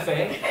an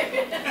MFA.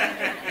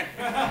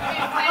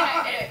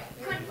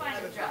 Couldn't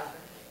find a job.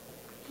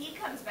 He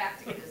comes back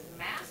to get his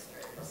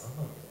master's.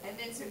 And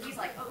then so he's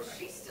like, oh,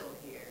 she's still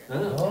here.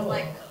 I'm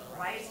like,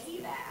 why is he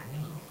back?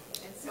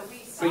 And so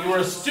we But you were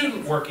a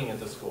student working at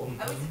the school.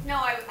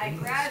 I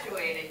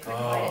graduated, couldn't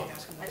find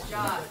a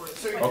job.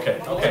 Okay, okay.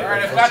 All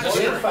right, I've got the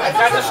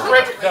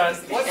script done.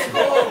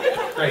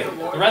 Great.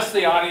 The rest of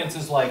the audience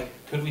is like,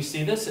 could we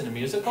see this in a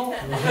musical?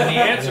 And the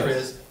answer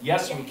is,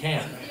 yes, we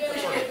can.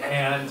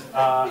 And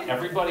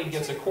everybody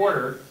gets a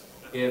quarter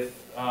if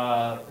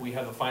we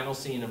have a final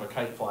scene of a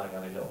kite flying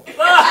on a hill.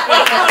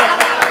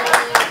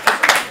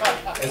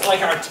 It's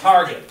like our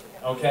target,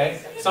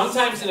 okay?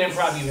 Sometimes in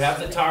improv you have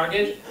the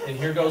target, and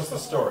here goes the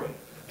story.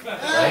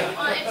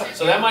 Right?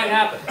 So that might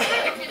happen.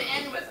 It could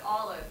end with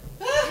Olive.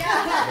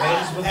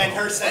 And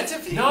her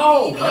centipede.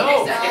 No.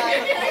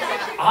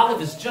 Olive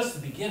is just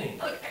the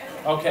beginning.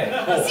 Okay,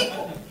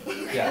 cool.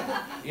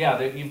 Yeah,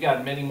 you've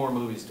got many more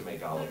movies to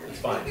make, Olive. It's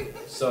fine.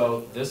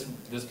 So this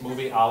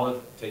movie,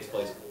 Olive, takes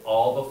place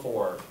all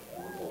before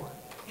you were born.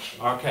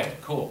 Okay,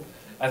 cool.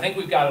 I think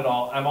we've got it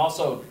all. I'm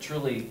also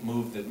truly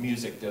moved that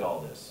music did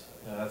all this.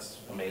 That's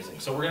amazing.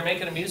 So we're going to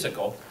make it a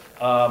musical.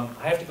 I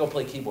have to go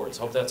play keyboards.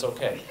 Hope that's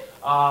okay.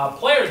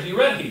 Players, are you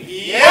ready?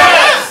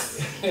 Yes!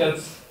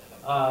 It's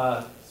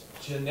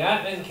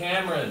Jeanette and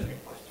Cameron,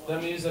 the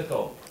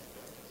musical.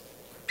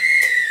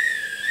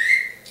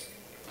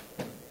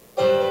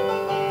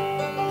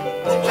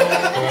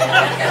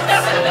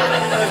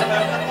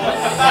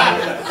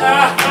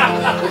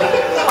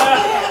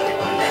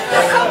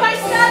 Hope I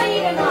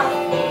studied enough.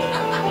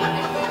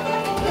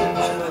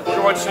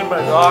 Wonder what's in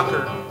my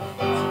locker.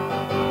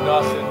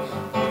 Nothing.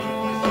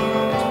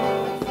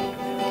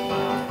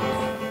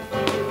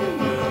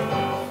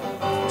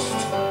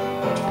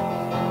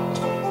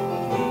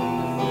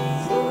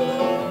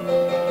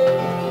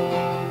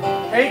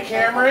 Hey,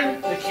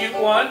 Cameron, the cute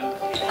one.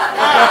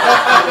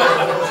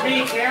 It's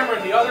me,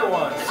 Cameron, the other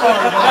one.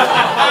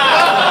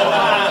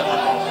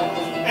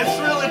 It's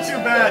really too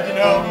bad, you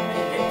know.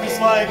 It's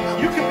like,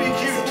 you could be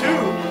cute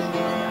too.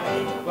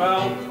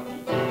 Well,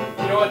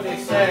 you know what they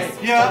say.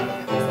 Yeah.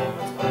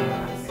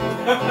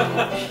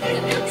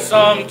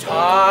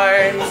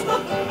 Sometimes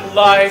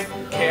life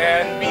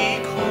can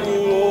be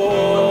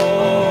cruel.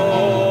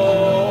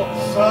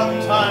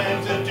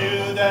 Sometimes a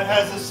dude that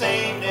has the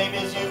same name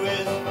as you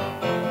is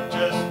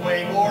just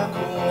way more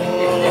cool.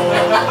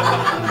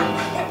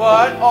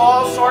 But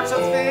all sorts of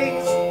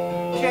things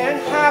can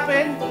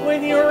happen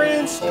when you're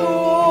in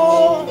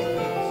school.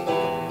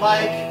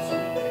 Like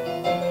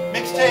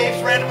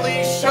mixtapes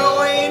randomly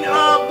showing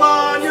up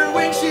on your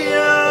windshield.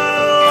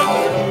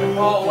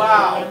 Oh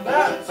wow,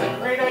 that's a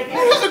great idea.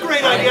 That is a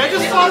great idea. I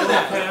just thought of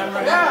that.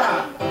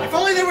 Yeah. If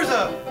only there was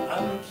a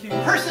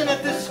person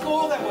at this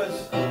school that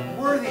was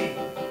worthy.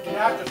 You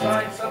have to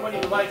find somebody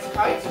who likes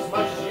kites as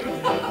much as you do.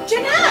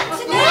 Jeanette!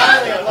 Really,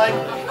 I like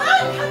Come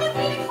on, come with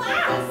me to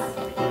class.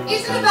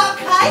 Is it about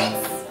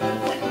kites?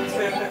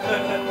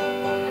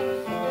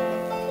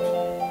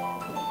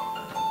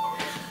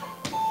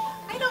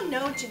 I don't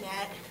know,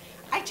 Jeanette.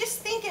 I just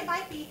think it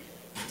might be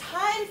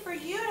time for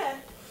you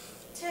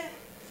to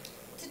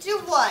do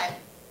what?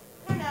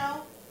 I don't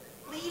know,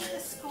 leave the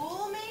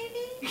school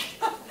maybe?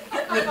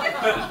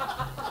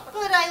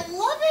 But I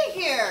love it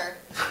here.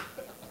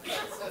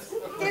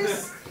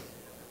 There's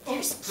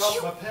cute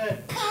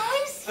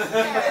guys here.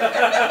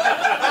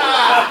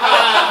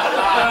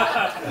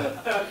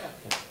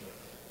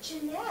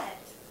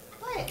 Jeanette,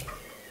 what?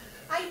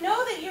 I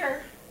know that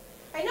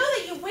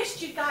you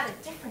wished you'd got a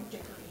different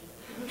degree.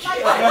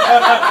 Like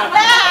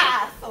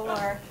math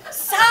or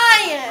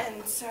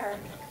science or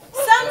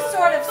some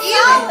sort of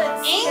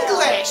solid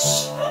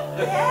English.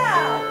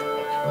 Yeah.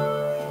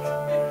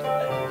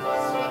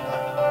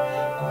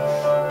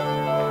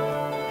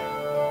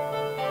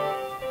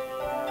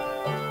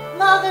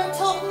 Mother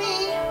told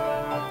me,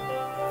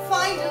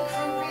 find a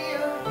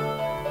career.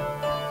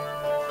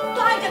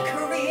 Find a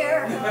career.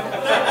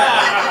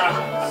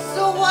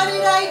 So what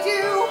did I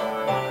do?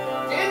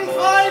 Didn't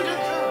find a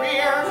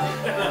career.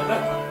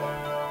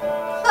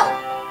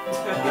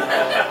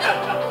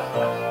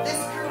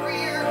 This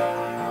career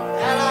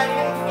that I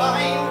didn't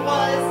find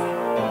was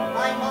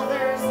my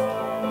mother's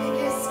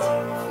biggest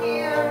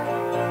fear.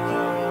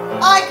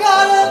 I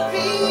got a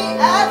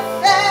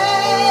BFA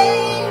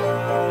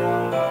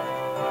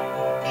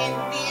in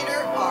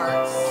theater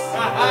arts.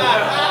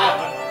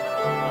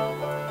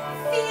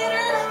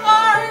 Theater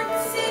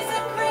arts is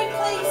a great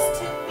place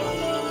to be.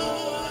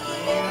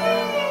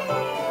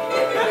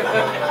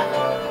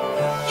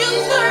 You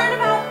learn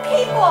about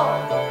people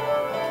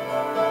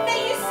that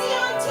you see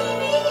on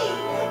TV.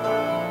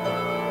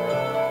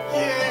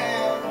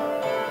 Yeah.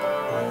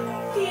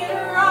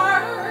 Theater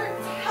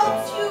arts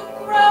helps you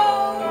grow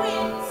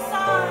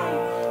inside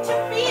to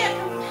be a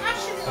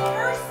compassionate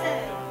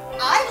person.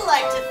 I'd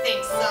like to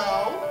think so.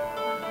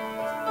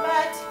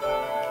 But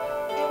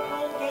it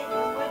won't get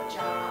you a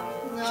job.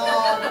 No.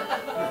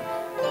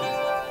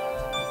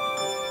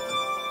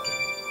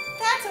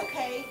 That's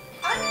okay.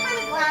 I'm kind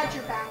of glad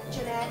you're back,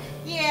 Jeanette.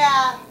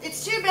 Yeah,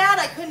 it's too bad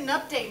I couldn't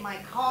update my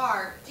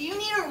car. Do you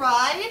need a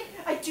ride?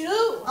 I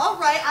do. All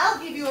right, I'll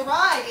give you a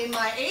ride in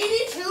my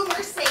 82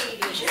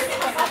 Mercedes.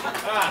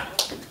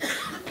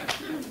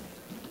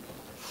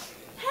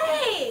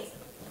 Hey,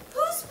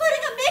 who's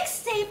putting a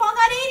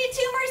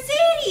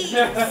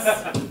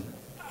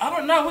I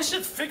don't know. We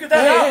should figure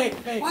that out.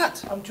 Hey,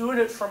 What? I'm doing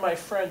it for my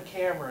friend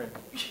Cameron.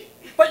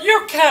 But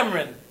you're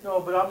Cameron. No,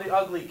 but I'm the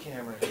ugly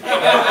Cameron.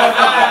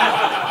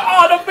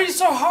 Oh, don't be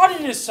so hard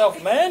on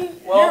yourself, man.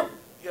 Well,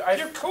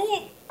 you're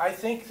cool. I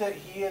think that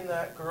he and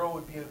that girl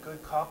would be a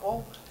good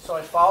couple, so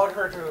I followed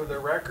her to the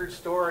record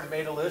store and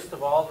made a list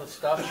of all the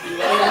stuff she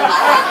liked.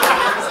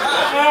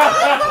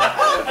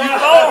 You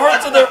follow her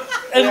to the...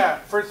 Yeah,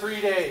 for 3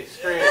 days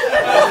straight.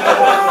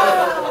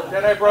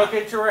 Then I broke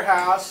into her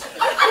house,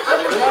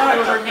 looked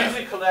through her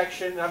music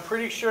collection, and I'm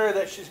pretty sure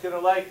that she's going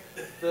to like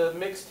the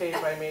mixtape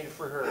I made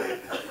for her.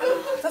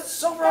 That's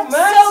so That's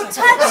romantic.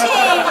 so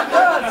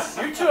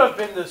touching. You two have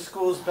been the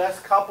school's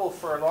best couple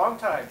for a long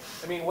time.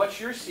 I mean, what's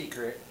your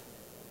secret?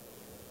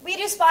 We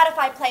do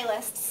Spotify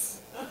playlists.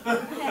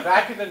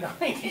 Back in the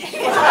 90s.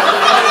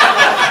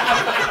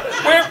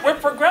 We're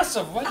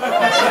progressive. What?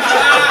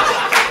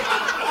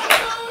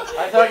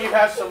 I thought you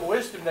had some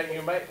wisdom that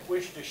you might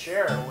wish to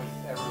share with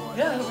everyone.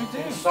 Yeah, we do.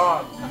 In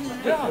song.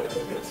 Yeah.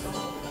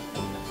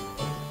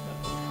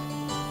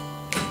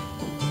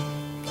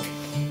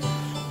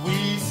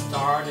 We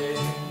started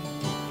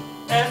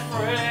as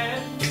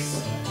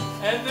friends,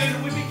 and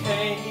then we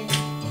became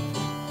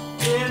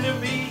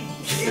enemies.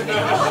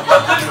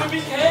 But then we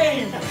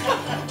became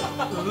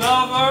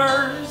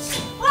lovers.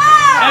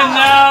 Wow. And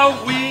now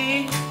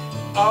we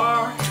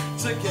are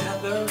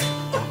together.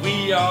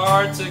 We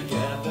are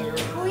together.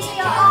 We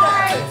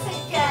are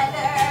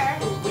together.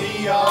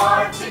 We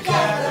are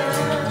together.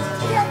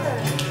 Together.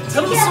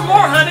 Tell us some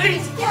more, honey.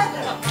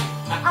 Together.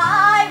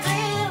 I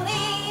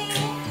really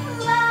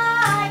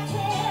liked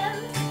him,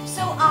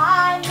 so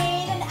I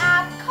made an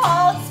app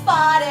called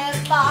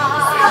Spotify.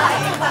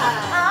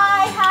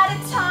 I had a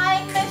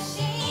time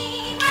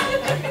machine,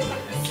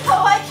 so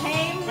I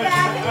came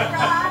back and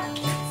brought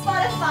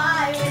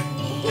Spotify with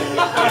me.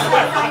 Because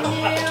I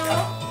knew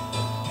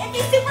it'd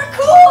be super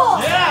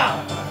cool.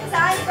 Yeah. Because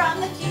I'm from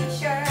the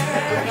future.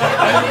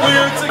 And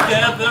we're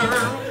together.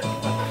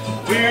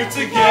 We're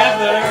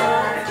together.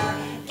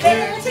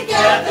 We're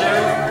together.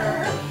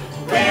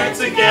 We're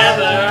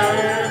together.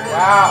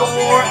 Wow.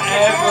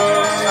 Forever.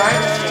 Time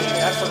machine,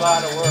 that's a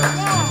lot of work.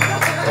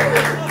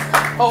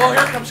 Oh,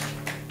 here comes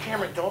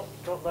Cameron.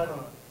 Don't let him.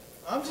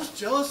 I'm just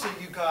jealous of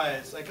you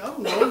guys. Like,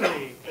 I'm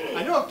lonely.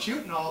 I know I'm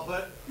cute and all,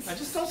 but I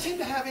just don't seem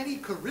to have any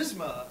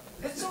charisma.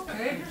 It's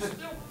okay. You're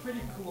still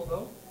pretty cool,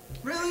 though.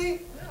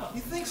 Really? Yeah.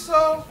 You think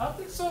so? I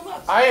think so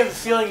much. I have a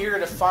feeling you're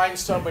going to find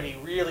somebody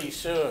really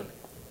soon.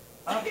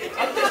 I think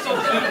so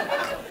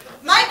too.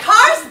 My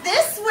car's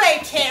this way,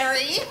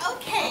 Carrie.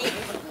 Okay.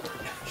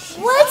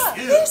 What's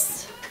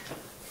this?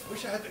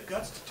 Wish I had the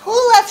guts to talk. Who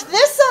left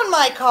this on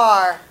my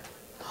car?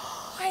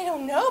 I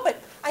don't know, but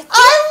I think...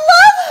 I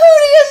love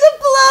Hootie and the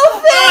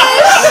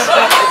Blowfish!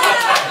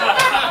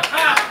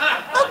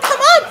 Oh, come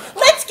on.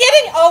 Let's get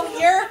in. Oh,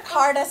 your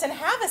car doesn't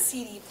have a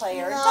CD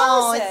player,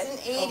 No, does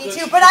it's it?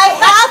 an 82, but I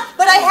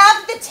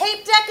have the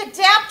tape deck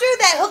adapter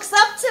that hooks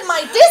up to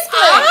my disc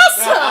lift.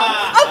 Awesome.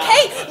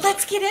 Okay,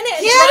 let's get in it.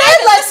 and Get drive in,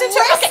 and let's to-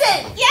 listen. Okay.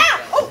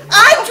 Yeah. Oh,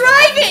 I'm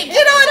driving.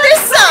 Get on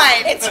this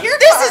side. It's your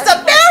This car. is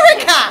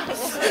America.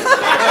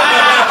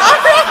 All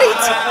right.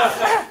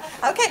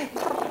 Okay.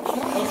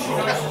 Oh, she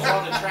notices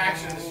all the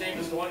tracks are the same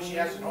as the one she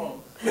has at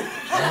home.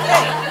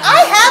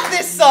 I have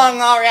this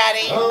song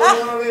already.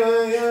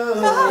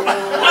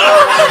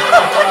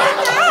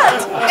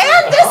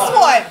 And this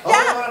one.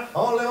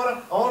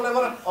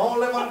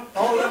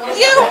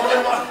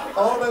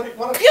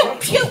 Yeah. Pew,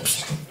 pew.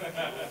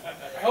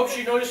 I hope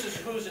she notices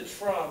whose it's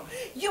from.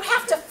 You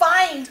have to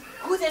find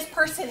who this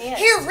person is.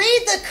 Here,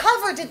 read the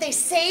cover. Did they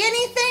say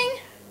anything?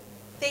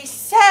 They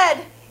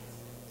said,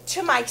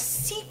 to my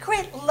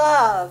secret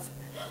love.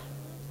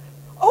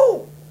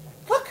 Oh,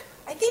 look,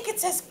 I think it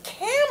says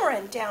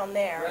Cameron down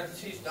there.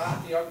 Parentheses,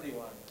 not the ugly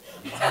one.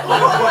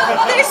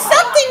 There's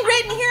something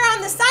written here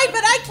on the side,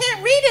 but I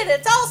can't read it.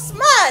 It's all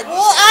smudged.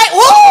 Well,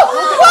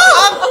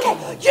 Whoa! Okay,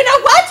 you know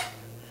what?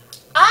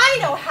 I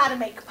know how to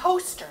make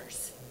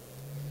posters.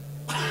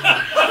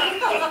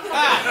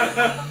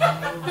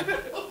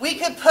 we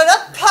could put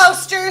up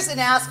posters and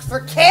ask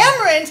for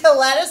Cameron to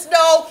let us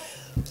know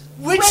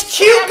which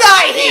cute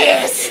guy he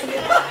is.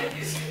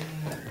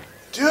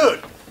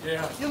 Dude,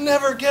 Yeah. you'll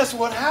never guess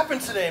what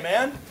happened today,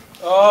 man.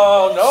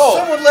 Oh, no.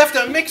 Someone left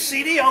a mix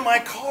CD on my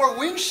car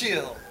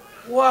windshield.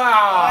 Wow.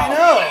 I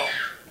know.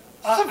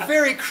 I'm a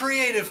very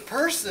creative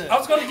person. I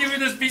was going to give you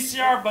this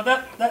VCR, but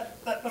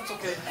that's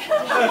okay.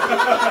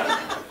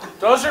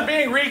 Those are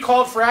being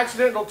recalled for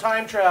accidental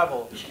time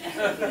travel.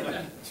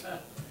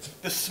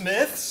 The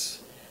Smiths?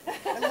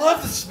 I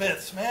love the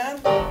Smiths,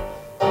 man.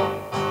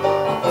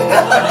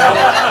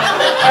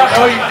 I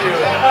know you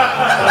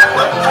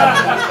do.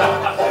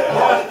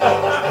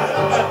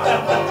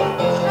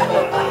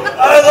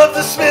 I love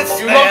the Smiths,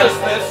 You man. love the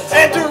Smiths.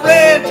 And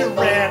Duran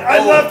Duran. I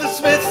love the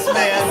Smiths,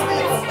 man.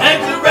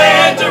 And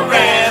Duran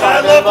Duran. I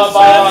love the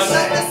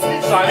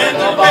Smiths. Simon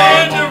Duran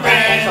LeBon.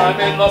 Duran.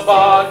 Simon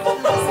LeBon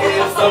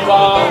is the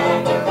bomb.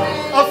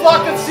 A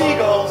flock of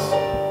seagulls.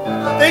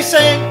 They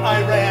sang,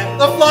 I ran.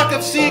 The flock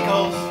of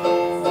seagulls.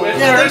 with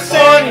Yeah, her they say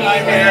funny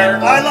hair.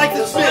 I like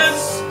the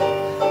Smiths.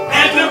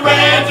 And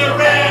Duran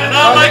Duran,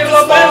 I like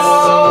the Smiths.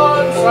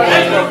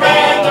 And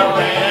Duran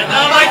Duran,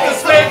 I like the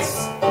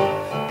Smiths.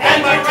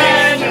 And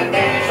Duran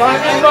Duran,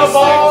 Simon Le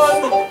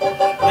Bon.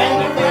 and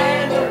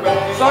Duran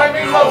Duran,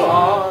 Simon Le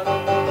Bon.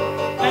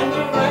 and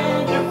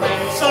Duran Duran,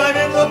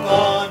 Simon Le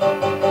Bon.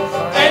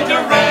 and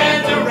Duran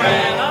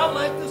Duran, I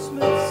like the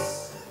Smiths.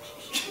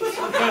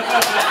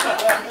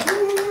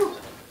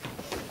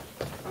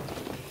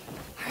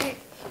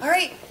 All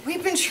right,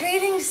 we've been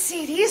trading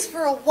CDs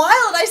for a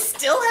while and I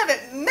still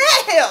haven't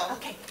met him.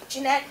 Okay,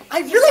 Jeanette. I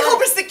really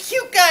hope it's the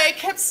cute guy I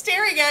kept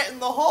staring at in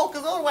the hall,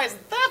 because otherwise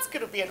that's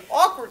going to be an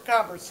awkward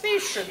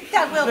conversation.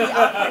 That will be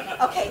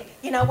awkward. Okay,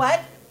 you know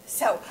what?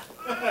 So,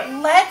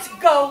 let's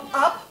go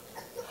up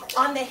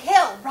on the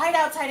hill right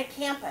outside of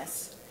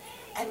campus.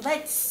 And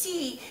let's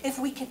see if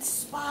we can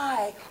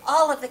spy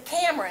all of the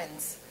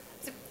Camerons.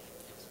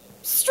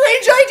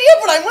 Strange idea,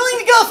 but I'm willing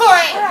to go for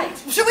it. All right.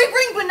 Should we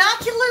bring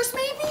binoculars,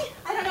 maybe?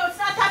 I don't know, it's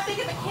not that big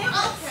of a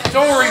campus.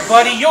 Don't worry,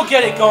 buddy. You'll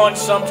get it going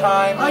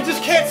sometime. I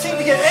just can't seem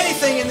to get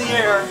anything in the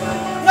air.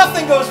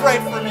 Nothing goes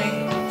right for me.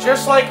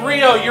 Just like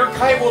Rio, your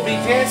kite will be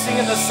dancing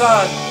in the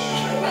sun.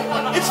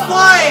 It's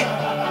flying.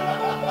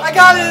 I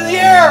got it in the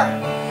air.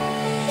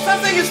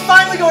 Something is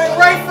finally going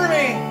right for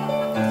me.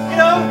 You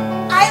know?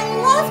 I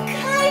love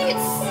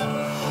kites.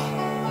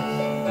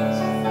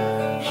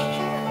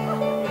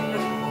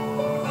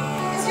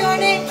 Is your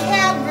name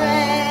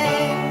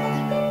Cameron?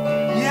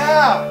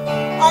 Yeah.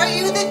 Are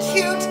you the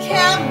cute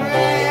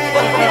Cameron?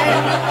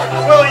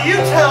 Well, you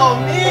tell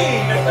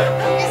me.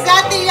 Is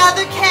that the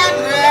other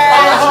Cameron?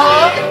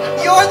 Uh-huh.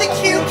 You're the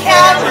cute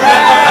Cameron.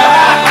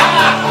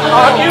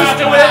 I'm used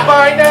to it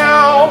by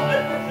now.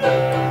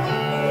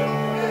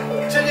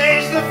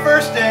 Today's the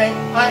first day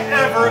I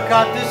ever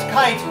got this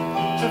kite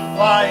to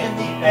fly in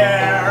the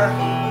air.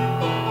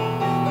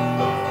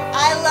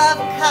 I love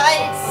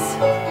kites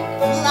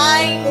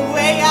flying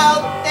way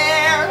out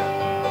there.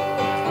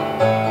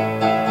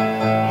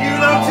 You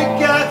know,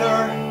 together,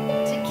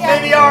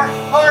 maybe our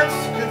hearts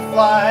could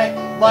fly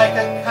like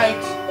a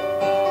kite.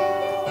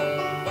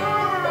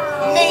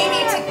 Maybe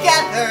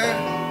together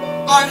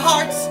our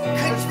hearts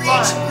could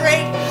reach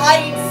great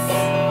heights.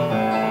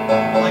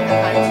 Like a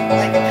kite.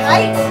 Like a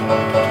kite?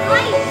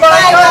 Like a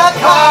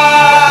kite.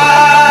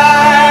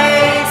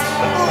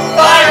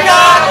 Like a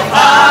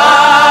kite.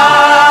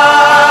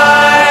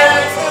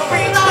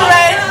 Reach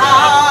great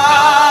heights.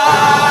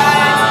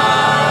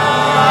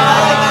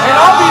 And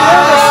I'll be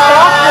there to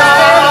stop your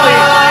family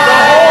the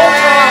whole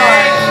time.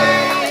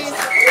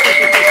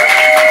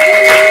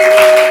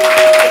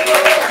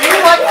 Do you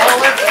like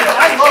olives?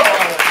 I love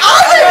olives.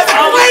 Olives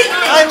are great.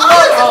 I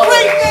love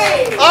Great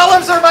name.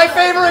 Olives are my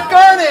favorite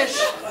garnish.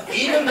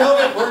 Even though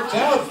it worked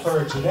out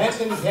for Jeanette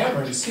and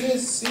Cameron,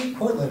 CSC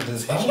Portland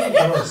is not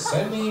endorse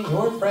sending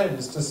your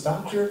friends to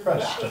stop your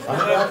crush to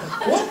find out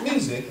what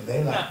music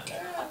they like.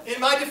 In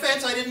my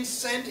defense, I didn't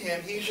send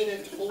him. He did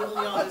it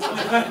totally on his own.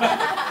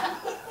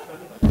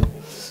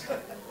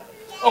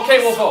 Okay,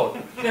 we'll vote.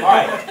 All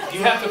right,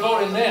 you have to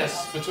vote in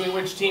this, between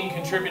which team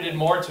contributed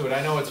more to it.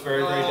 I know it's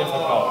very, very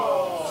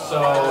difficult.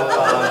 So,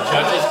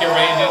 judges, get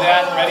ready to do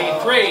that. Ready?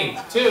 3,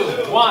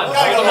 2, 1. Hold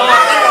them up.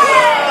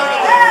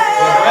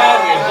 We have red,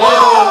 we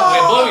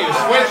have blue, you're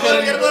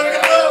switching. 3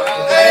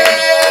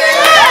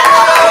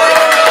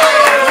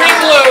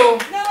 blue,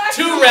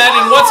 2 red,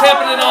 and what's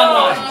happening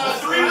online?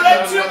 3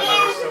 red, 2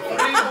 blue.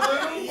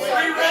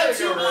 3 red,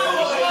 2 blue.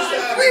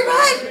 3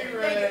 red.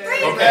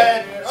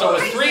 Okay, so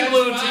it was 3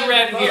 blue, 2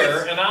 red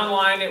here, and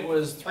online it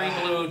was 3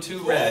 blue,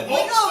 2 red. 4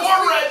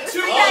 red,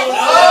 2 blue.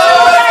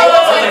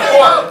 Only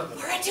 4.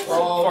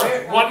 4.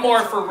 1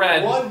 more for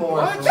red. One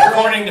more.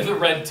 According to the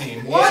red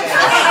team. What?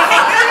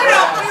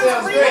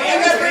 Sounds great.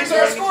 And that brings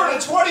our score to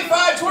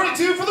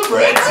 25-22 for the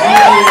red team.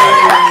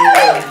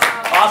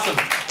 Awesome.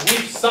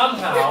 We've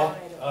somehow,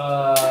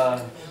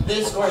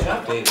 This scoring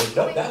update was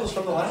nope, that was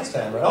from the last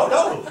time, right? Oh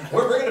no,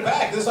 we're bringing it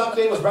back. This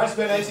update was brought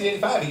to you by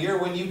 1985, a year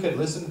when you could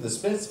listen to the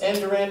Smiths and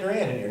Duran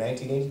Duran in your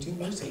 1982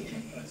 music.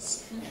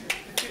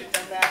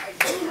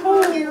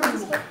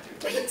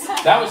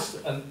 that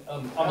was an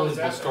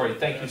unbelievable story.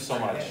 Thank you so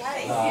much.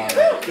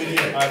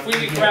 If we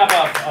could grab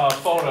a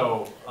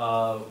photo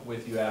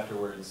with you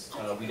afterwards,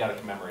 we got to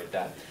commemorate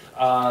that.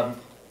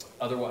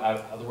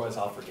 Otherwise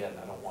I'll forget, and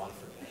I don't want to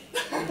forget.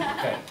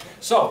 Okay,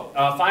 so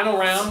final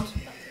round.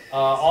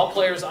 All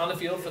players on the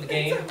field for the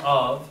game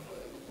of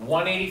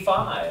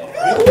 185.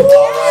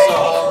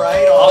 All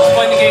right. I'll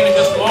explain the game in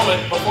just a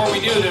moment. Before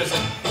we do, there's a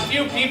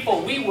few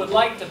people we would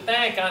like to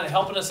thank on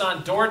helping us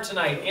on door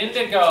tonight.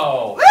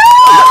 Indigo,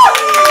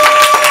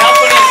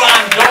 helping us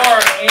on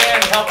door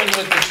and helping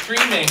with the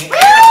streaming.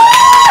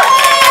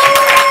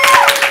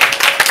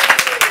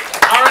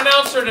 Our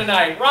announcer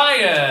tonight,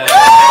 Ryan.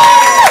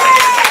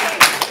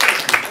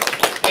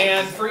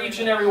 And for each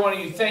and every one of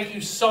you, thank you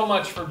so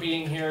much for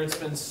being here. It's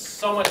been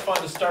so much fun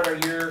to start our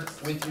year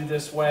with you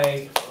this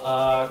way.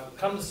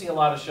 Come to see a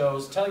lot of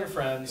shows. Tell your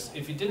friends.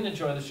 If you didn't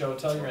enjoy the show,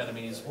 tell your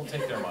enemies. We'll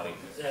take their money.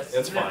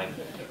 It's fine.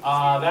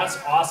 That's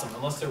awesome.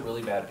 Unless they're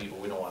really bad people,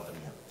 we don't want them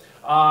here.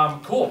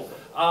 Cool.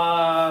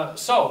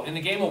 So, in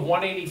the game of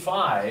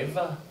 185,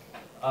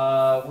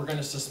 we're going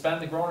to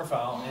suspend the Groner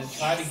foul and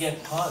try to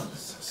get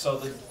puns. So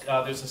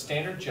there's a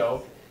standard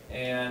joke,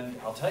 and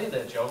I'll tell you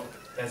that joke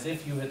as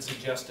if you had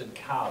suggested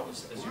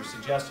cows as your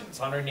suggestion. It's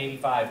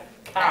 185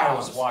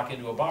 cows walk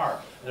into a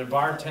bar, and the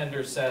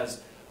bartender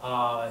says,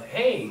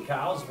 hey,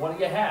 cows, what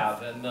do you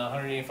have? And the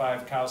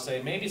 185 cows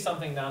say, maybe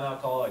something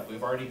non-alcoholic.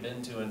 We've already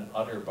been to an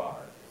udder bar.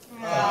 See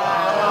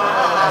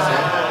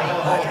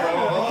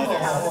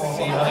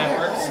how that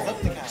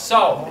works?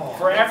 So,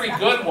 for every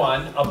good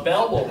one, a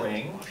bell will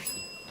ring,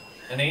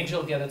 an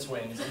angel will get its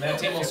wings, and that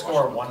team will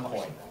score 1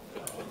 point.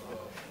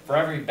 For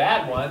every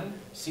bad one,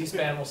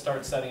 C-SPAN will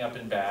start setting up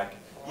in back,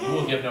 you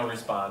will give no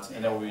response,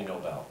 and there will be no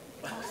bell.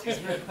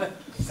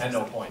 And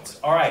no points.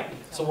 All right,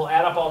 so we'll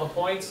add up all the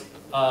points.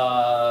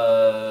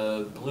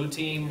 Blue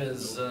team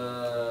is,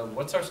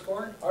 what's our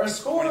score? Our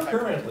score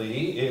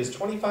currently is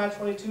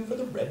 25-22 for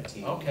the red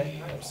team.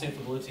 Okay, all right, we'll see if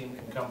the blue team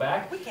can come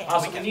back. We can.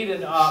 Also, we need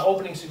an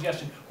opening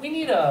suggestion. We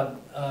need an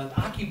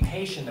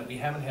occupation that we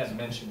haven't had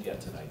mentioned yet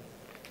tonight.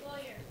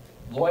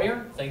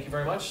 Lawyer, thank you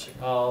very much.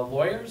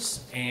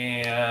 Lawyers,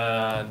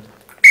 and...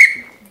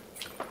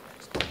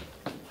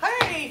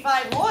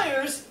 185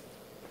 lawyers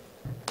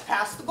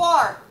pass the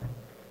bar.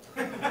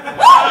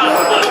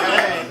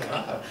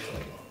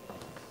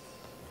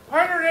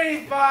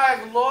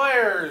 185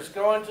 lawyers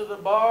go into the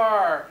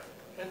bar,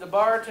 and the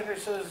bartender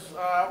says,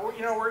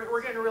 you know,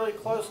 we're getting really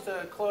close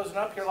to closing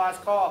up here,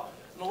 last call.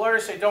 And the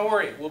lawyers say, don't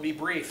worry, we'll be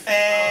brief.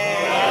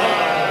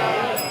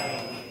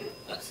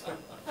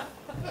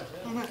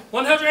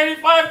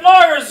 185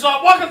 lawyers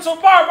walk into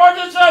a bar.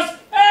 Bartender says,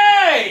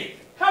 hey,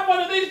 have one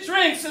of these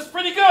drinks. It's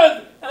pretty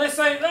good. And they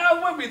say, no,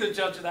 we'll be the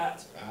judge of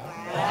that.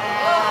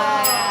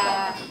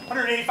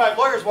 185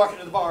 lawyers walk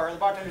into the bar, and the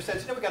bartender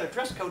says, you know, we got a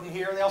dress code in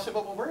here. And they all say,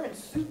 well, we're in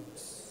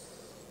suits.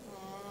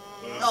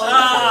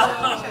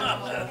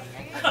 I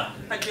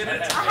get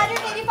it.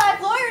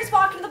 185 lawyers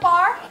walk into the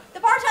bar. The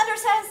bartender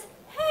says,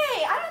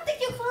 hey, I don't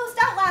think you closed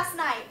out last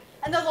night.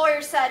 And the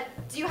lawyer said,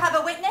 do you have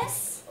a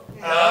witness?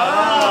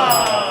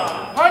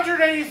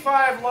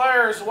 185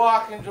 lawyers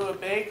walk into a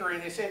bakery,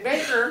 and they say,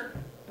 baker,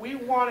 we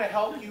want to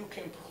help you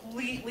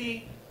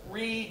completely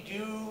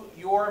redo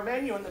your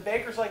menu. And the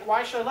baker's like,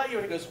 why should I let you?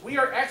 And he goes, we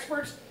are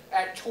experts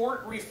at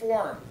tort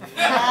reform.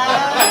 All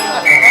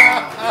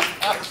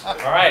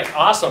right,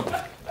 awesome.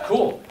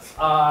 Cool.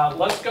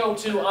 Let's go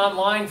to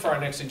online for our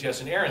next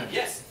suggestion. Aaron.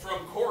 Yes,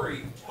 from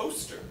Corey,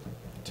 toaster.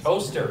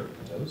 Toaster.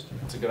 Toaster.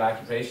 It's a good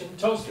occupation.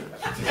 Toaster.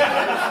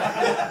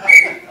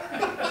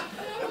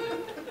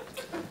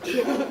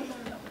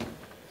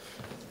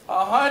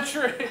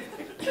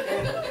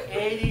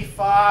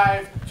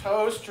 185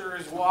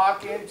 toasters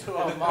walk into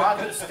a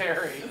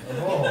monastery, and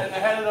the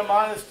head of the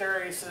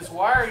monastery says,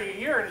 why are you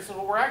here? And he says,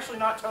 well, we're actually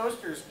not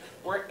toasters,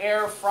 we're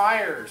air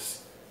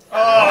fryers.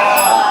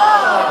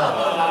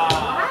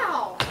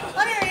 Wow.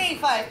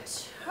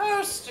 185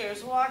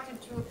 toasters walked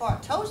into a bar.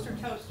 Toasters.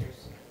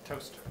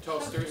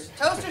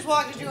 Toasters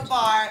walked into a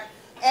bar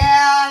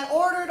and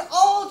ordered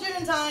all gin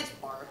and tonics.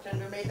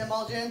 Bartender made them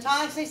all gin and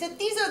tonics. And he said,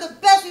 these are the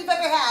best we've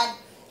ever had.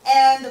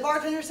 And the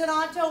bartender said,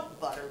 oh, don't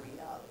butter me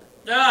up.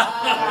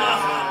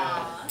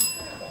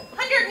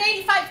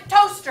 185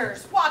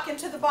 toasters walk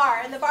into the bar,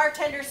 and the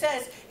bartender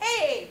says,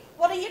 hey,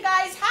 what do you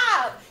guys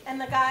have?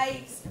 And the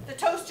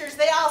toasters,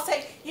 they all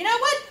say, you know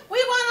what? We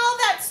want all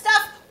that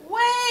stuff way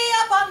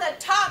up on the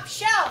top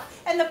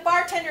shelf. And the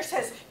bartender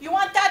says, you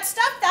want that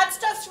stuff? That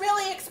stuff's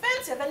really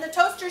expensive. And the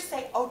toasters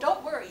say, oh,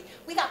 don't worry.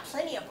 We got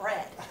plenty of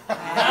bread.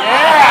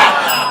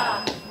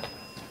 Yeah.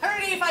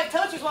 185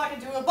 toasters walk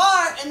into a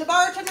bar, and the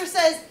bartender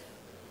says,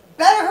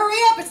 better hurry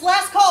up. It's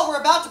last call.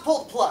 We're about to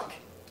pull the plug.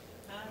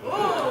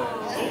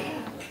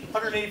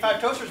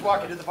 185 toasters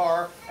walk into the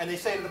bar, and they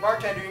say to the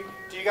bartender,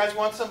 do you guys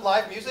want some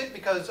live music?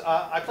 Because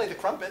I play the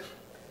crumpet.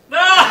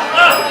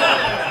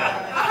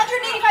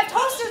 185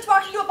 toasters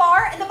walked into a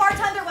bar, and the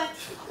bartender went,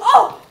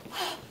 oh,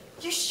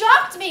 you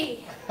shocked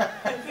me.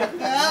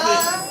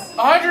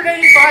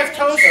 185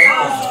 toasters.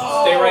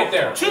 Stay right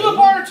there. To the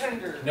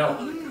bartender. No.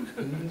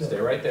 Stay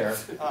right there.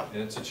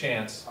 And it's a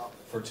chance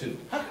for 2.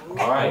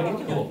 All right,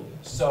 cool.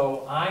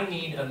 So I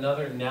need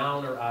another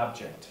noun or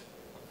object.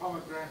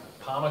 Pomegranate.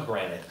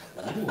 Pomegranate.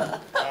 Ooh.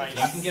 You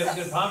can get a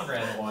good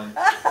pomegranate one.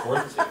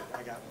 Worth 2.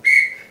 I got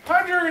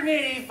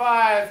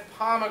 185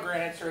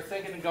 pomegranates are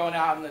thinking of going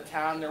out in the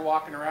town. They're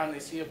walking around, and they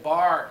see a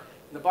bar.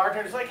 And the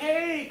bartender's like,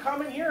 hey,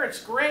 come in here,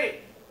 it's great.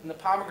 And the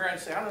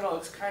pomegranates say, I don't know,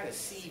 it's kind of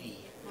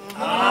seedy.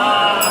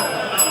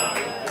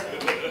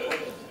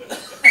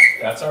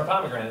 That's our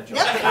pomegranate joke.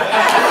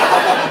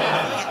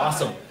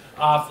 Awesome.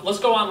 Let's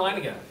go online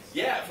again.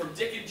 Yeah, from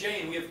Dick and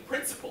Jane, we have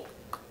principal.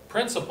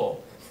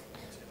 Principal.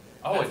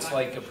 Oh, it's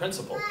like a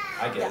principal.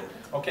 I get it.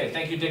 Okay,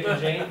 thank you, Dick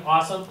and Jane.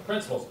 Awesome.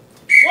 Principals.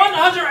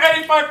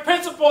 185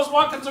 principals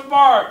walk into a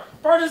bar.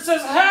 Bartender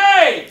says,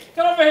 hey,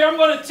 get over here. I'm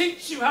going to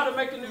teach you how to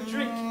make a new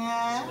drink.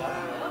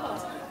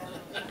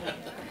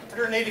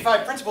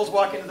 185 principals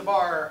walk into the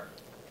bar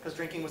because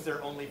drinking was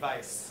their only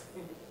vice.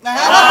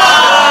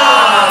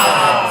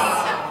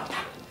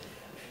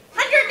 185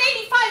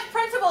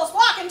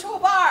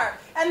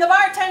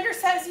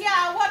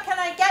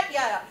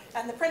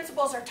 and the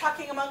principals are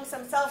talking amongst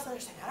themselves, and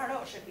they're saying, I don't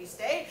know, should we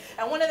stay?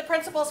 And one of the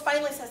principals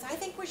finally says, I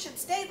think we should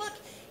stay. Look,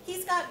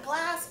 he's got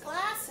glass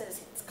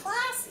glasses. It's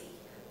classy.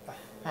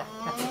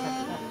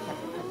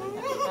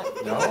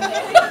 No?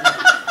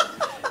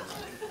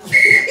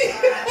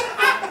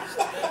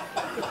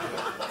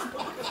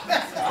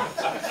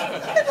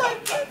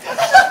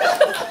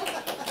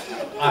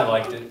 I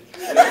liked it.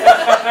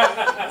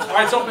 All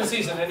right, it's open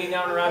season. Any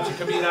noun or object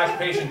could be an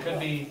occupation, could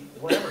be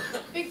whatever.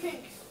 Big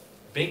Pink.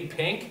 Big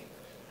Pink?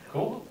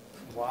 Cool.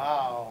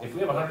 Wow. If we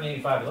have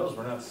 185 of those,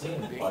 we're not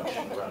seeing much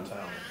around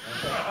town.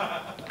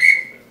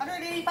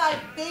 185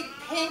 big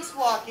pinks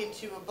walk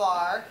into a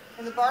bar,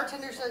 and the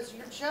bartender says,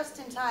 you're just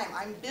in time.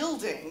 I'm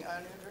building a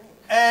new drink.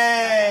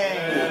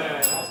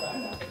 Hey!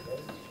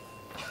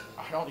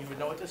 I don't even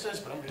know what this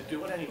is, but I'm going to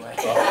do it anyway.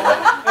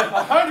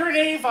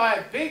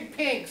 185 big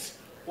pinks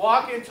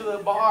walk into the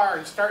bar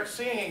and start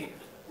singing,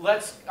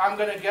 I'm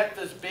going to get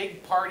this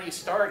big party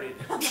started.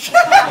 I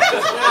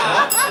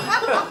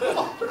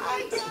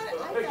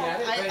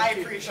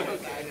appreciate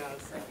it.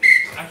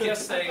 I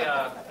guess they,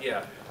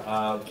 yeah.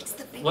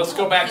 Let's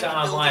go back to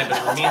online, but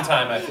in the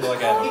meantime, I feel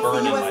like I have a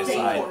burn in my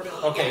side.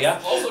 Okay, yeah?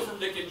 Also from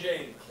Nick and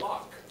Jane,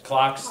 clock.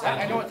 Clocks.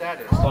 I know what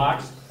that is.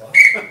 Clocks.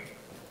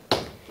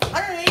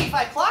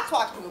 185 clocks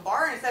walked into a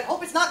bar and said,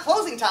 hope it's not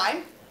closing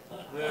time.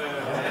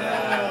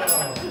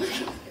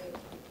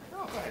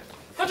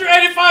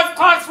 185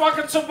 clocks walk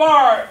into a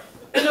bar,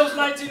 and it was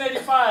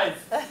 1985.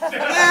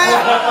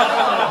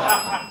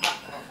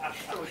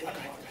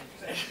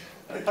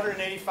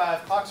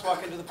 185 clocks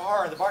walk into the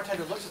bar, and the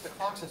bartender looks at the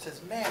clocks and says,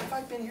 man, have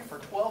I been here for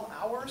 12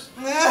 hours?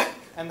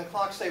 And the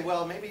clocks say,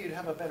 well, maybe you'd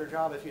have a better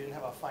job if you didn't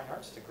have a fine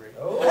arts degree.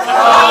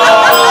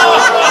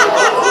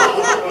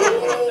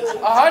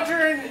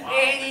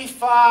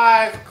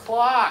 185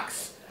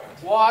 clocks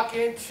walk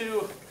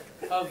into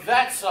a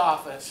vet's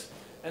office,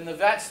 and the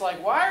vet's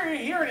like, why are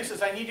you here? And he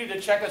says, I need you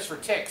to check us for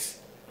ticks.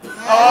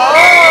 Wow.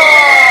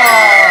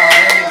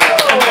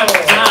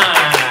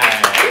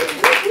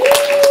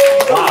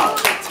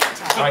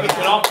 All right, you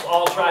can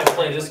all try to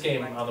play this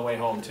game on the way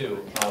home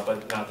too,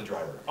 but not the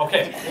driver.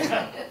 Okay,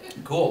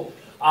 cool.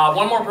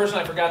 One more person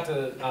I forgot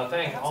to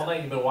thank. All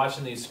night you've been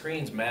watching these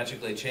screens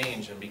magically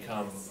change and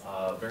become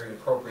very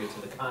appropriate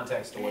to the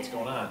context of what's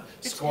going on.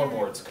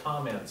 Scoreboards,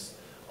 comments,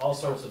 all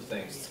sorts of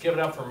things. Let's give it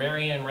up for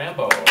Marianne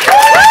Rambo.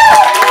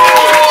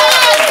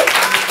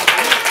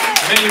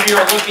 Many of you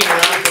are looking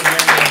around for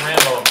Marianne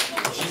Rambo.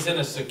 She's in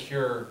a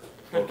secure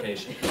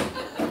location.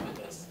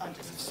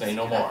 Say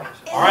no more.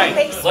 All right,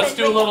 let's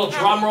do a little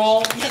drum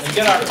roll and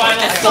get our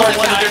final score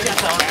tonight.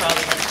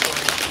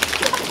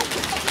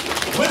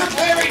 With a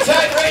very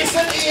tight race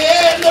at the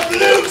end, the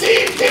blue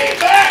team came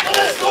back with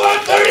a score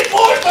of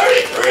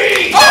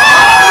 34-33.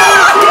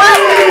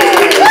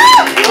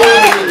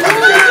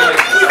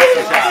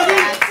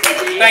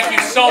 Thank you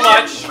so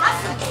much.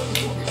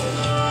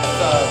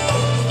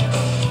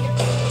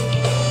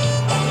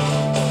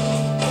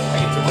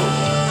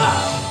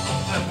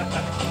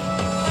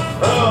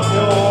 From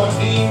your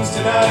teams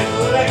tonight,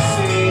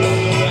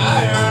 Lexi,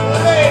 Iron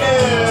Lady,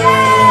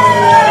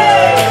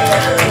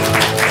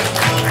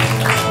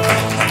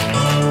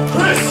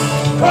 Chris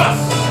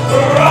Cross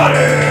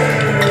Rodder,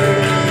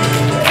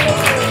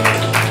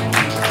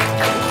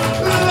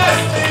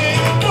 Leslie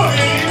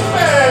Boogie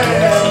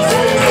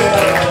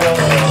Mansfield,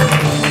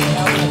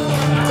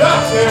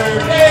 Dr.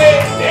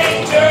 Dave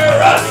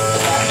Dangerous,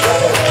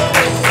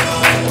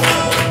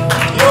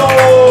 your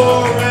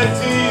red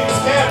team's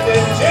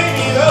captain,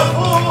 Jamie the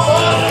Fool,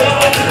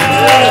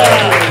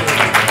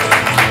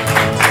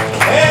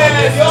 and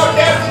your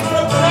captain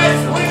from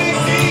tonight's winning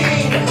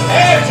team,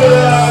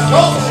 Angela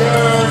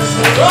Culture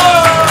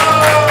Strong.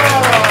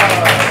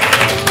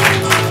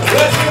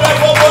 Let's do that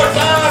one more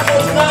time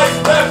for tonight's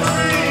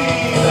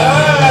referee,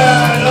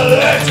 and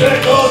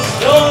Electrical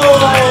Storm.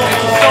 Thank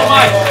you so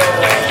much.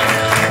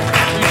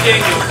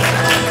 Appreciate you.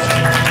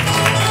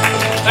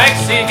 Thanks.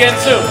 See you again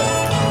soon.